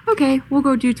 okay, we'll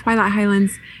go do Twilight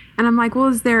Highlands. And I'm like,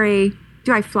 well, do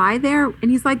I fly there? And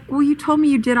he's like, well, you told me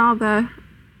you did all the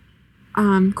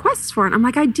quests for it. I'm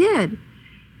like, I did.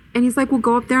 And he's like, well,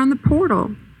 go up there on the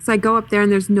portal. So I go up there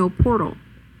and there's no portal.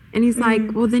 And he's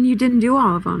like, well, then you didn't do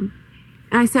all of them.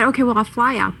 And I said, okay, well, I'll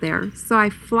fly out there. So I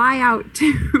fly out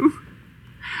to,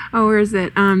 where is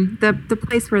it? The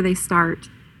place where they start.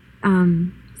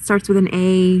 Starts with an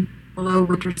A, below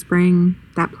Winter Spring,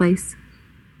 that place.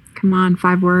 Come on,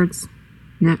 5 words.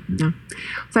 No.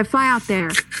 So I fly out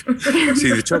there.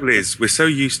 See, the trouble is, we're so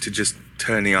used to just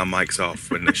turning our mics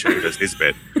off when the show does his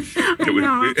bit. I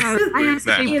have to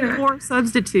say poor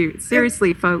substitute.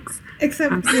 Seriously, folks.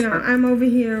 Except, I'm over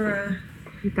here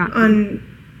on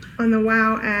the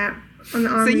WoW app. On the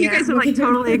Army so you guys app. are like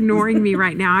totally ignoring me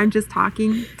right now. I'm just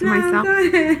talking to myself. Go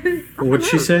ahead. What'd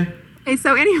she say? Okay,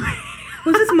 so anyway.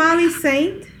 Was this Molly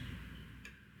Saint?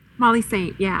 Molly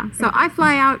Saint, yeah. So I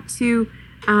fly out to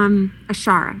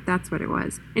Ashara. That's what it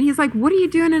was. And he's like, what are you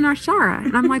doing in Ashara?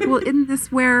 And I'm like, well, isn't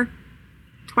this where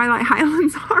Twilight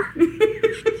Highlands are?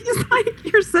 He's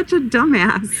like, you're such a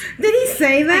dumbass. Did he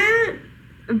say that?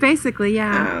 Basically,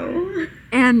 yeah. Oh.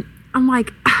 And I'm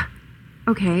like,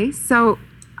 okay. So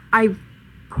I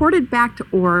ported back to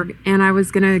Org, and I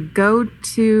was going to go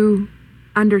to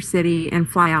Undercity and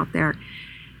fly out there.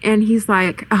 And he's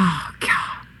like, oh,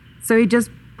 God. So he just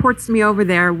ports me over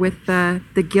there with the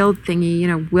guild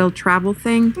thingy, will travel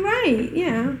thing. Right,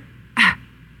 yeah.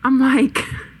 I'm like,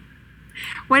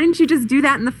 why didn't you just do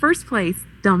that in the first place,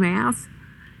 dumbass?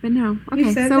 But no.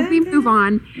 Okay, so we move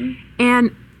on.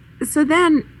 And so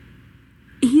then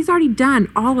he's already done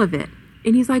all of it.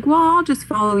 And he's like, well, I'll just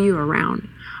follow you around.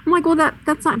 I'm like, well,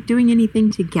 that's not doing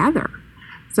anything together.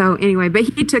 So anyway, but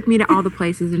he took me to all the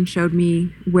places and showed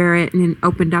me where it and then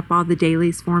opened up all the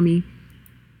dailies for me.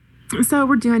 So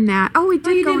we're doing that. Oh, we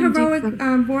did go and heroic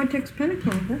do Vortex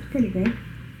Pinnacle. That's pretty good.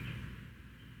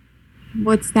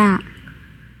 What's that?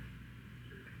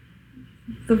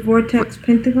 The Vortex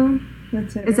Pentacle.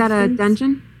 That's an Is that a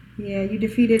dungeon? Yeah, you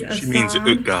defeated a She means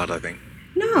Utgard, I think.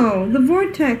 No, the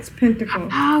Vortex Pentacle.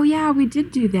 Oh yeah, we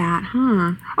did do that,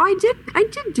 huh? Oh, I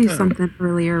did do something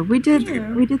earlier. We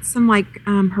did some like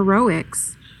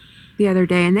heroics the other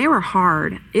day, and they were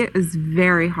hard. It was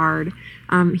very hard.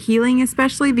 Healing,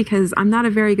 especially because I'm not a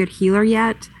very good healer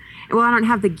yet. Well, I don't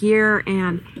have the gear,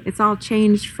 and it's all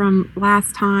changed from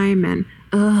last time, and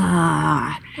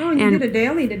Oh, and you did a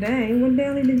daily today. What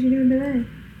daily did you do today?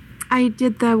 I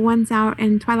did the ones out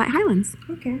in Twilight Highlands.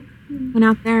 Okay. Went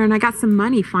out there and I got some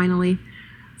money finally.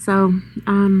 So,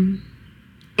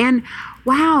 and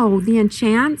wow, the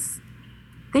enchants,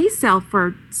 they sell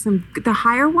for the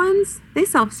higher ones, they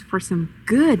sell for some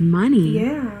good money.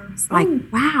 Yeah. It's like,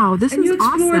 wow, this and is you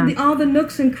explored awesome. all the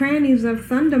nooks and crannies of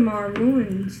Thundermaw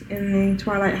ruins in the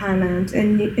Twilight Highlands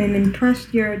and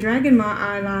impressed your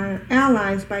Dragonmaw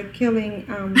allies by killing...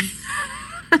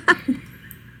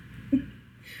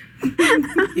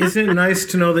 Isn't it nice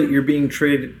to know that you're being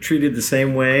treated the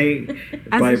same way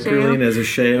by Aprillian as a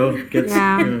Sheo gets?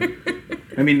 Yeah.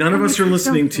 I mean, none of us are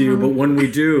listening to you, but when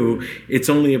we do, it's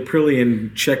only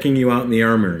Aprillian checking you out in the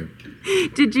armory.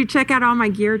 Did you check out all my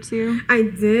gear too? I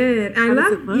did. I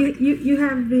love you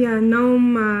have the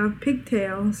gnome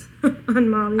pigtails on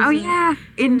Molly's. Oh yeah,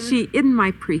 isn't my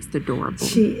priest adorable?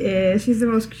 She is. She's the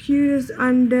most cutest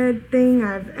undead thing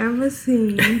I've ever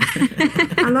seen.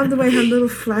 I love the way her little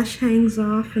flesh hangs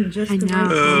off and just the way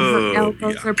her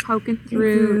elbows are poking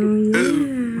through.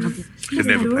 Could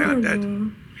never play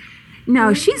undead.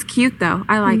 No, she's cute though.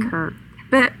 I like her.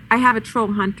 But I have a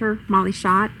troll hunter, Molly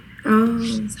Shot. Oh,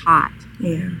 she's hot.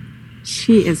 Yeah,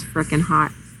 she is freaking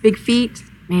hot. Big feet,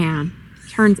 man,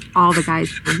 turns all the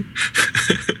guys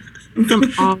in.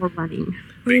 Them all running.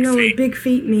 Well, you know what big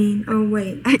feet mean? Oh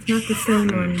wait, it's not the same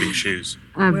one. Big shoes.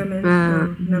 Women.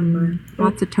 Never mind.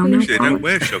 Lots of toenails. They don't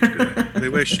wear shoes, do they? Do they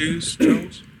wear shoes,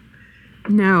 trolls?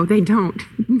 No, they don't.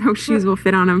 No shoes will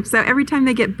fit on them. So every time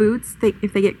they get boots,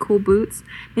 if they get cool boots,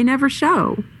 they never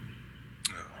show.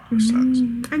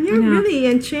 And you're really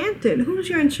enchanted. Who's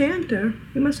your enchanter?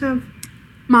 You must have...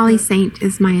 Molly Saint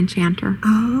is my enchanter.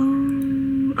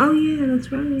 Oh yeah, that's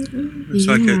right. It's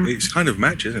like it's kind of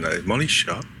match, isn't it? Molly's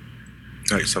Shot.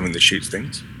 Like something that shoots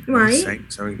things. Right.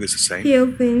 Saint, something that's the same.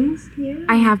 Heal things, yeah.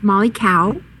 I have Molly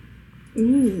Cow.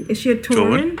 Ooh, is she a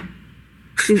Tauren?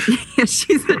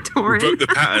 She's a Tauren. We broke the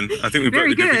pattern. I think we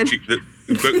broke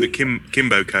the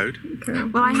Kimbo code. Okay.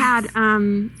 Well, I had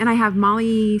and I have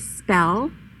Molly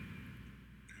Spell,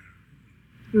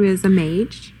 who is a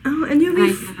mage. Oh, and you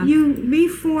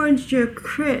reforged your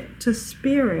crit to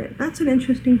spirit. That's an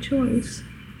interesting choice.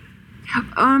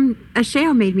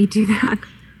 Asheo made me do that.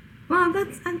 Well,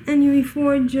 and you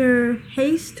reforged your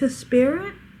haste to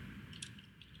spirit.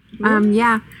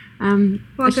 Yeah.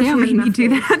 Asheo made me do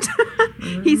that.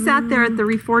 He sat there at the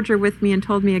reforger with me and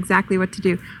told me exactly what to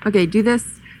do. Okay, do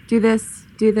this, do this,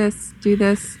 do this, do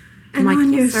this. I'm like,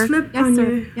 yes, sir. Yes,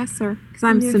 sir. Yes, sir. Because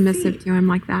I'm submissive to him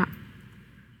like that.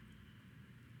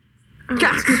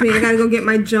 Excuse me, I gotta go get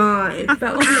my jaw. It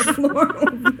fell on the floor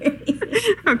over me.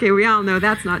 Okay, we all know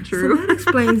that's not true. So that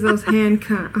explains those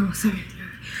handcuffs. Oh, sorry.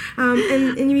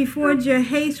 And you reforged your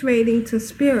haste rating to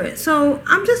spirit. So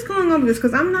I'm just going over this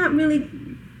because I'm not really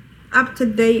up to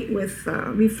date with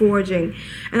reforging,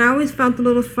 and I always felt a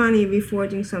little funny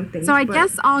reforging something. So I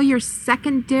guess all your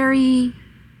secondary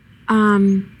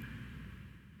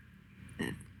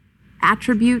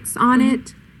attributes on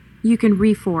it, you can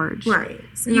reforge. Right.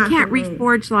 So you can't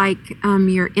reforge like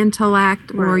your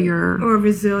intellect or your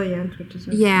resilience, which is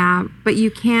but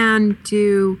you can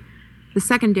do the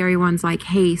secondary ones like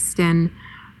haste and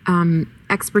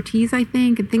expertise, I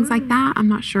think, and things like that. I'm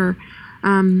not sure.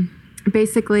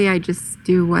 Basically, I just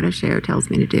do what Asheo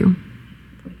tells me to do.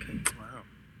 Okay. Wow.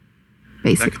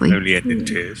 Basically. That can only end in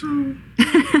tears.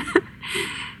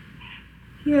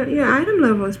 Yeah, your item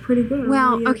level is pretty good.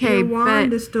 Well, your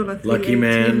wand is still a lucky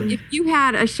man. If you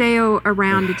had Asheo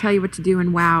around to tell you what to do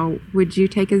in WoW, would you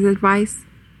take his advice?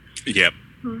 Yep.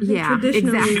 Yeah,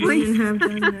 exactly. Have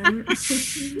done that.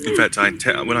 In fact, I'm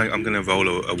going to roll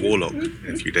a warlock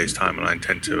in a few days' time, and I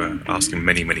intend to ask him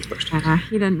many, many questions.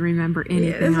 He doesn't remember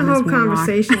anything. Yeah, there's a whole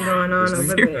conversation going on over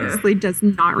there. Seriously, does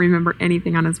not remember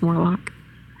anything on his warlock.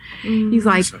 He's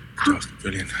like,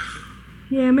 brilliant.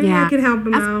 Yeah, maybe I could help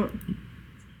him out.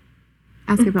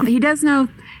 Ask about. He does know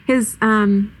his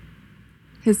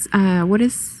what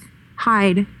is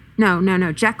hide?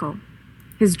 No. Jekyll,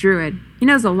 his druid. He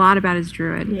knows a lot about his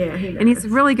druid. Yeah, he does. And he's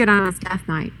really good on his Death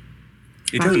Knight.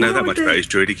 He doesn't know that much about his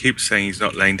druid. He keeps saying he's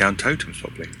not laying down totems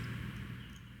properly.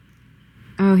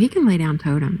 Oh, he can lay down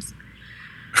totems.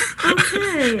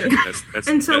 Okay.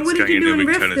 And so what did you do in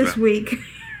Rift this week?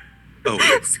 Oh,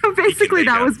 so basically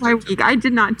that was my week. I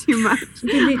did not do much.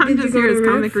 I'm just here as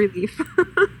comic relief.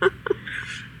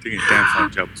 Doing a damn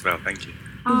fine job as well. Thank you.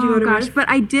 Oh gosh, but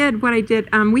I did what I did.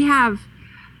 We have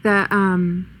the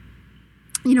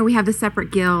we have the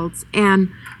separate guilds, and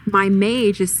my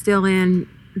mage is still in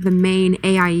the main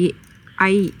AIE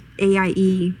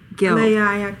guild.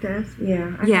 AI Act S,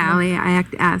 yeah. AI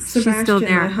Act S. Sebastian, She's still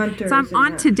there. So I'm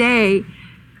on today,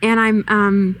 and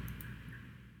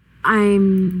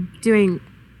I'm doing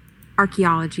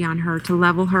archaeology on her to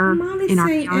level her Molly in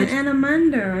Saint archaeology. and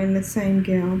Anamanda are in the same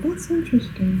guild. That's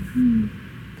interesting.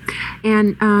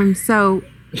 And so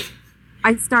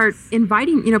I start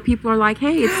inviting, people are like,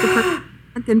 hey, it's the first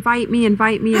month, invite me.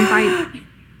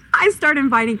 I start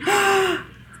inviting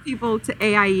people to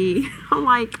AIE. I'm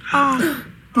like,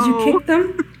 Did you kick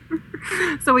them?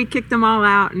 So we kicked them all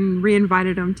out and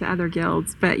re-invited them to other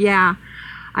guilds. But yeah,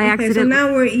 I accidentally... So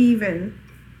now we're even.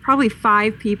 Probably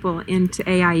 5 people into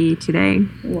AIE today.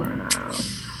 Wow.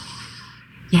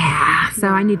 Yeah, so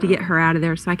I need to get her out of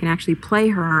there so I can actually play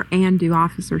her and do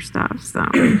officer stuff. So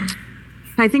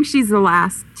I think she's the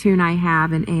last tune I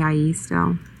have in AIE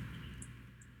still.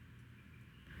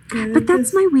 Yeah, but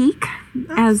that's my week,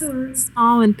 as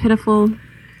small and pitiful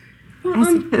as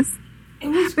it is.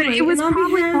 It was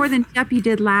probably more than Jeppy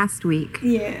did last week.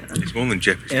 Yeah. It's more than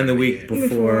Jeppy. And the week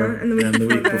before, and the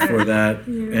week before that,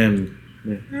 and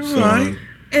so on.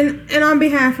 And on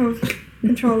behalf of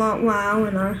Ctrl Alt WoW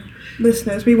and our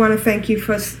listeners, we want to thank you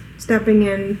for stepping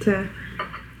into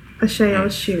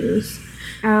Ashayo's shoes.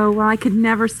 Oh, well, I could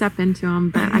never step into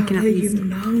them, but I can at least...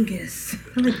 humongous.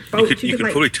 You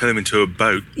could probably turn them into a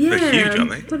boat. Yeah, they're huge, aren't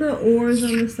they? Put the oars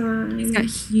on the side. He's got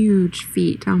huge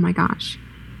feet. Oh, my gosh.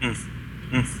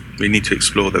 We need to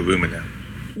explore the rumor now.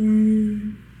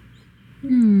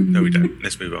 No, we don't.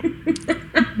 Let's move on.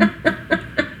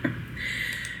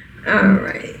 All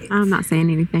right. I'm not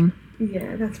saying anything.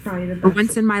 Yeah, that's probably the best. For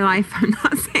once in my life, I'm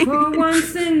not saying For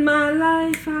once in my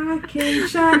life, I can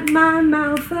shut my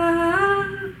mouth up.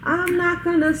 I'm not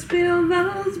gonna spill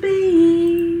those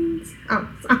beans. Oh,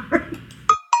 sorry.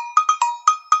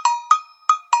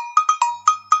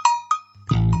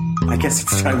 I guess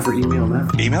it's time for email now.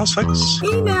 Emails, folks?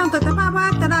 Email,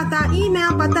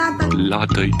 email, La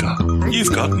data.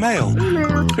 You've got mail.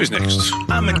 Email. Who's next?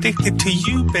 I'm addicted to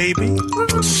you, baby.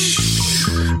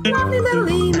 Lovely little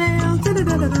email.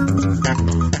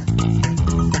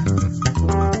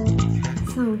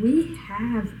 So we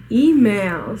have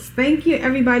emails. Thank you,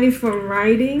 everybody, for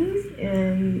writing.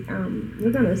 And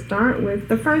we're going to start with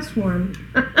the first one.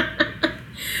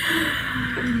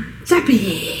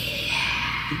 Jeppy.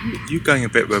 You're going a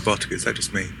bit robotic. Is that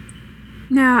just me?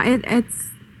 No, it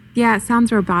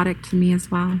sounds robotic to me as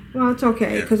well. Well, it's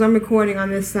okay, because I'm recording on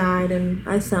this side, and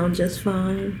I sound just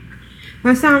fine. Do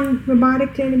I sound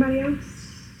robotic to anybody else?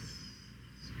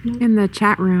 In the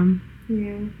chat room.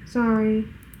 Yeah, sorry.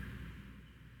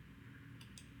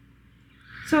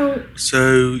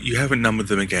 So you haven't numbered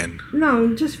them again?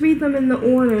 No, just read them in the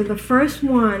order. The first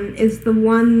one is the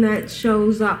one that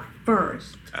shows up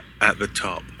first. At the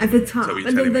top. At the top.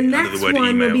 And then the next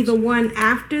one will be the one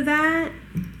after that.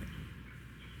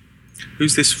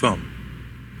 Who's this from?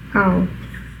 Oh.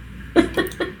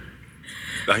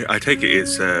 I take it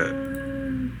it's...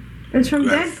 It's from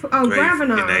Deadpool. Oh,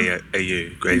 Gravenar. In AU.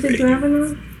 Grave Is it AU.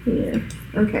 Gravenar?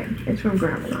 Yeah. Okay. It's from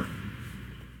Gravenar.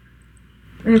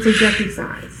 And it's a Jeppy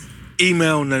size.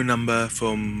 Email no number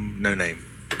from no name.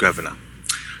 Gravenar.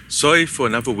 Sorry for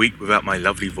another week without my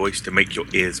lovely voice to make your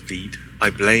ears bleed. I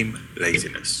blame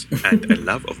laziness and a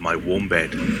love of my warm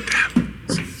bed. Damn.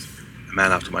 A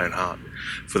man after my own heart.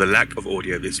 For the lack of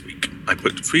audio this week, I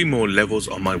put 3 more levels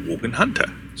on my Worgen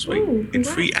Hunter. Sweet. In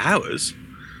 3 hours.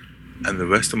 And the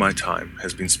rest of my time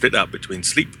has been split up between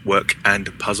sleep, work,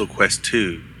 and Puzzle Quest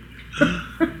 2.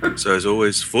 So as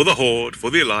always, for the Horde, for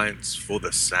the Alliance, for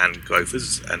the Sand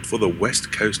Gophers, and for the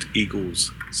West Coast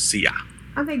Eagles, see ya.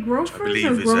 Are they Gropers or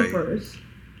believe is Gropers?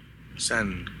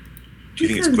 Sand. Do you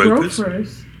think it's Gropers?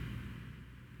 Gropers.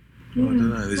 Oh, I don't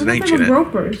know. There's I an thought H they in were it.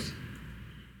 Gropers.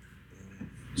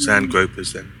 Sand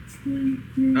Gropers then. I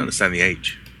don't understand the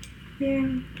H. Yeah,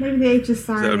 maybe the H is So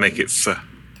silent. that would make it F.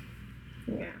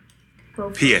 Yeah.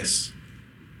 Gropers. P.S.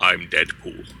 I'm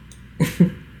Deadpool.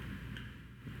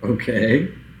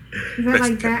 Okay. Is that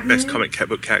like Batman? Best comic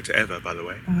book character ever, by the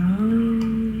way.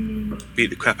 Oh. Beat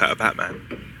the crap out of Batman.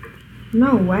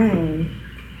 No way.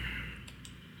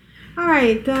 All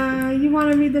right, you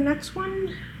want to read the next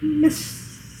one,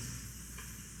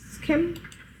 Miss Kim?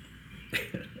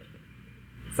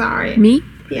 Sorry. Me?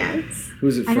 Yes.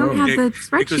 Who's it I from? don't have the Because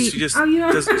spreadsheet. she just Oh, you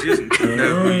don't- doesn't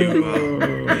know who you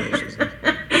are.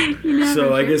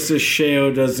 So I guess this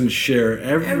Sheo doesn't share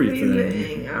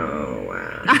everything. Oh,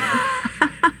 wow.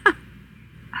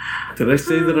 Did I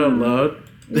say that out loud?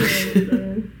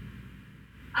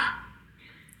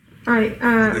 All right,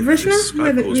 Vrishna,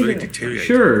 read it.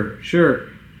 Sure.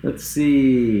 Let's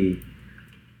see.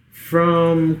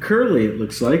 From Curly, it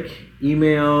looks like.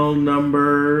 Email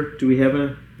number. Do we have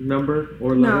a number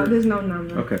or letter? No, there's no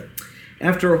number. Okay.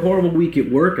 After a horrible week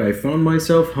at work, I found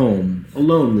myself home,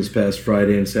 alone this past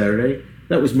Friday and Saturday.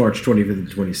 That was March 25th and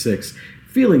 26th.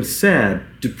 Feeling sad,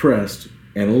 depressed,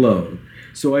 and alone.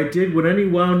 So I did what any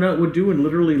WoW nut would do and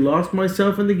literally lost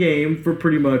myself in the game for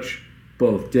pretty much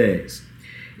both days.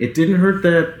 It didn't hurt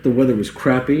that the weather was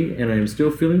crappy, and I am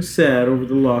still feeling sad over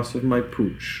the loss of my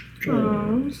pooch. Oh,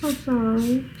 I'm so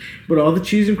sorry. But all the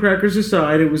cheese and crackers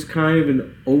aside, it was kind of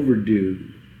an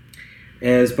overdue.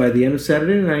 As by the end of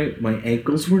Saturday night, my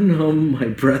ankles were numb, my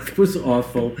breath was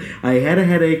awful, I had a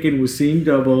headache and was seeing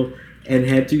double, and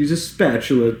had to use a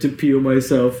spatula to peel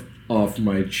myself off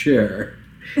my chair.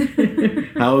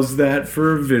 How's that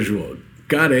for a visual?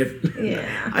 Got it.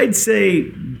 Yeah. I'd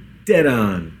say dead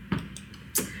on.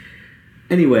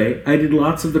 Anyway, I did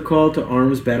lots of the Call to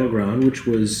Arms Battleground, which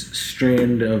was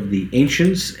Strand of the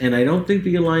Ancients, and I don't think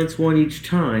the Alliance won each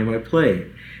time I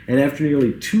played. And after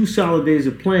nearly 2 solid days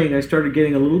of playing, I started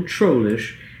getting a little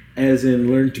trollish, as in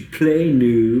learn to play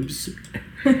noobs,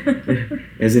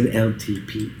 as in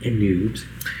LTP and noobs.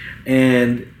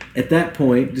 And at that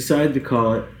point, decided to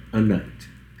call it a night.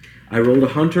 I rolled a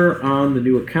hunter on the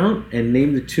new account and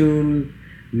named the toon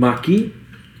Maki,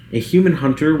 a human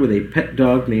hunter with a pet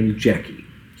dog named Jackie.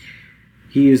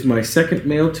 He is my second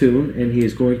male toon, and he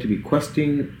is going to be a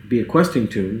questing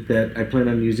toon that I plan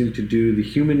on using to do the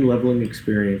human leveling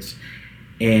experience,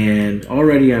 and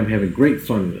already I'm having great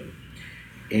fun with him.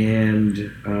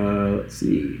 And let's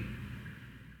see.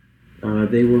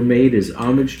 They were made as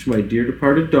homage to my dear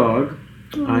departed dog.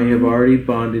 I have already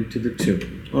bonded to the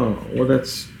toon. Oh, well,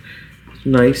 that's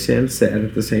nice and sad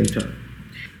at the same time.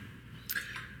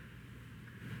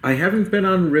 I haven't been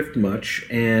on Rift much,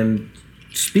 and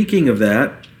speaking of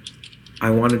that,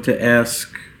 I wanted to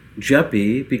ask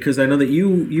Jeppy, because I know that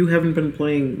you haven't been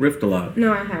playing Rift a lot.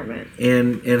 No, I haven't.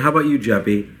 And how about you,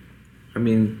 Jeppy? I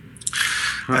mean,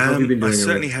 how have you been doing? I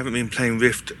certainly haven't been playing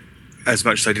Rift as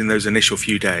much as I did in those initial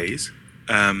few days.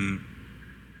 I'm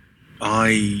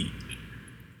trying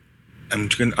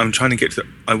to get to.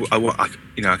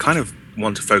 I kind of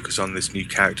want to focus on this new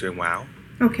character in WoW.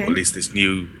 Okay. Or at least this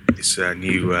new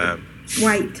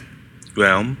White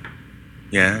realm.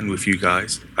 Yeah, and with you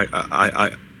guys,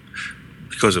 I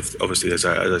because of obviously as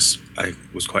I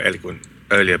was quite eloquent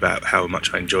earlier about how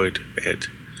much I enjoyed it.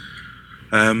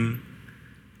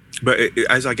 But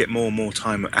as I get more and more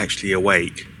time actually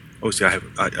awake, obviously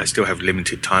I still have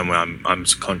limited time where I'm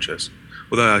conscious.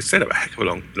 Although I stayed up a heck of a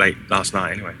long late last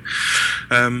night anyway.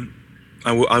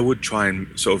 I would try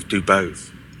and sort of do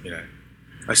both. You know,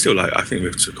 I think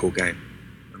Rift's a cool game.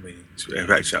 I mean,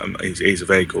 it is a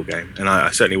very cool game, and I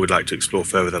certainly would like to explore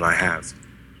further than I have.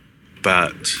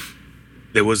 But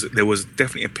there was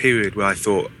definitely a period where I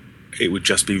thought it would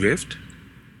just be Rift,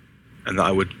 and that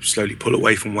I would slowly pull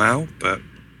away from WoW. But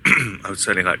I would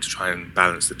certainly like to try and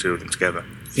balance the two of them together.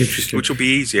 Interesting. Which will be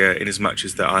easier in as much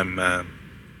as that I'm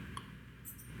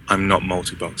not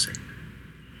multi-boxing.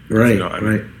 Right, You know what I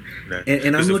mean? right. You know, And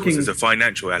I'm because of looking. course there's a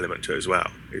financial element to it as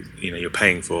well. You're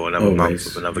paying for another month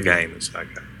of another game. It's like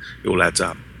it all adds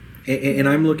up. And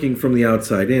I'm looking from the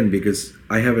outside in because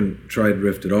I haven't tried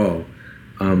Rift at all.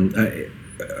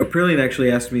 Aprillian actually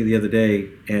asked me the other day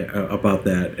about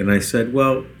that, and I said,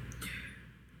 well,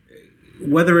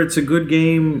 whether it's a good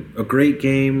game, a great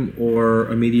game, or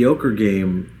a mediocre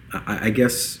game, I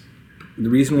guess the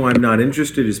reason why I'm not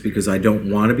interested is because I don't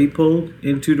want to be pulled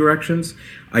in two directions.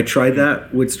 I tried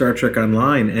that with Star Trek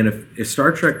Online, and if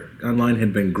Star Trek Online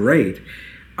had been great,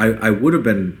 I would have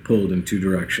been pulled in two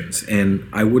directions, and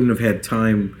I wouldn't have had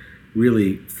time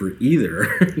really for either,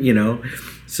 you know?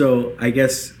 So I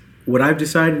guess what I've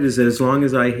decided is that as long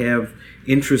as I have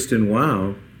interest in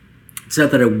WoW, it's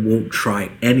not that I won't try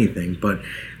anything, but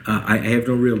I have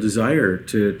no real desire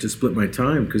to split my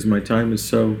time because my time is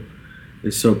so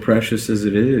precious as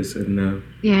it is. And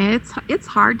yeah, it's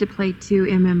hard to play 2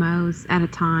 MMOs at a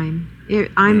time.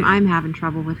 I'm having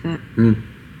trouble with it.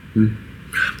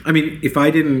 I mean, if I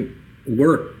didn't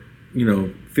work,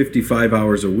 55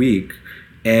 hours a week,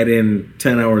 add in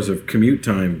 10 hours of commute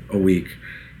time a week,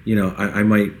 I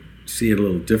might see it a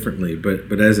little differently,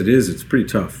 but as it is, it's pretty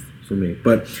tough for me.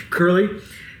 But Curly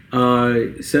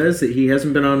says that he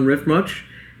hasn't been on Rift much,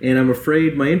 and I'm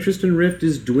afraid my interest in Rift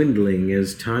is dwindling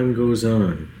as time goes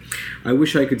on. I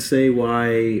wish I could say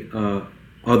why,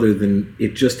 other than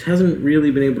it just hasn't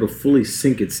really been able to fully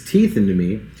sink its teeth into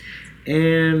me.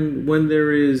 And when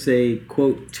there is a,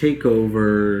 quote,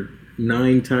 takeover,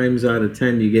 9 times out of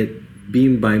 10 you get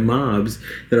beamed by mobs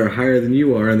that are higher than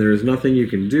you are, and there is nothing you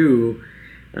can do,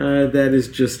 that is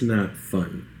just not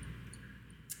fun.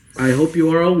 I hope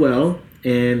you are all well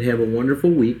and have a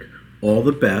wonderful week. All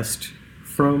the best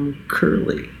from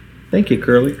Curly. Thank you,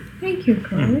 Curly. Thank you,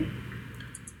 Curly.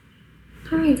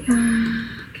 All right,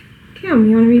 Kim,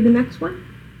 you want to read the next one?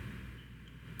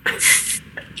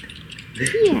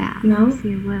 Yeah. No? Let's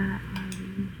see, what are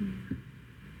we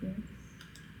here?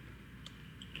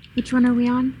 Which one are we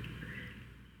on?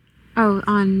 Oh,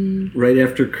 on... Right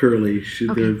after Curly.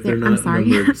 They're not I'm sorry.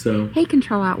 numbered, so... Hey,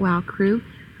 Ctrl Alt WoW crew.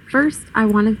 First, I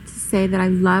wanted to say that I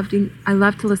love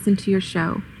to listen to your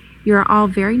show. You are all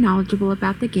very knowledgeable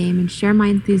about the game and share my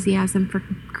enthusiasm for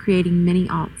creating mini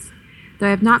alts. Though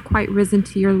I have not quite risen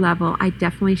to your level, I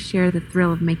definitely share the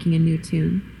thrill of making a new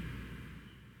tune.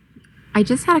 I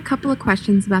just had a couple of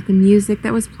questions about the music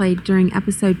that was played during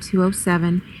episode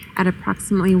 207 at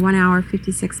approximately 1 hour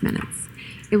 56 minutes.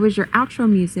 It was your outro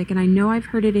music, and I know I've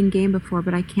heard it in-game before,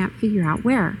 but I can't figure out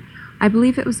where. I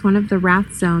believe it was one of the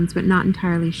Wrath zones, but not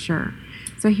entirely sure.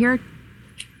 So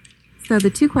the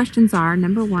 2 questions are,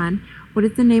 number 1, what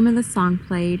is the name of the song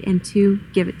played? And 2,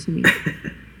 give it to me.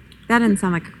 That didn't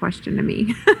sound like a question to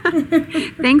me.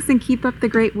 Thanks, and keep up the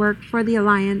great work for the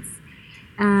Alliance.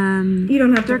 You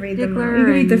don't have to read them all. You can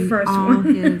read the first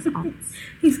one. His alts.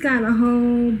 He's got a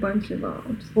whole bunch of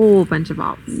alts. Whole bunch of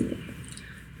alts. Yeah.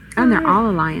 And they're All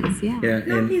all Alliance, yeah. Yeah,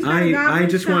 and I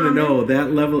just want to know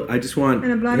that level. I just want...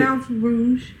 And a Blood Elf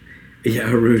Rouge. Yeah,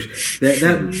 Rouge.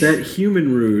 That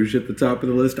human Rouge at the top of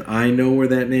the list, I know where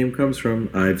that name comes from.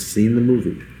 I've seen the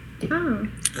movie. Oh.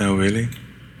 Oh, really?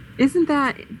 Isn't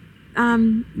that...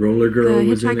 Roller Girl the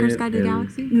was in it. Hitchhiker's Guide to the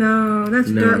Galaxy? No,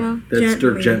 that's Dirk No, that's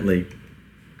Dirk Gently.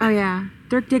 Oh, yeah.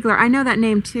 Dirk Diggler. I know that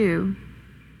name, too.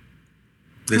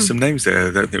 There's some names there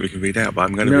I don't think we can read out, but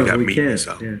I'm going to read out Meat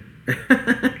Missile. Yeah.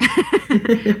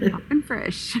 And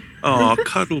fresh. Oh,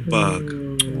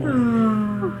 Cuddlebug.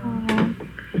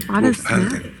 What is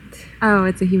that? Oh,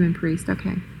 it's a human priest.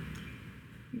 Okay.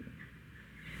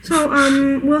 So,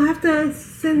 we'll have to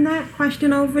send that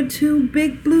question over to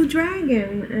Big Blue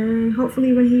Dragon, and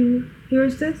hopefully when he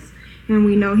hears this, and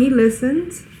we know he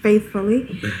listens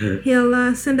faithfully,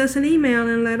 he'll send us an email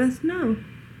and let us know.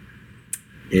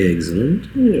 Excellent.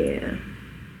 Yeah.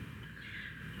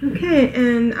 Okay,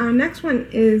 and our next one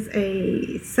is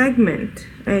a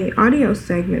audio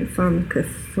segment from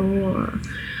Cathor.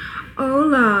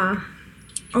 Hola.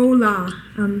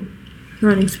 I'm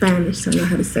learning Spanish, so I know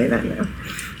how to say that now.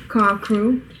 Call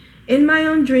crew. In my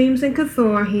own dreams and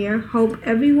Cathor here. Hope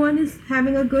everyone is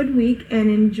having a good week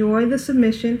and enjoy the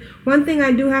submission. One thing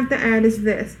I do have to add is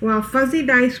this. While fuzzy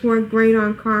dice work great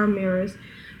on car mirrors,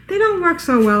 they don't work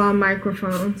so well on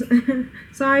microphones.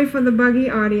 Sorry for the buggy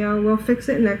audio. We'll fix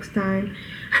it next time.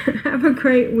 Have a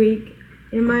great week.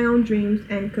 In my own dreams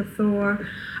and Cathor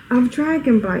of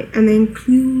Dragonblight, and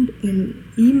include an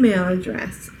email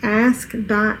address,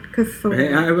 ask.cathor.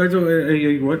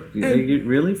 Hey, what?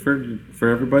 Really? For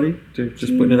everybody?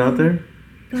 Just putting it out there?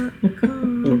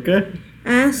 Okay.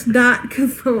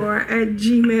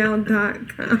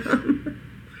 ask.cathor@gmail.com.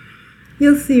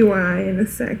 You'll see why in a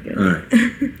second. All right.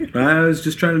 I was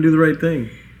just trying to do the right thing.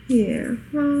 Yeah.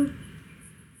 Well,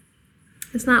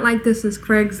 it's not like this is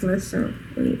Craigslist or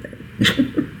anything.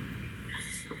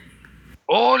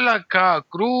 Hola,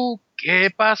 crew.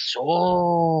 ¿Qué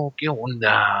pasó? ¿Qué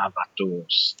onda,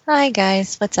 vatos? Hi,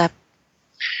 guys. What's up?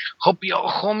 Hope your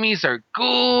homies are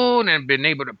good and been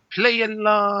able to play a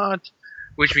lot.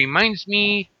 Which reminds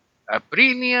me,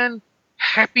 Brilliant,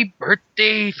 happy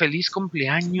birthday. Feliz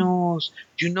cumpleaños.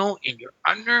 You know, in your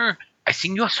honor, I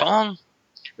sing you a song.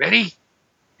 Ready?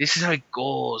 This is how it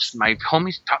goes. My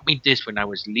homies taught me this when I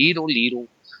was little.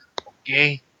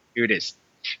 Okay, here it is.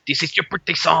 This is your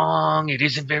birthday song. It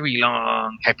isn't very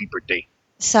long. Happy birthday.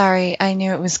 Sorry, I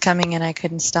knew it was coming and I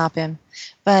couldn't stop him.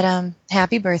 But,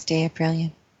 happy birthday,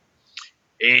 Brilliant.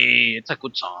 Hey, it's a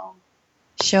good song.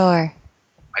 Sure.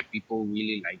 My people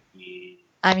really like it.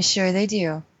 I'm sure they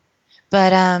do.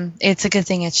 But, it's a good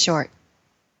thing it's short.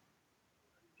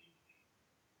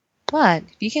 What?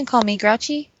 You can call me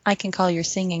grouchy. I can call your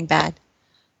singing bad.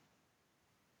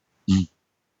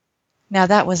 Now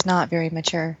that was not very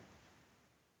mature.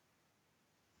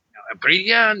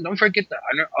 Brilliant, don't forget the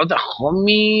honor of the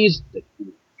homies, the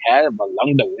have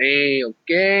along the way,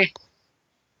 okay?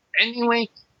 Anyway,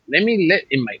 let me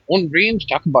in my own dreams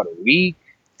talk about a week.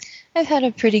 I've had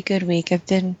a pretty good week. I've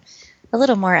been a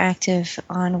little more active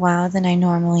on WoW than I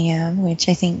normally am, which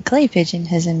I think Clay Pigeon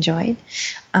has enjoyed,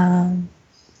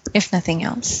 if nothing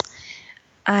else.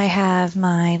 I have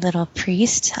my little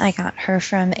priest. I got her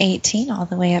from 18 all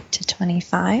the way up to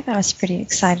 25. I was pretty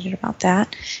excited about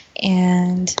that.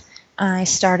 And I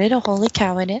started a Holy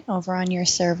Cowardin over on your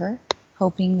server,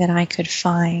 hoping that I could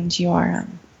find your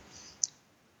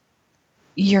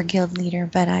guild leader,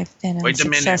 but I've been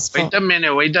unsuccessful. Wait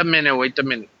a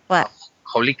minute. What?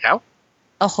 Holy cow?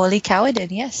 A Holy Cowardin,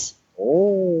 yes.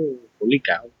 Oh, holy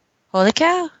cow. Holy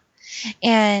cow.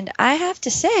 And I have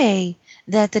to say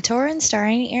that the Tauren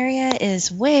starring area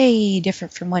is way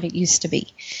different from what it used to be.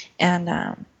 And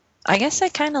I guess I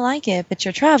kind of like it, but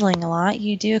you're traveling a lot.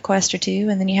 You do a quest or two,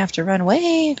 and then you have to run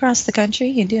way across the country.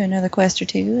 You do another quest or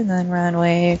two, and then run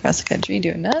way across the country. You do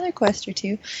another quest or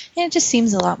two. And it just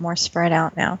seems a lot more spread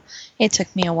out now. It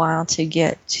took me a while to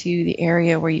get to the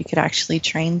area where you could actually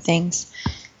train things.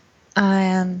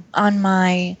 On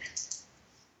my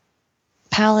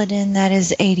Paladin that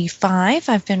is 85,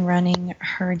 I've been running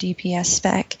her DPS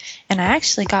spec, and I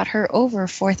actually got her over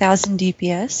 4,000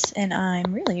 DPS, and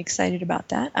I'm really excited about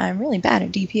that. I'm really bad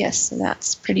at DPS, so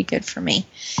that's pretty good for me.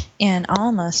 And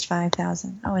almost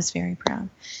 5,000. I was very proud.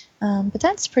 But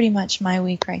that's pretty much my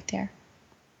week right there.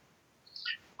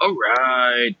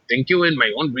 Alright, thank you in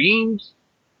my own dreams.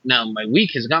 Now, my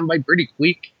week has gone by pretty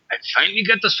quick. I finally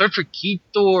got the start for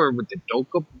Ketor with the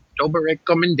Doka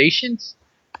recommendations.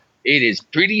 It is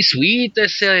pretty sweet,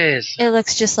 this says. It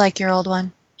looks just like your old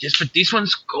one. Just but this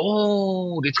one's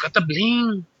gold. It's got the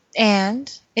bling.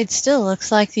 And it still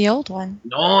looks like the old one.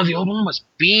 No, the old one was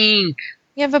pink.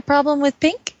 You have a problem with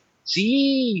pink?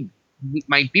 See,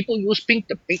 my people use pink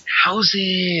to paint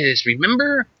houses.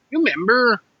 Remember? You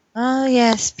remember? Oh,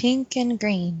 yes, pink and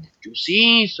green. You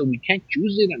see, so we can't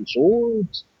use it on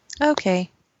swords. Okay.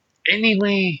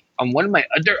 Anyway, on one of my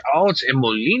other outs in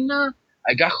Molina,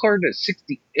 I got her to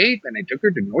 68 and I took her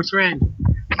to Northrend.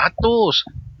 Patos,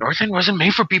 Northrend wasn't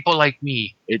made for people like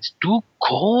me. It's too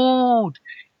cold.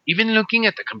 Even looking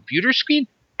at the computer screen,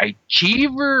 I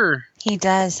cheever. He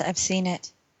does. I've seen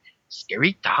it.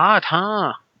 Scary thought,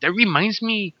 huh? That reminds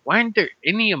me, why aren't there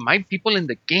any of my people in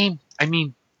the game? I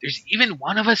mean, there's even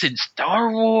one of us in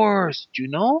Star Wars. Do you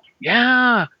know?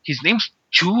 Yeah, his name's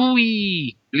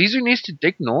Chewie. Blizzard needs to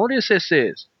take notice, it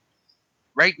says.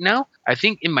 Right now, I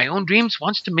think In My Own Dreams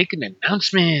wants to make an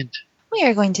announcement. We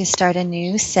are going to start a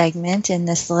new segment in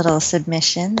this little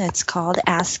submission that's called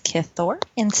Ask Kithor.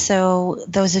 And so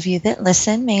those of you that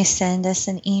listen may send us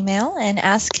an email and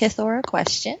ask Kithor a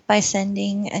question by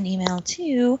sending an email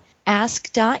to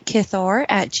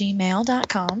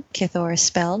ask.kithor@gmail.com. Kithor is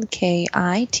spelled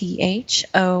Kithore.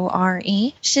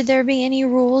 Should there be any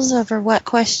rules over what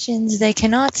questions they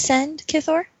cannot send,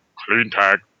 Kithor? Clean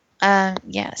tag.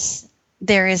 Yes.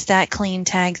 There is that clean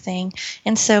tag thing,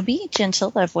 and so be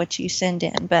gentle of what you send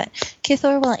in, but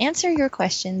Kithor will answer your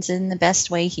questions in the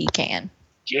best way he can.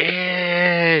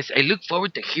 Yes, I look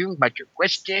forward to hearing about your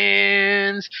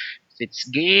questions. If it's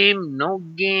game, no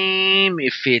game,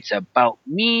 if it's about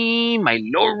me, my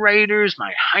lowriders,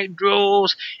 my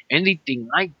hydros, anything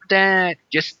like that,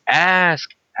 just ask.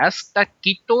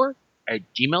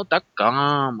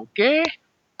 Ask.kitor@gmail.com, okay?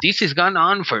 This has gone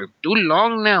on for too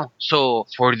long now. So,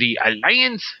 for the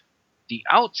Alliance, the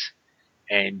Outs,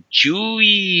 and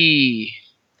Chewie.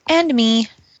 And me.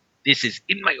 This is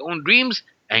In My Own Dreams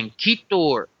and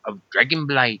Kitor of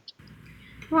Dragonblight.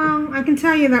 Well, I can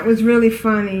tell you that was really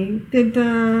funny. Did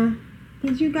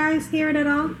you guys hear it at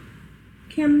all?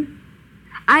 Kim?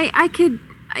 I could,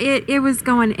 it was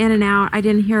going in and out. I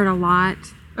didn't hear it a lot.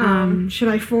 Should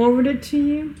I forward it to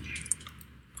you?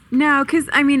 No, because,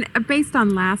 I mean, based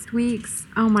on last week's,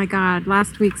 oh my God,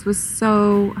 last week's was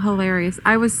so hilarious.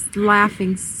 I was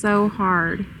laughing so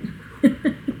hard.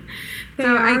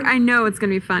 I know it's going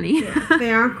to be funny. Yeah,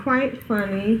 they are quite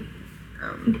funny.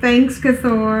 Thanks,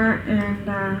 Kithor. And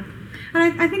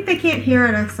I think they can't hear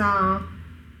it us all.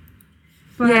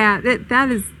 But yeah,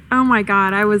 that is, oh my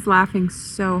God, I was laughing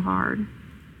so hard.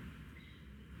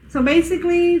 So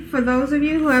basically, for those of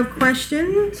you who have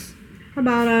questions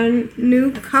about our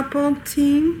new couple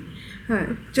team,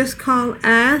 just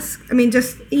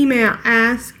email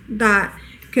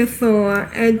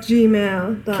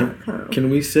ask.kithor@gmail.com. Can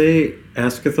we say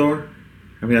Askithor?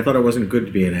 I mean, I thought it wasn't good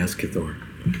to be an Askithor.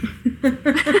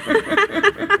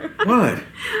 What?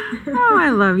 Oh,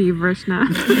 I love you, Vrishna.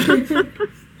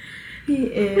 He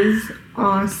is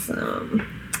awesome.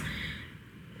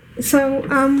 So,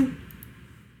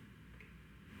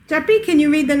 Jeppy, can you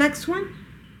read the next one?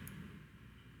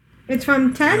 It's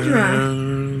from Tedra.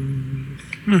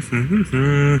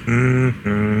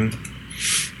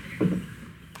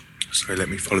 Sorry, let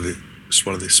me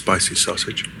swallow this spicy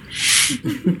sausage.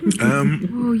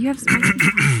 Oh, you have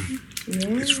spicy.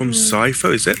 It's from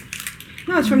Cypher, is it?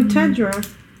 No, it's from Tedra.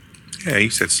 Yeah,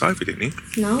 you said Cypher, didn't you?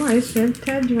 No, I said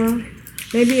Tedra.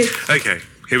 Maybe it's... Okay,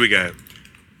 here we go.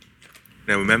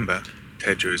 Now remember,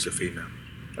 Tedra is a female.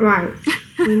 Right.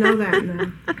 We know that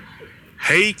now.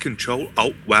 Hey, Ctrl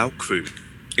Alt WoW crew.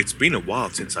 It's been a while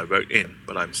since I wrote in,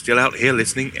 but I'm still out here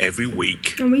listening every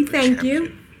week. And we thank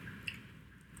you.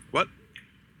 What?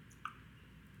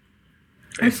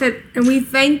 I said, and we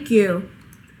thank you.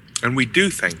 And we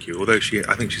do thank you, although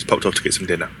I think she's popped off to get some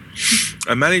dinner.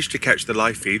 I managed to catch the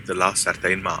live feed the last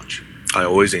Saturday in March. I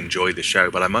always enjoy the show,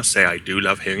 but I must say I do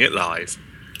love hearing it live.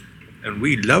 And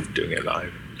we love doing it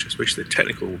live. Just wish the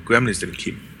technical gremlins didn't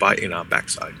keep biting our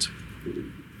backsides.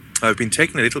 I've been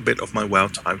taking a little bit of my WoW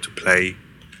time to play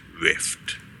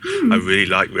Rift. I really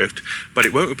like Rift, but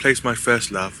it won't replace my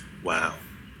first love, WoW.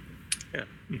 Yeah.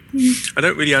 I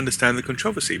don't really understand the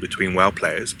controversy between WoW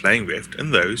players playing Rift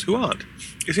and those who aren't.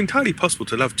 It's entirely possible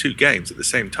to love two games at the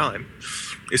same time.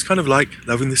 It's kind of like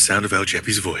loving the sound of El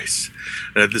Jeppy's voice,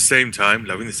 and at the same time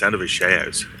loving the sound of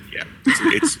Asheo's. Yeah,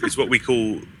 it's what we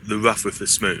call the rough with the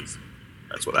smooth.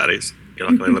 That's what that is. You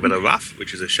like a little bit of rough,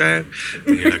 which is Asheo,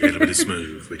 and you like a little bit of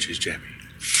smooth, which is Jeppy.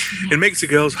 It makes a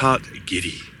girl's heart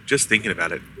giddy, just thinking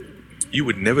about it. You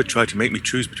would never try to make me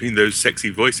choose between those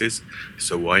sexy voices,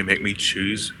 so why make me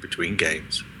choose between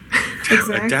games?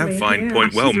 Exactly. A damn fine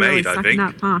point, well made, I think.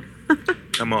 Up, huh?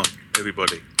 Come on,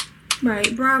 everybody.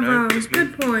 Right, bravo. No,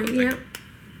 good point, yep.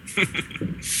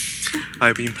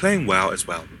 I've been playing WoW as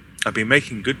well. I've been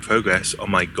making good progress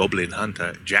on my Goblin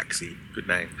Hunter, Jaxie, good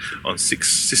name, on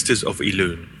 6 Sisters of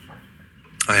Elune.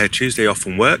 I had Tuesday off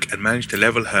from work and managed to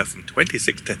level her from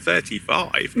 26 to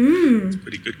 35. It's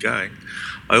pretty good going.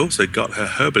 I also got her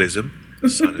Herbalism,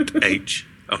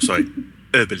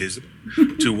 Herbalism,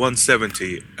 to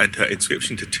 170 and her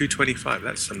inscription to 225.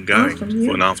 That's some going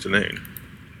for an afternoon.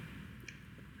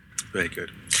 Very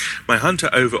good. My hunter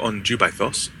over on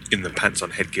Jubathos in the Pants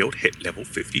on Head Guild hit level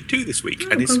 52 this week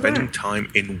and is spending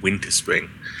time in Winter Spring.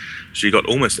 She got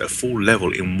almost a full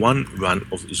level in one run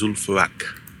of Zul'Farrak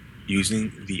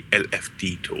using the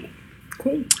LFD tool.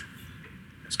 Cool.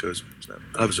 Let's go.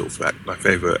 I love Zul'Farrak, my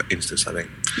favourite instance, I think.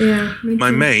 Yeah, me too.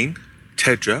 My main,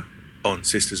 Tedra, on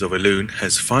Sisters of Elune,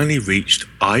 has finally reached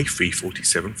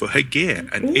I-347 for her gear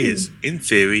and is, in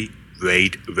theory,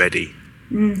 raid ready.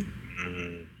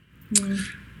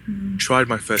 Tried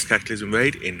my first Cataclysm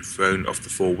raid in Throne of the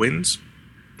Four Winds.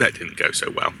 That didn't go so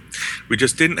well. We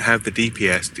just didn't have the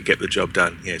DPS to get the job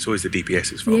done. Yeah, it's always the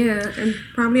DPS's fault. Yeah, and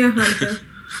probably a hunter.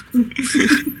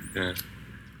 Yeah.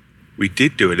 We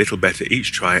did do a little better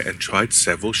each try and tried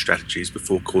several strategies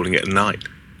before calling it a night.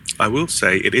 I will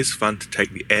say it is fun to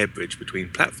take the air bridge between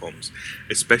platforms,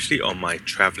 especially on my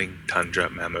travelling Tundra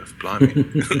Mammoth. Blimey.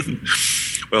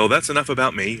 Well, that's enough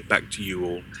about me. Back to you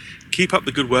all. Keep up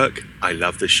the good work. I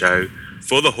love the show.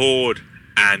 For the Horde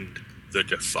and the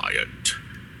Defiant.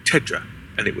 Tedra.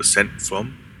 And it was sent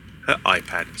from her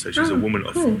iPad. So she's a woman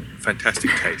of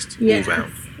fantastic taste all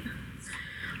round.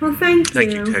 Well, thank you.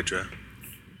 Thank you, Tedra.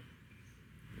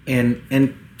 And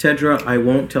Tedra, I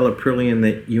won't tell Aprillian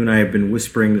that you and I have been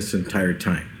whispering this entire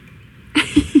time.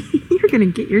 You're going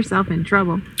to get yourself in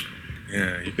trouble.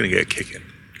 Yeah, you're going to get a kicking.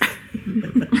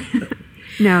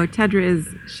 No,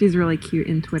 Tedra she's really cute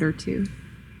in Twitter too.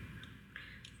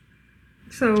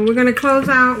 So we're going to close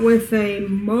out with a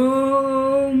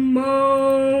moment.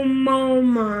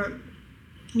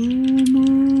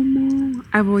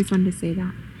 I've always wanted to say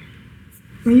that.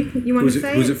 Well, you want to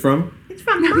say Who's it from? It's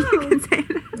from Mo.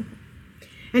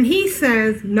 And he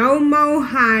says, no more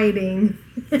hiding.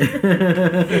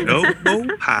 No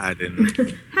more hiding.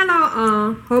 Hello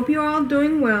all. Hope you're all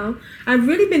doing well. I've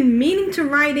really been meaning to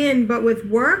write in, but with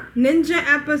work, ninja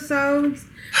episodes,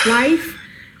 life,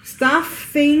 stuff,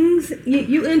 things,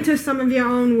 you enter some of your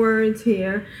own words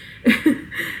here.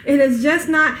 It has just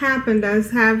not happened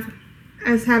as have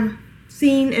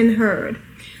seen and heard.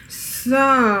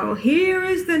 So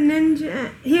here's a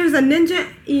ninja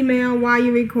email while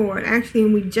you record. Actually,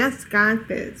 we just got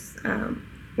this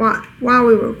while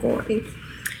we were recording.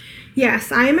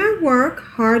 Yes, I am at work,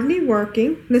 hardly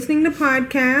working, listening to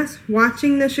podcasts,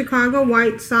 watching the Chicago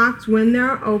White Sox win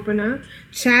their opener,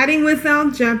 chatting with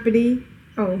El Jeopardy.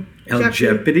 El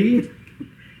Jeopardy?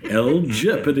 El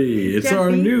Jeopardy. It's our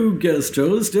new guest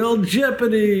host, El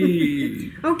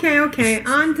Jeopardy. Okay.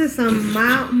 On to some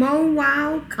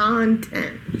wow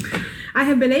content. I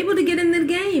have been able to get in the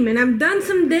game, and I've done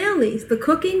some dailies, the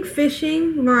cooking,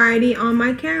 fishing variety on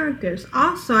my characters.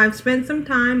 Also, I've spent some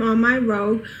time on my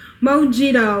rogue,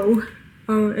 Mojito.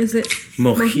 Or is it?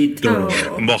 Mojito.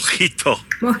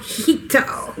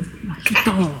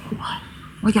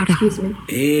 Excuse me.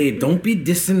 Hey, don't be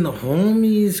dissing the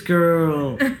homies,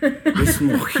 girl. It's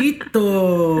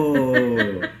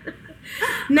Mojito.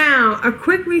 Now, a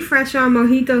quick refresher on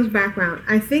Mojito's background.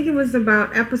 I think it was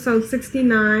about episode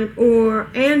 69 or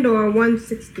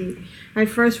 160. I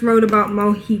first wrote about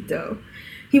Mojito.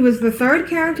 He was the third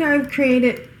character I've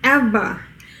created ever.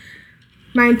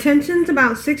 My intentions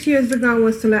about 6 years ago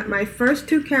was to let my first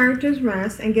 2 characters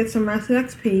rest and get some rest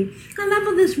XP and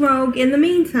level this rogue in the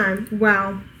meantime.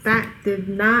 Well, that did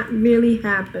not really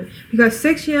happen because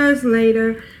 6 years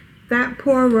later, that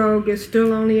poor rogue is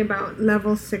still only about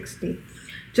level 60.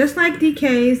 Just like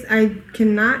DK's, I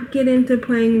cannot get into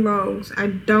playing rogues. I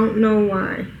don't know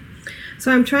why.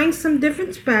 So I'm trying some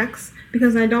different specs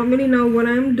because I don't really know what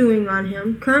I'm doing on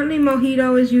him. Currently,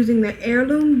 Mojito is using the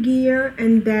heirloom gear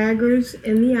and daggers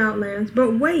in the Outlands.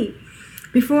 But wait,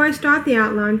 before I start the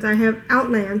Outlands, I have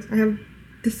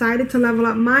decided to level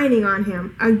up mining on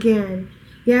him again.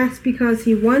 Yes, because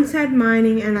he once had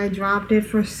mining and I dropped it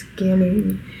for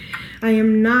skinning. I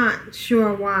am not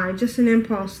sure why, just an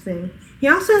impulse thing. He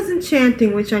also has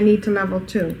enchanting, which I need to level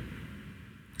too.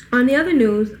 On the other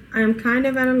news, I am kind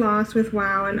of at a loss with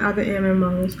WoW and other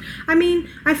MMOs. I mean,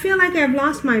 I feel like I've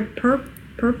lost my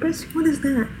purpose. What is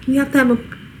that? You have to have a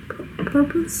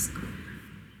purpose?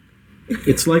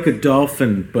 It's like a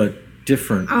dolphin, but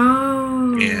different.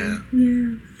 Oh. Yeah.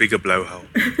 Bigger blowhole.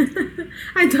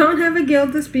 I don't have a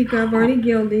guild to speak of or any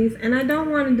guildies, and I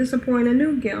don't want to disappoint a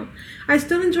new guild. I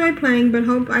still enjoy playing, but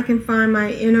hope I can find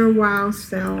my inner WoW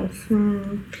self.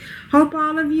 Hope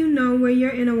all of you know where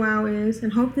your inner WoW is,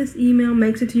 and hope this email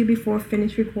makes it to you before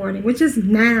finished recording, which is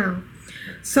now.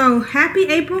 So happy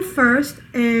April 1st,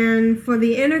 and for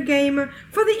the inner gamer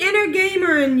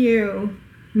in you,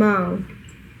 Mo.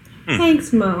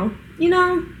 Thanks, Mo. You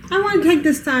know, I want to take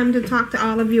this time to talk to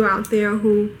all of you out there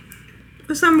who,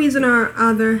 for some reason or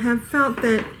other, have felt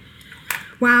that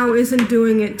WoW isn't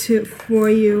doing it for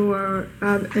you, or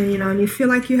and you feel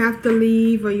like you have to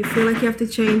leave, or you feel like you have to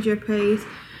change your pace.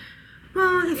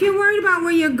 Well, if you're worried about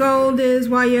where your gold is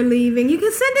while you're leaving, you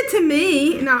can send it to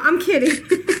me. No, I'm kidding.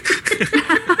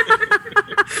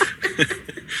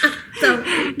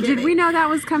 Did we know that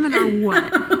was coming or what?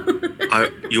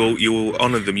 You will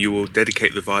honour them. You will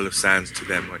dedicate the Vial of Sands to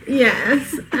them, won't you?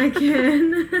 Yes, I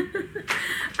can.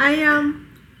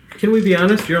 Can we be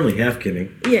honest? You're only half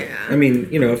kidding. Yeah. I mean,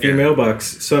 if your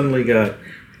mailbox suddenly got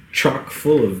chock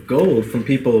full of gold from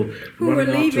people who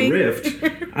running off to Rift,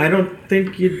 I don't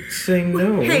think you'd say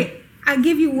no. Hey, I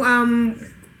give you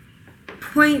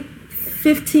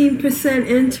 0.15%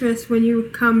 interest when you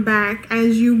come back,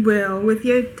 as you will, with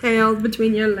your tail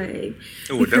between your legs.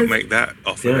 Oh, don't make that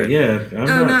offer. Yeah.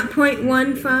 Not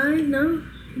 0.15?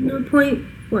 No, point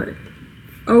what?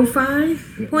 05?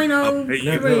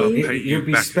 0.03? You'll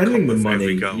be spending the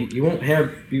money. You won't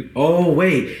have. Oh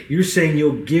wait, you're saying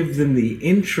you'll give them the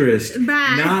interest,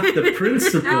 back, not the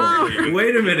principal. No.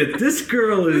 Wait a minute, this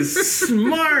girl is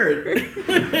smart.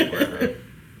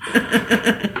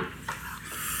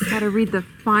 Got to read the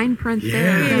fine print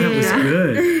there. Yeah, that was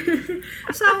good.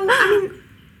 So,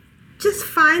 just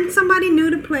find somebody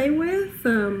new to play with.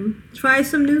 Try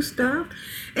some new stuff.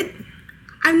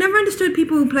 I've never understood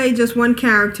people who play just one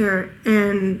character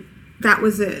and that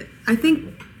was it. I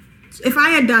think if I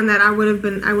had done that, I would have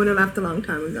left a long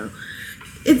time ago.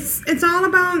 It's all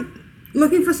about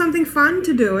looking for something fun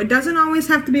to do. It doesn't always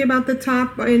have to be about the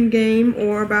top in game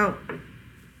or about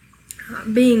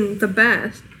being the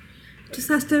best. It just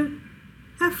has to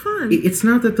have fun. It's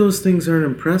not that those things aren't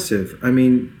impressive. I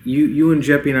mean, you and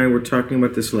Jeppy and I were talking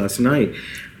about this last night.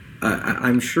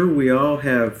 I'm sure we all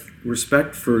have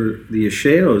respect for the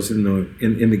Asheos in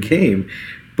the game,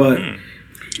 but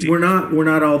we're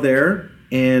not all there,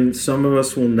 and some of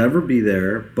us will never be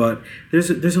there. But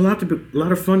there's a lot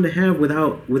of fun to have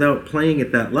without playing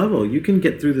at that level. You can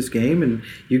get through this game, and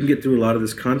you can get through a lot of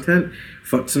this content,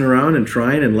 futzing around and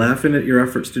trying and laughing at your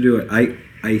efforts to do it.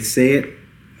 I say it.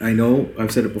 I know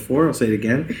I've said it before, I'll say it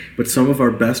again, but some of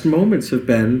our best moments have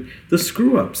been the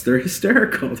screw-ups. They're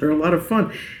hysterical. They're a lot of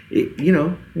fun.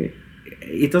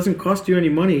 It doesn't cost you any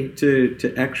money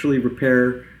to actually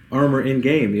repair armor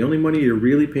in-game. The only money you're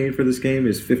really paying for this game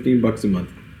is $15 a month.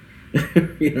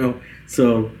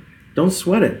 So don't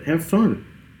sweat it. Have fun.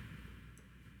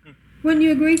 Wouldn't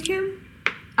you agree, Kim?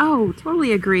 Oh,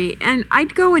 totally agree. And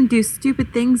I'd go and do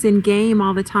stupid things in-game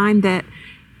all the time that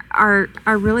are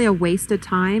really a waste of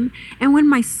time. And when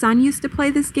my son used to play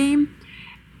this game,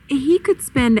 he could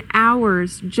spend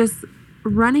hours just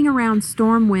running around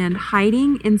Stormwind,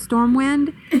 hiding in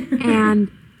Stormwind, and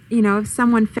if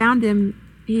someone found him,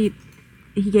 he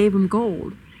gave him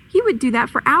gold. He would do that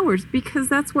for hours because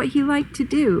that's what he liked to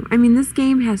do. I mean, this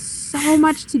game has so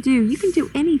much to do. You can do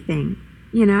anything,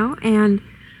 and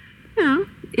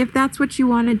if that's what you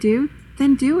want to do,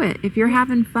 then do it. If you're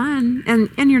having fun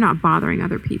and you're not bothering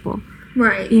other people.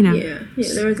 Right. Yeah.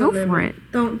 There's go a limit. for it.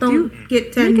 Don't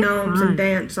get 10 gnomes and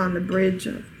dance on the bridge.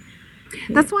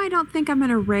 That's why I don't think I'm going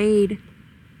to raid.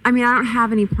 I mean, I don't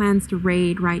have any plans to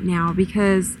raid right now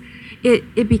because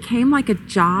it became like a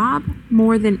job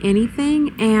more than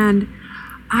anything, and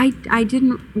I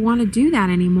didn't want to do that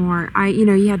anymore.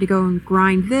 You had to go and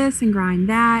grind this and grind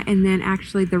that, and then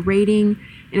actually the raiding,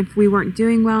 and if we weren't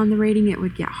doing well in the raiding, it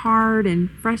would get hard and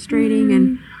frustrating,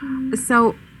 and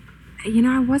so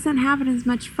I wasn't having as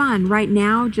much fun. Right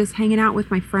now, just hanging out with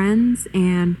my friends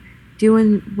and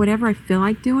doing whatever I feel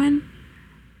like doing,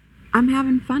 I'm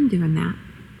having fun doing that.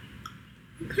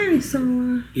 Okay, so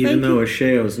even though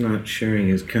Asheo's not sharing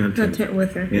his content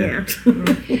with her, yeah.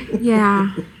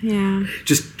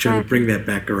 Just trying to bring that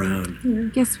back around. Yeah.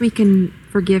 Guess we can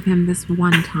forgive him this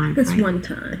one time. One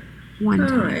time.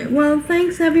 All right. Well,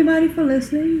 thanks everybody for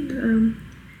listening. And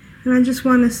I just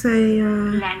want to say,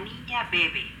 La niña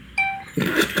baby.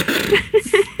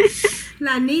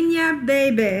 La niña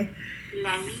baby.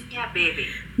 La niña baby.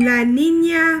 La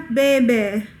niña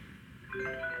baby.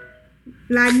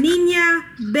 La niña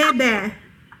bebe.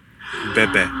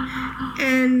 Bebe.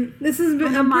 And this is a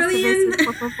brilliant.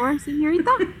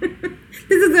 This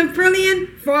is a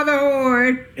brilliant for the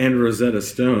Horde. And Rosetta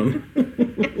Stone.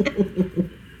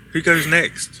 Who goes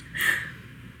next?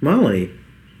 Molly.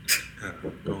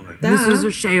 This is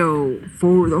a show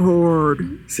for the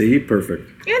Horde. See, perfect.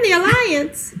 And the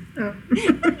Alliance. The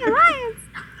Alliance.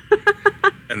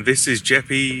 And this is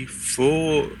Jeppy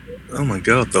for, oh my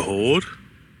god, the Horde.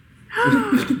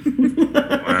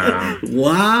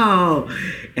 Wow.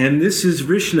 And this is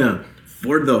Rishna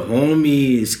for the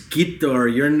homies. Kitor,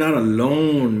 you're not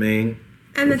alone, man.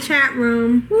 And the chat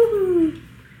room. Woohoo.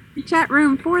 The chat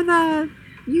room for the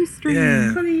Ustream.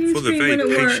 Yeah, for the very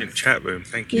patient works. chat room.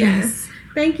 Thank you. Yes.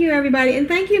 Thank you, everybody. And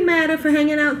thank you, Matta, for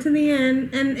hanging out to the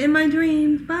end. And in my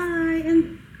dreams. Bye.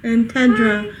 And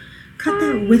Tedra, cut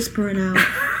that whispering out.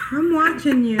 I'm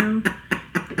watching you.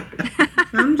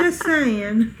 I'm just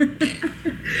saying.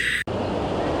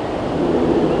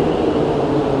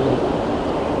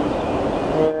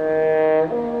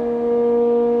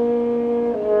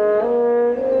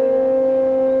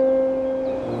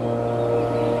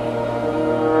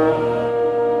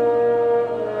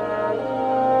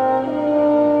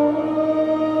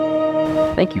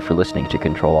 Thank you for listening to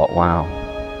Ctrl Alt WoW.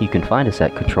 You can find us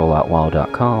at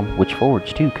ctrolaltwow.com, which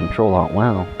forwards to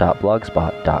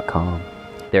ctrolaltwow.blogspot.com.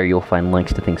 There you'll find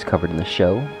links to things covered in the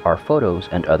show, our photos,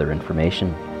 and other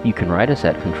information. You can write us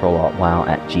at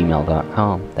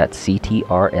ctrolaltwow@gmail.com. That's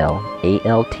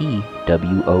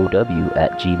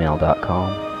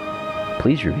CTRLALTWOW@gmail.com.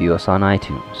 Please review us on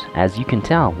iTunes. As you can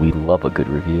tell, we love a good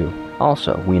review.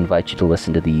 Also, we invite you to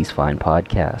listen to these fine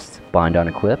podcasts. Bind on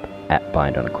Equip at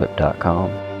bindonequip.com.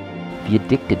 The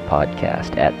Addicted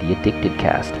Podcast at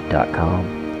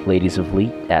theaddictedcast.com. Ladies of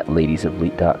Leet at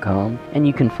ladiesofleet.com. And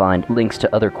you can find links to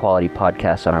other quality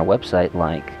podcasts on our website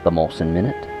like The Molson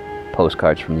Minute,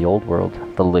 Postcards from the Old World,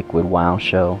 The Liquid WoW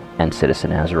Show, and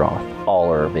Citizen Azeroth.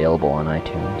 All are available on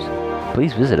iTunes.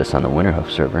 Please visit us on the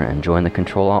Winterhoof server and join the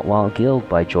Ctrl Alt WoW Guild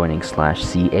by joining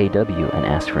 /CAW and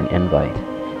ask for an invite.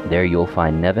 There you'll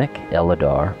find Nevik,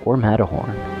 Eladar, or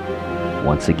Matterhorn.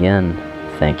 Once again,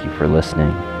 thank you for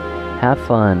listening. Have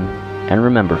fun, and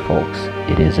remember folks,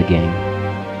 it is a game.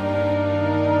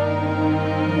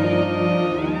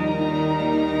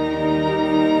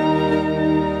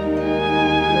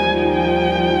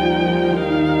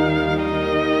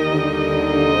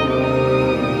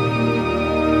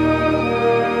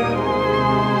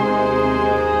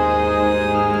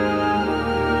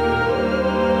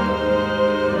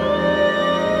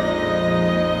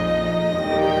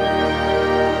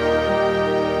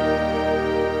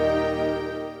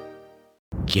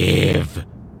 Give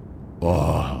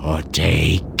or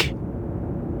take.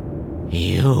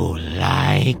 You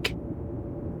like,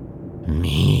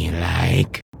 me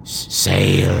like,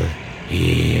 sail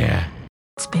here.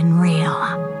 It's been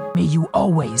real. May you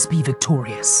always be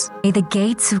victorious. May the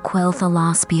gates of Quel'Tha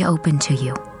Lost be open to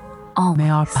you. Always. May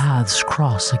our paths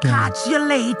cross again. Catch you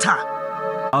later.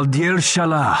 Aldir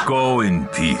Shalah. Go in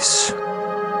peace.